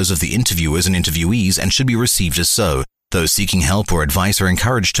solely those of the interviewers and interviewees and should be received as so. Those seeking help or advice are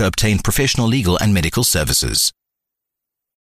encouraged to obtain professional legal and medical services.